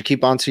players that you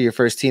keep onto your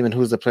first team, and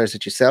who's the players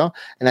that you sell?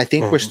 And I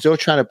think we're still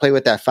trying to play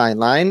with that fine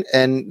line.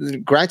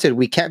 And granted,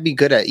 we can't be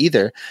good at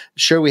either.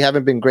 Sure, we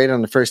haven't been great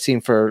on the first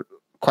team for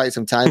quite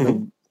some time.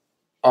 And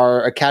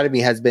our academy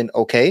has been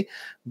okay,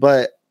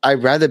 but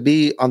I'd rather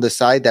be on the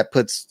side that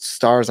puts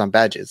stars on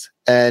badges.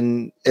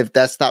 And if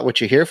that's not what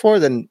you're here for,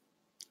 then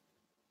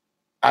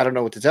I don't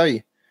know what to tell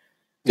you.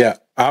 Yeah,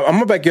 I'm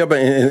gonna back you up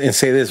and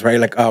say this, right?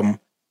 Like,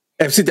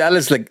 FC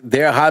Dallas, like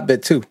they're a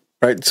hotbed too,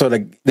 right? So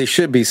like they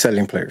should be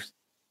selling players,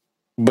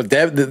 but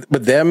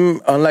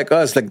them, unlike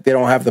us, like they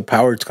don't have the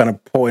power to kind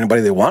of pull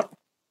anybody they want,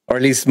 or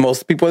at least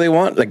most people they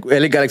want. Like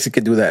LA Galaxy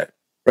could do that,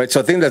 right? So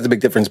I think that's a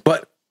big difference.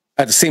 But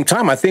at the same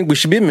time, I think we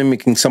should be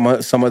mimicking some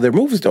of their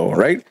moves, though,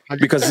 right?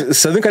 Because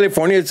Southern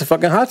California is a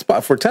fucking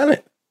hotspot for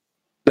talent.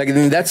 Like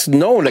that's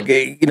known. Like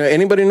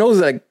anybody knows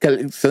that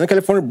Southern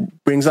California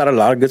brings out a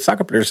lot of good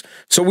soccer players.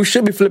 So we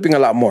should be flipping a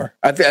lot more.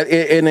 I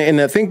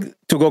think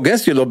to go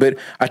against you a little bit,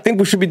 I think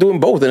we should be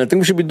doing both, and I think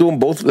we should be doing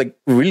both like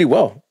really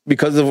well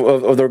because of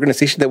the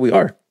organization that we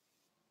are,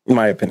 in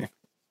my opinion.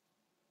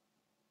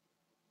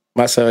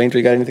 Masa, Angel,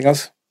 you got anything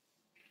else?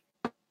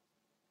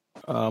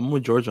 I'm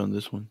with George on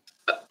this one.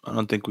 I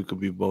don't think we could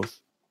be both.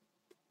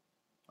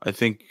 I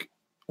think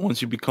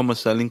once you become a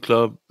selling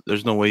club,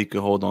 there's no way you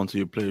can hold on to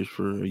your players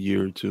for a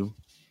year or two.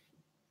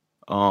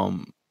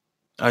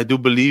 I do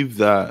believe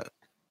that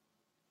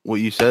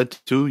what you said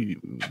too,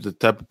 the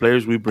type of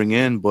players we bring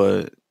in,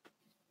 but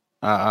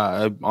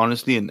I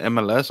honestly in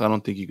MLS, I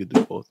don't think you could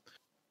do both.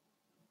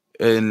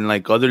 In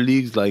like other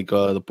leagues, like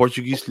the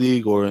Portuguese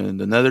league or in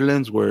the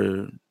Netherlands,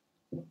 where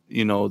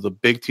the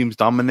big teams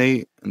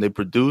dominate and they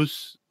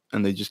produce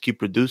and they just keep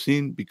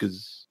producing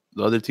because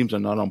the other teams are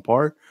not on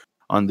par.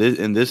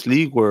 In this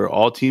league where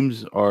all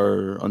teams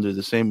are under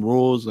the same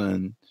rules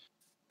and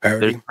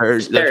there's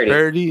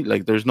parity,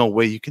 like there's no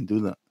way you can do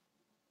that.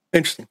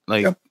 Interesting.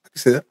 Like, I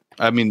see that.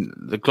 I mean,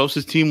 the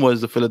closest team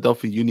was the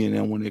Philadelphia Union,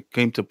 and when it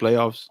came to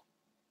playoffs,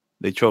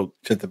 they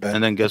choked. Shit the bed.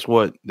 And then guess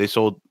what? They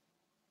sold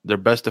their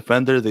best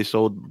defender. They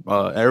sold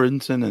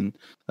Aronson, and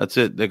that's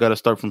it. They got to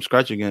start from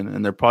scratch again,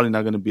 and they're probably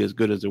not going to be as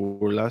good as they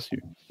were last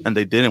year. And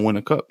they didn't win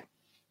a cup.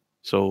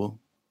 So,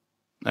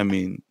 I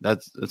mean,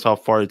 that's how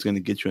far it's going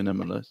to get you in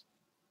MLS.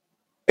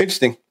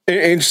 Interesting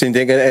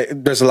thing.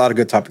 There's a lot of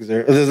good topics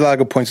there. There's a lot of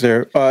good points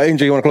there.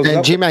 Angel, you want to close it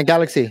up? G-Man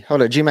Galaxy.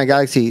 Hold on. G-Man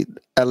Galaxy.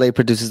 LA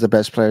produces the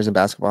best players in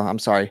basketball. I'm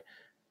sorry.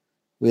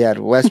 We had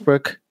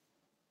Westbrook.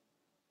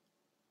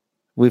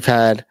 We've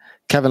had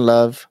Kevin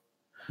Love.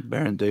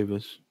 Baron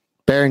Davis.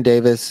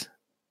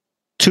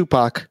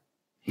 Tupac.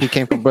 He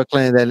came from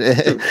Brooklyn.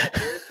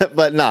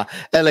 But nah,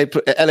 LA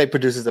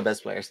produces the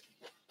best players.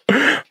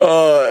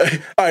 All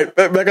right,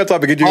 back on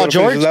topic. Paul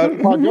George?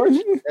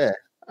 Yeah.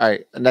 All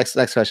right, next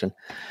question.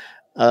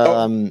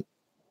 No,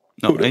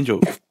 Angel.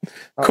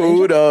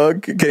 Cool,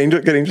 dog. Can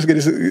Angel just get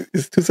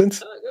his 2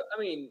 cents? I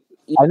mean,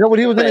 I know what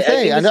he was going to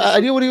say. I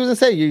knew what he was going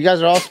to say. You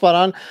guys are all spot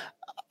on.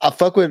 I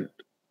fuck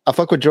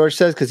what George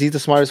says because he's the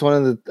smartest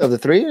one of the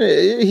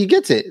three. He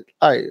gets it.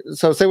 All right,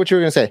 so say what you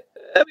were going to say.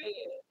 I mean,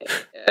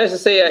 I was to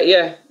say,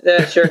 yeah,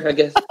 sure, I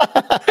guess.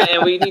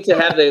 And we need to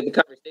have the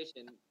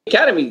conversation.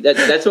 Academy,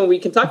 that's when we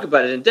can talk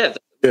about it in depth.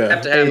 Yeah, we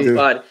have to have a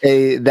pod.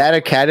 That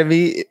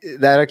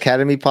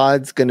academy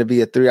pod's going to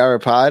be a 3-hour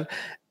pod,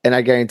 and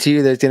I guarantee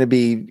you, there's going to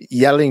be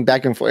yelling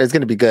back and forth. It's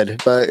going to be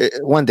good, but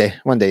one day,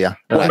 yeah.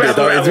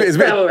 It's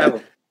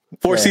been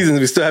 4 seasons.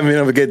 We still haven't been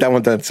able to get that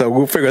one done, so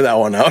we'll figure that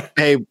one out.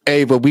 Hey,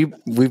 but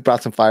we've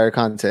brought some fire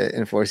content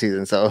in 4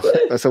 seasons. So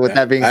with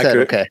that being said,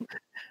 okay.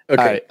 All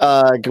right.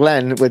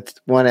 Glenn with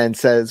one end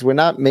says, we're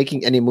not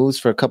making any moves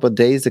for a couple of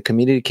days. The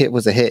community kit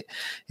was a hit.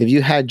 If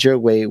you had your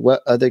way,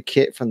 what other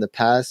kit from the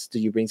past do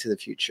you bring to the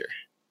future?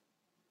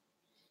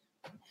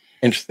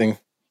 Interesting.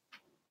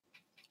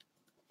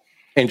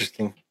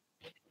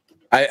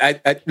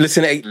 I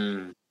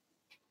listen.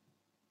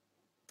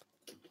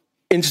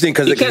 Interesting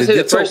because you can't say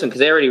the first one because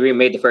they already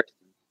remade the first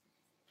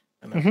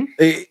one.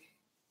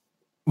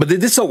 But they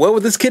did so well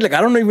with this kid. Like, I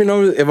don't even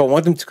know if I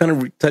want them to kind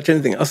of touch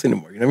anything else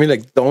anymore. You know what I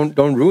mean? Like,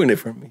 don't ruin it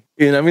for me.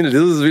 You know what I mean? This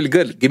is really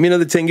good. Give me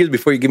another 10 years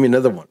before you give me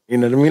another one. You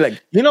know what I mean?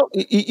 Like, you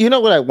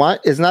know what I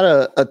want is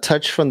not a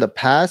touch from the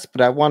past,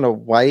 but I want a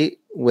white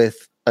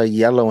with a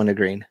yellow and a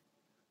green.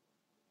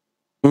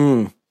 Yeah. I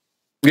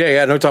know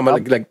you're talking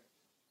about like.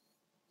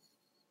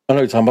 I know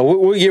you're talking about.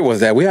 What year was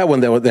that? We had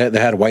one that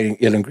had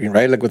white, yellow, and green,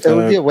 right? Like with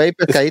Away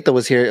Pescadito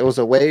was here. It was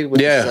Away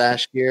with the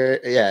slash here.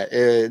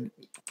 Yeah.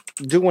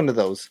 Do one of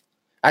those.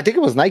 I think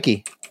it was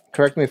Nike.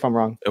 Correct me if I'm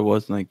wrong. It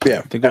was Nike. Yeah.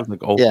 I think it was like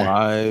 05.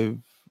 Yeah.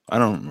 I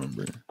don't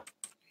remember.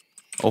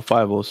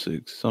 05,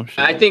 06, some shit.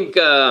 I think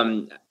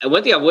one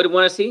thing I would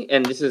want to see,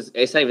 and it's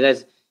not even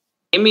that,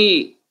 give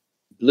me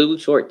blue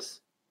shorts.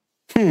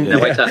 And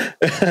white top.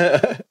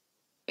 That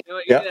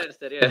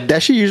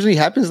shit usually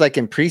happens like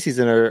in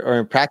preseason or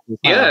in practice.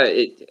 Yeah,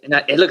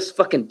 it looks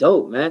fucking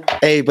dope, man.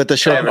 Hey, but the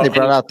shirt they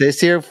brought out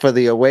this year for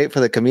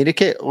the community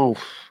kit, oh.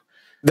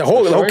 The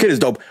whole kit is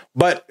dope,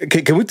 but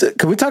can we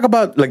talk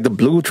about like the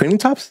blue training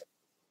tops?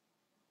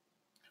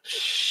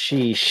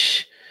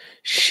 Sheesh.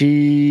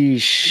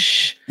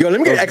 Yo, let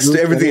me get extra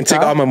everything and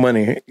take all my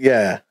money.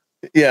 Yeah,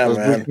 those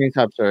man. Blue training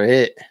tops are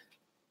it.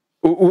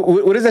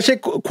 What is that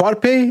shit?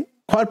 Quad pay?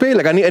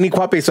 Like I need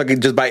quad pay so I can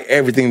just buy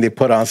everything they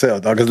put on sale,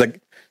 dog. Because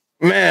like,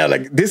 man,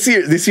 like this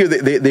year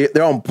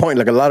they're on point.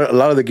 Like a lot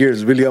of the gear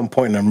is really on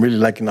point, and I'm really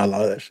liking a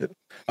lot of that shit.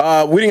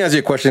 We didn't answer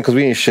your question because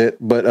we ain't shit.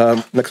 But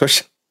next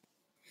question.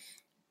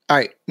 All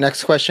right,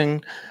 next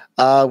question.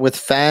 With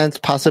fans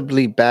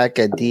possibly back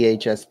at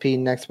DHSP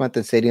next month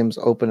and stadiums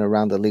open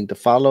around the league to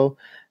follow,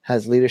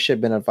 has leadership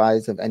been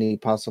advised of any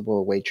possible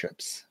away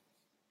trips?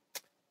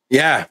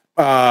 Yeah.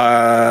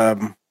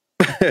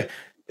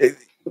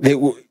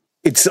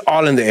 It's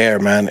all in the air,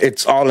 man.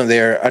 It's all in the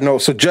air. I know.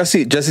 So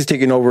Jesse's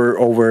taking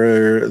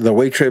over the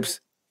away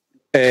trips.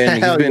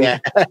 And he's been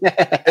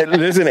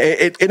listen.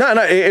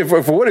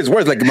 For what it's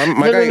worth, like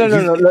my guy.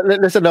 No.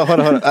 Listen, no,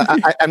 hold on.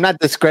 I'm not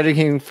discrediting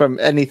him from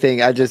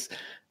anything. I just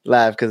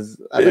laugh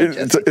because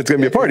it's gonna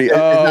be a party.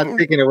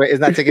 It's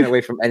not taking away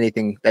from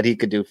anything that he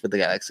could do for the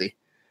Galaxy.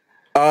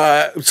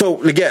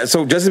 So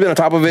Jesse's been on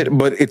top of it,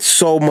 but it's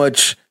so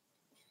much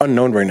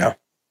unknown right now,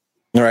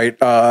 right?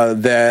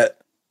 That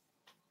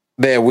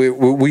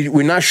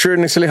we're not sure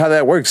necessarily how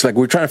that works. Like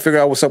we're trying to figure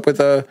out what's up with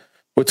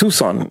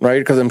Tucson, right?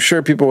 Because I'm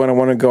sure people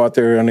want to go out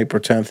there on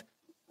April 10th.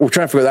 We're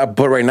trying to figure that out.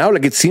 But right now,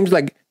 like it seems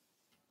like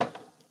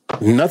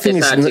nothing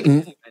is.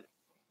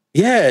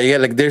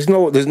 Like there's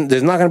not going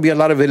to be a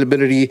lot of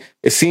availability.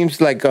 It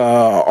seems like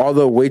all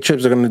the away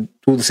trips are going to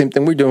do the same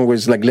thing we're doing, which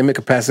is like limit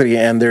capacity,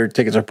 and their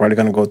tickets are probably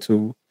going to go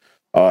to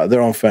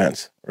their own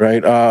fans,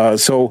 right?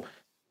 So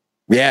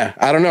yeah,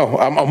 I don't know.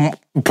 I'm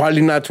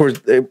probably not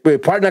probably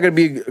not going to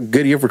be a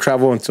good year for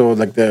travel until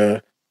like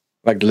the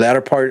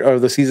latter part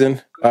of the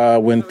season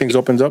when things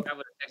opens up.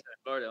 Texas and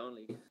Florida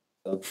only.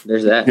 So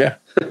there's that. Yeah.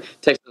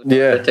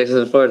 Texas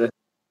and Florida.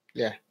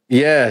 Yeah.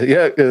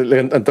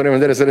 Antonio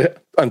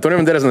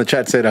Menderes in the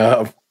chat said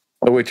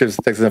which is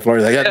Texas and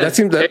Florida. Yeah, that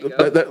seems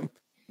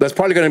that's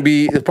probably going to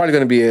be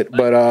it.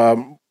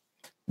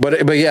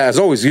 But yeah, as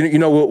always,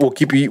 we'll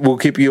keep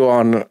you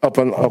on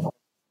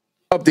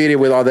updated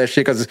with all that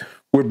shit because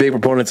we're big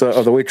proponents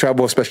of the weight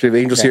travel, especially if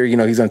Angel's here. He's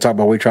going to talk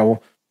about weight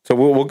travel, so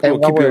we'll keep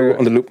you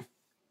on the loop.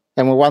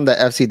 And we're on the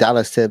FC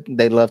Dallas tip.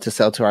 They love to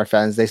sell to our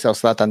fans. They sell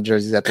Zlatan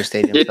jerseys at their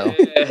stadium. So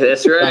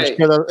that's right.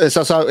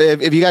 So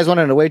if you guys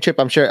want an away trip,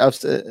 I'm sure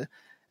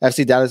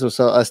FC Dallas will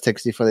sell us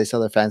tickets before they sell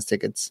their fans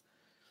tickets.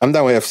 I'm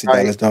down with FC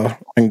Dallas though.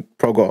 And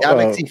Pro Golf.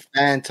 Galaxy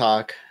fan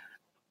talk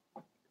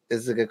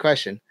is a good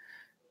question.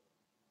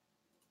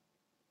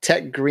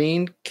 Tech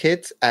green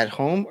kits at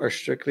home or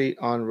strictly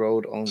on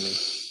road only?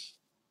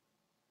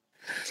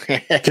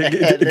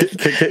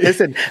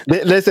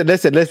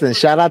 Listen.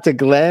 Shout out to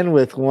Glenn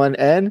with one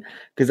N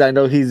because I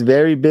know he's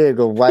very big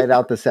of white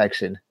out the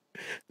section.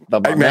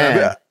 But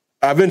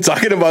I've been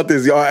talking about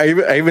this, y'all. I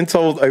even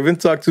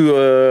talked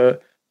to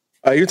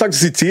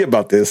CT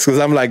about this because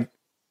I'm like,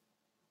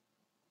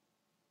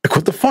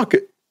 what the fuck,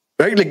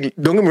 right? Like,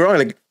 don't get me wrong.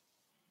 Like,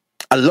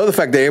 I love the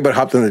fact that everybody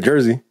hopped on the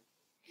jersey.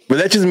 But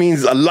that just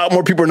means a lot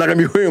more people are not going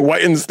to be wearing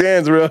white in the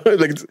stands, bro.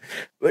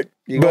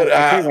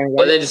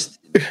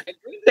 Ted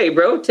Green Day,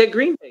 bro. Ted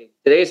Green Day.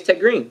 Today is Ted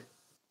Green.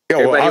 Yeah,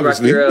 well,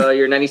 Everybody rock obviously.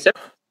 your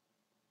 97.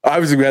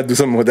 Obviously, we had to do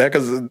something with that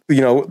because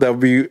that would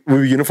be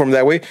uniform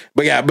that way.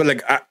 But yeah, but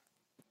like,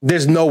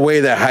 there's no way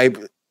that hype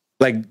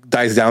like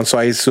dies down. So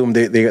I assume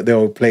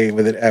they'll play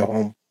with it at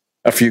home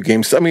a few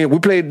games. I mean, we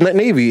played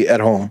Navy at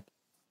home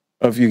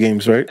a few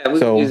games, right? Yeah,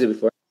 we've used it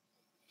before.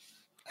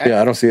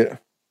 Yeah, I don't see it.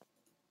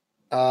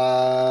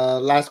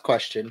 Last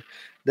question.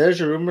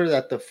 There's a rumor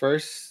that the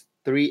first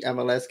 3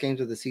 MLS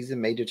games of the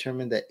season may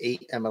determine the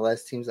 8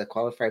 MLS teams that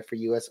qualified for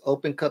U.S.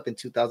 Open Cup in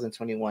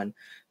 2021.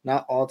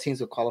 Not all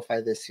teams will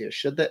qualify this year.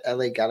 Should the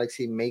LA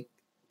Galaxy make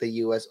the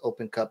U.S.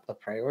 Open Cup a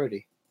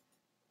priority?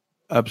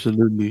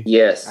 Absolutely.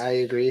 Yes. I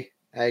agree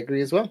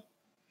as well.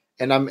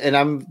 And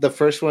I'm the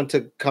first one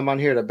to come on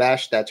here to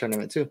bash that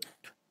tournament too.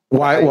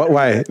 Why?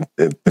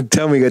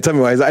 Tell me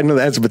why. I know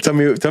the answer, but tell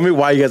me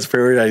why you guys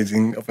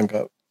prioritizing Open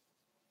Cup.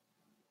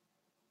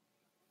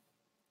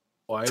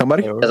 Why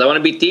Somebody? Because I want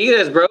to beat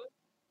Tigres, bro.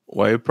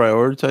 Why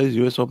prioritize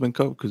U.S. Open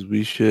Cup? Because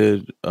we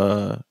should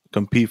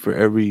compete for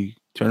every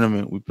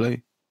tournament we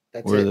play.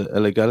 We're the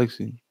LA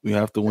Galaxy. We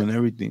have to win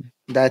everything.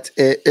 That's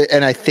it.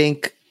 And I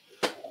think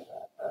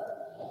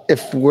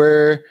if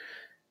we're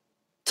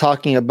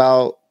talking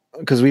about,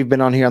 because we've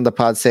been on here on the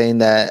pod saying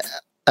that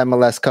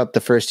MLS Cup the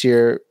first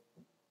year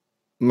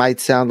might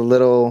sound a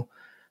little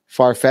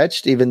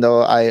far-fetched, even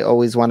though I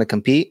always want to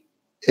compete.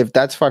 If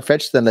that's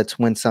far-fetched, then let's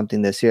win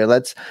something this year.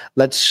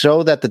 Let's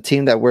show that the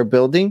team that we're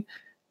building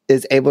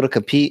is able to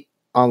compete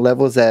on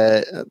levels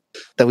that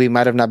we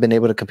might have not been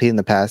able to compete in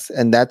the past.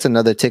 And that's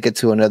another ticket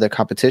to another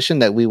competition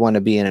that we want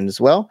to be in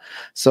as well.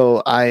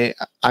 So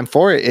I'm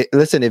for it.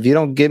 Listen, if you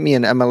don't give me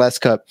an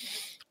MLS Cup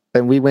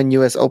and we win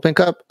US Open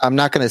Cup, I'm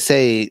not going to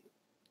say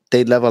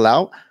they level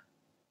out,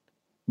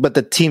 but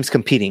the team's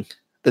competing.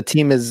 The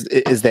team is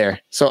there.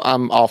 So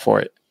I'm all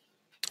for it.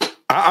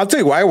 I'll tell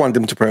you why I want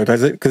them to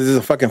prioritize it, because it's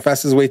the fucking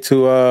fastest way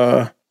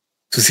to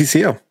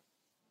CCL.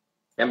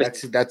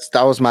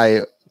 That was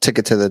my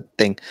ticket to the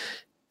thing.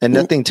 And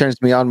nothing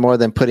turns me on more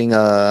than putting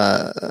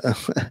I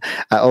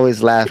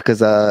always laugh because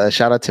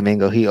shout out to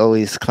Mingo. He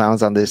always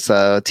clowns on this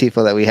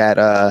tifo that we had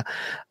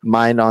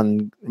mine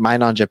on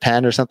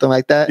Japan or something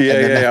like that.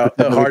 Yeah.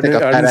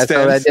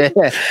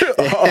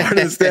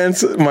 Hard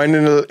stance, mine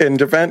in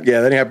Japan. Yeah,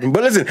 that didn't happen.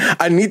 But listen,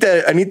 I need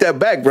that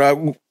back,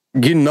 bro.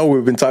 You know,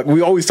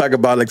 we always talk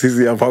about like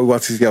CCL, how we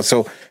want CCL.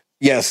 So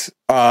yes,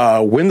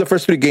 win the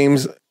first 3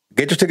 games,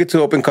 get your ticket to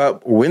Open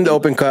Cup, win the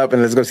Open Cup,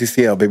 and let's go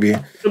CCL, baby.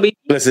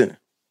 Listen,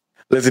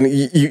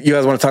 you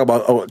guys want to talk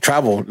about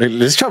travel?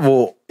 Let's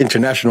travel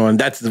international, and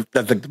that's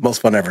like the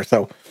most fun ever.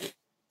 So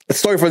it's a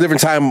story for a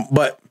different time,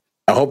 but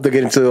I hope they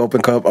get into the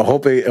Open Cup. I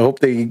hope they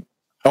get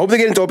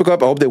into Open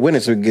Cup. I hope they win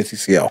it so we can get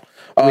CCL.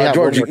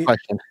 George,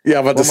 question. Yeah,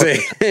 I'm about to say.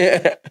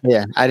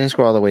 Yeah, I didn't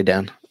scroll all the way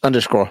down.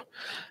 Underscore.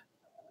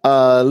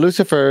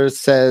 Lucifer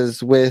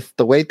says, with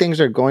the way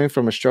things are going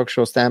from a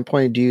structural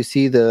standpoint, do you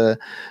see the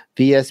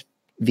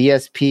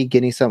VSP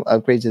getting some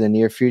upgrades in the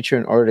near future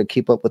in order to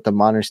keep up with the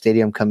modern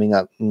stadium coming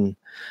up?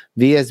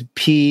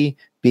 VSP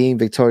being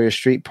Victoria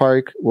Street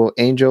Park. Will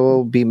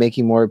Angel be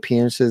making more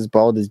appearances?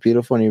 Bald is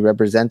beautiful and he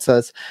represents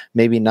us.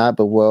 Maybe not,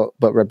 but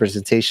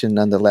representation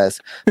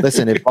nonetheless.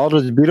 Listen, if Bald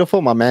was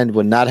beautiful, my man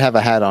would not have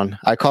a hat on.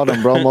 I called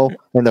him Romo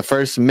in the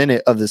first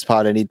minute of this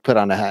pod and he'd put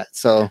on a hat.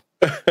 So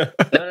no.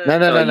 My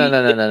 5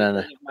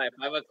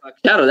 o'clock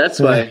shadow.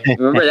 That's why.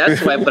 Remember,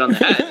 that's why I put on the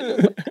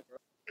hat.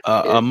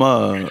 I'm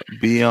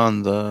be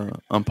on the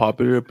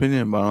unpopular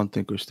opinion, but I don't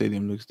think our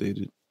stadium looks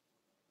dated.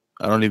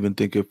 I don't even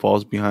think it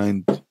falls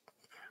behind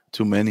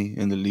too many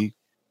in the league.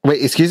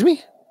 Wait, excuse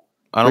me?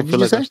 I don't feel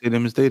like our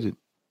stadium is dated.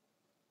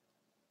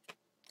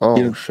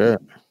 Oh, shit.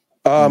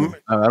 I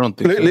don't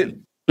think so.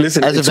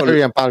 Listen, that's a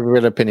very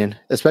unpopular opinion,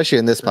 especially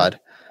in this pod.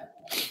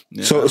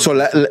 Yeah, so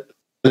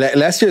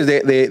last year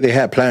they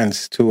had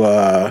plans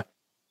to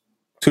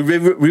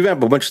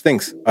revamp a bunch of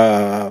things,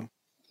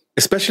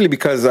 especially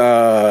because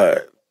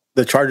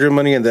the Charger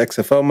money and the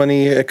XFL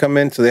money had come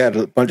in, so they had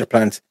a bunch of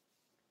plans.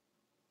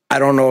 I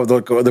don't know if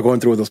they're going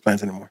through with those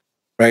plans anymore,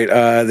 right?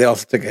 They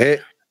also took a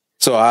hit,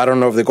 so I don't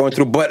know if they're going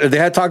through. But they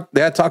had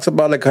talks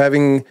about like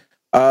having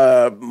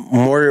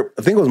more.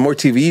 I think it was more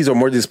TVs or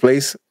more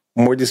displays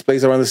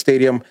around the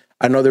stadium.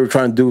 I know they were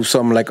trying to do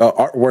some like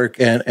artwork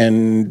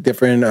and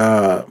different.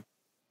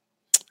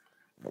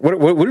 What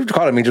do you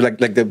call it? I mean,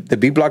 like the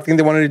B block thing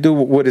they wanted to do.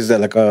 What is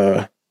that? Like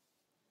a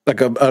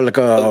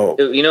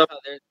you know how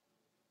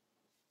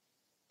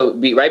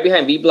there's right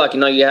behind B block.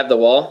 You know, you have the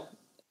wall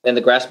and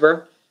the grass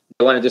burr.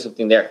 They want to do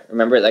something there.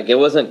 Remember, like it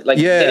wasn't like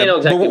they didn't know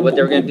exactly what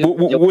they were going to do.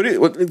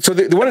 So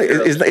the one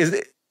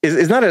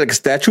is not like a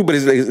statue, but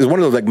it's one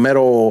of those like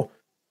metal.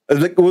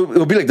 Like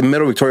it'll be like the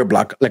metal Victoria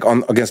block, like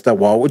on against that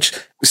wall, which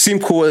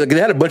seemed cool. Like, they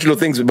had a bunch of little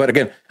things, but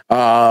again,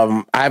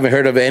 I haven't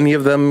heard of any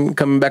of them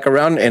coming back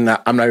around, and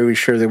I'm not really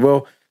sure they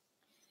will.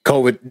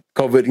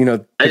 COVID, you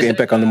know, the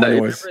impact on the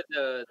money was.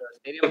 Remember the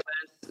stadium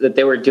plans that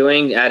they were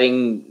doing,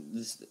 adding.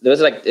 It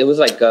was like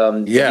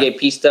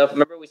VIP stuff.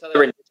 Remember we saw the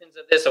renditions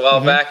of this a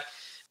while back.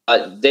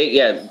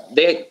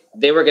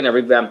 They were gonna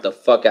revamp the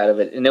fuck out of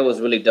it, and it was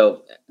really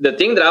dope. The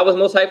thing that I was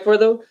most hyped for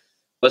though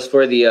was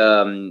for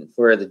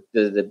the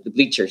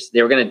bleachers.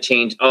 They were gonna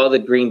change all the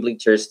green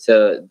bleachers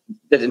to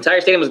the entire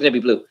stadium was gonna be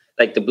blue,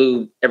 like the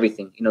blue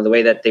everything. You know, the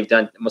way that they've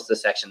done most of the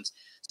sections.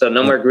 So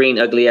no more green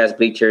ugly ass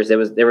bleachers. They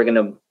were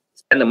gonna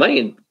spend the money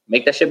and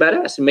make that shit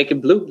badass and make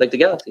it blue like the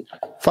Galaxy.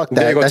 Fuck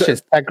that. That's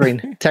just tech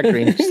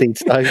green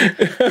seats.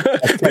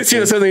 This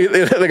year, something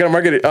they're gonna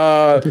market it.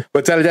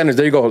 But Alexander,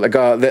 there you go. Like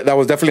that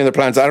was definitely in the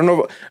plans. I don't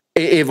know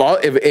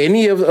if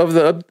any of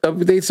the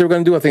updates they're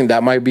gonna do. I think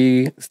that might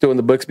be still in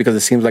the books because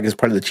it seems like it's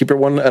probably the cheaper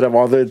one out of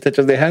all the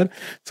touches they had.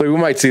 So we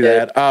might see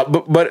that.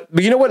 But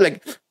you know what?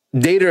 Like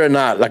data or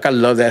not, like I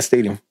love that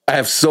stadium. I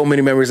have so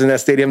many memories in that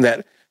stadium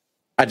that.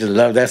 I just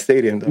love that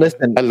stadium.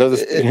 Listen, I love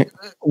this.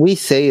 We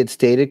say it's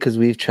dated because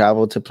we've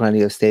traveled to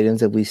plenty of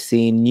stadiums and we've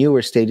seen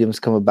newer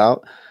stadiums come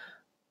about.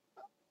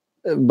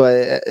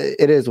 But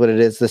it is what it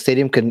is. The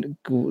stadium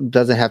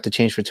doesn't have to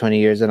change for 20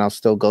 years, and I'll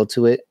still go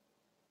to it.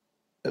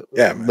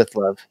 Yeah, with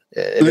love.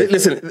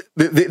 Listen,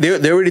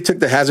 they already took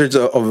the hazards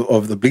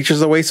of the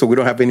bleachers away, so we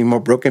don't have any more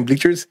broken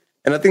bleachers.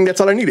 And I think that's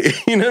all I needed.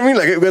 You know what I mean?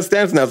 Like it got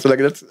stands now, so like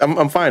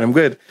I'm fine. I'm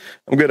good.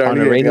 On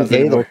a rainy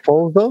day, those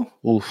poles though.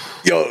 Oof.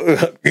 Yo,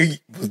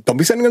 don't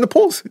be standing on the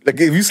poles. Like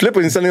if you slip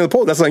and standing on the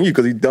pole, that's on you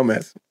because you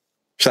dumbass.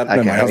 Shut up.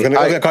 I was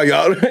gonna call you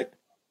out.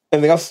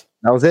 Anything else?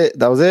 That was it.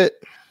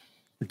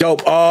 Dope.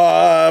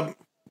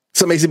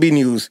 Some ACB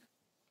news.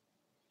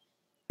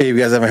 Hey, you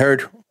guys haven't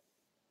heard?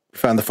 We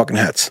found the fucking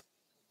hats.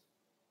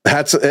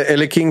 Hats,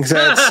 LA Kings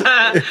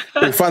hats.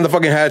 We found the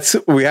fucking hats.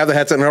 We have the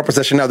hats in our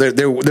possession now.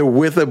 They're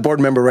with a board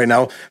member right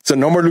now, so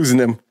no more losing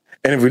them.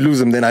 And if we lose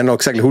them, then I know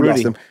exactly who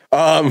lost them.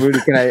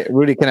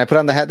 Rudy, can I put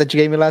on the hat that you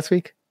gave me last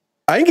week?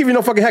 I ain't give you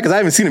no fucking hat because I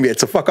haven't seen him yet.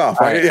 So fuck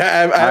off. Right?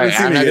 I haven't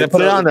seen it yet.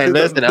 Put it on there.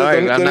 Listen, all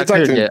right. I'm not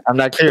cleared yet.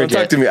 Don't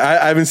talk to me.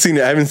 I haven't seen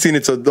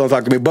it. So don't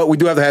talk to me. But we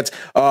do have the hats.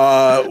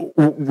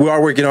 We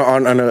are working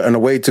on a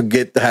way to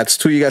get the hats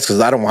to you guys because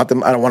I don't want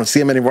them. I don't want to see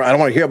them anymore. I don't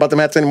want to hear about the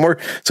hats anymore.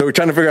 So we're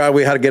trying to figure out a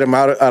way how to get them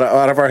out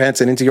of our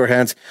hands and into your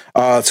hands.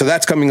 So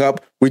that's coming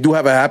up. We do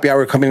have a happy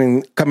hour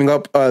coming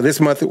up this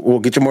month. We'll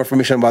get you more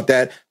information about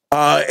that.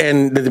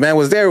 And the demand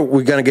was there.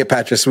 We're gonna get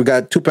patches. We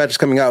got 2 patches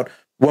coming out.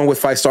 One with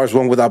 5 stars,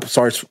 one without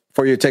stars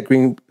for your tech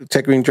green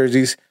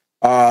jerseys.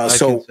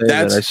 So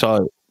that's I saw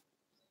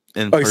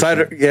it. Oh, you saw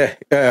it?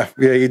 Yeah,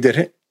 you did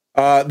it.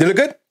 They look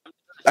good.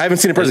 I haven't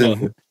seen it in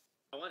person.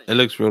 It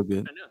looks real good.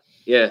 I know.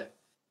 Yeah.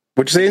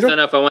 What you say? I don't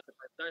know if I want the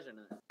 5 stars or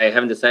not. I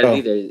haven't decided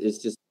either. It's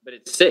just, but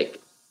it's sick.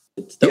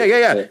 It's dope.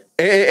 Yeah.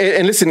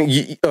 And listen,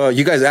 you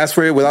guys asked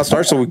for it without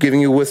stars, so we're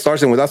giving you with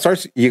stars and without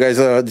stars. You guys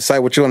decide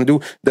what you want to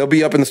do. They'll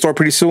be up in the store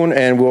pretty soon,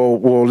 and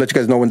we'll let you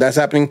guys know when that's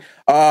happening.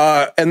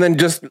 And then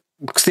just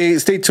stay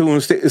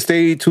tuned.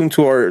 Stay tuned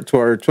to our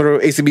Twitter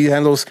ACB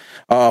handles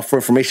for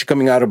information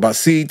coming out about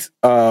seats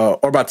or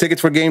about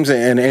tickets for games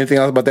and anything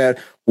else about that.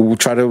 We'll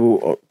try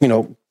to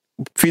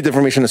feed the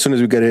information as soon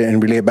as we get it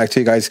and relay it back to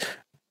you guys.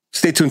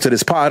 Stay tuned to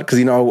this pod because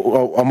I'm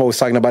always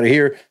talking about it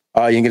here.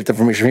 You can get the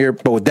information here.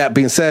 But with that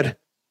being said,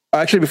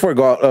 actually, before I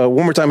go out,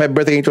 one more time, happy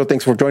birthday, Angel.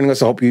 Thanks for joining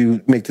us. I hope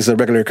you make this a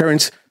regular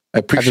occurrence. I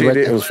appreciate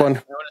it. It was fun. I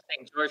want to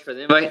thank George for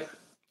the invite.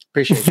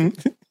 Appreciate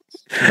it.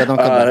 Don't come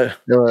back.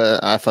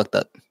 I fucked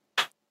up.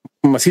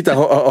 Masita, I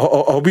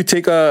hope you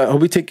take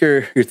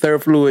your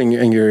Theraflu and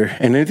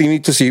anything you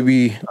need to see you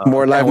be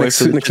more alive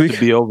next week. To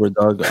be over,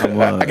 dog.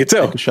 I can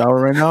tell. Take a shower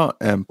right now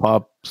and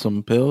pop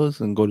some pills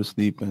and go to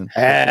sleep. And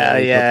hell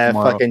yeah,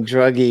 fucking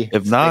druggy.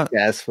 If not,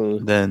 ass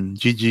food. Then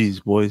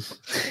GG's,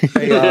 boys.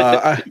 Hey,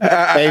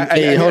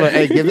 hold on.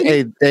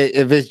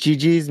 If it's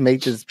GG's,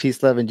 make this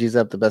peace, love, and G's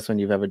up the best one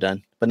you've ever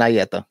done. But not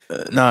yet, though.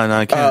 No,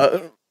 I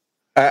can't.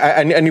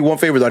 I need one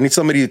favor though. I need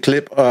somebody to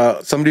clip.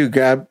 Somebody to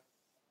grab.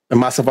 And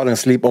myself falling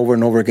asleep over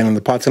and over again on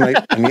the pod tonight.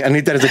 I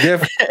need that as a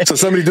gift. So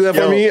somebody do that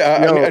for me.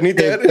 I need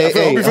that.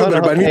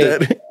 I need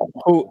that.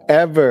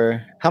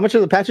 Whoever. How much are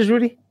the patches,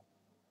 Rudy?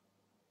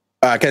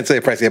 I can't say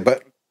a price yet,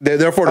 but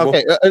they're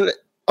affordable.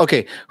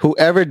 Okay.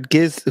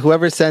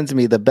 Whoever sends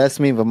me the best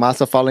meme of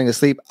Masa falling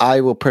asleep,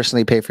 I will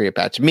personally pay for your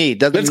patch. Me.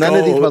 None of these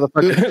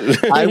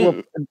motherfuckers. I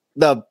will.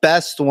 The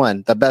best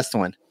one.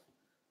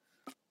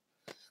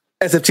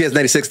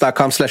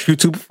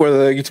 SFTS96.com/YouTube for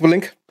the YouTube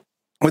link.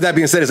 With that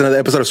being said, it's another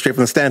episode of Straight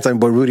from the Stands. I'm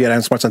boy Rudy at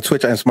I'm Smarts on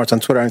Twitch. I'm Smarts on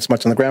Twitter. I'm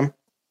Smarts on the gram.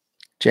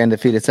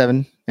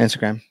 JandDefeated7,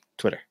 Instagram,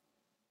 Twitter.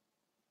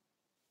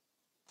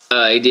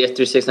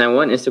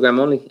 ADS3691, Instagram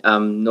only.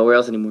 Nowhere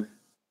else anymore.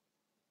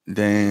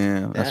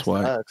 Damn, that's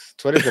why. Sucks.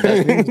 Twitter's the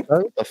best news,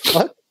 bro. The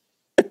fuck?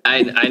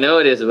 I know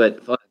it is,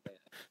 but fuck.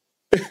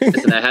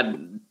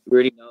 Listen,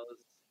 Rudy knows.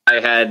 I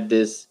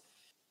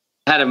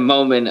had a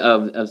moment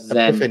of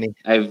zen. Epiphany.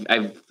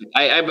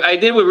 I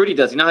did what Rudy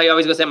does. You know how he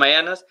always goes at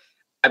Mayanas?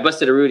 I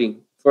busted a Rudy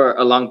for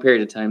a long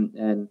period of time,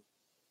 and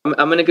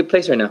I'm in a good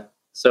place right now.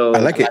 So I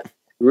like it.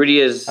 Rudy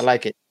is. I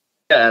like it.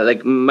 Yeah,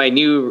 like my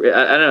new.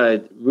 I don't know.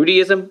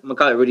 Rudyism. I'm gonna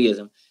call it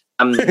Rudyism.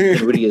 I'm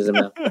Rudyism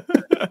now.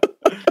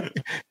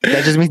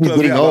 That just means he's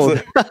getting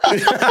old.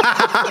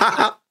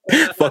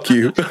 Fuck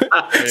you.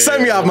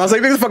 Sign me off, man. I was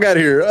like, get the fuck out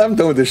of here. I'm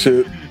done with this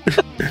shit.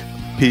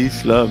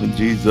 Peace, love, and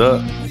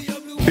Jesus.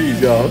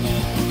 Peace,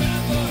 y'all.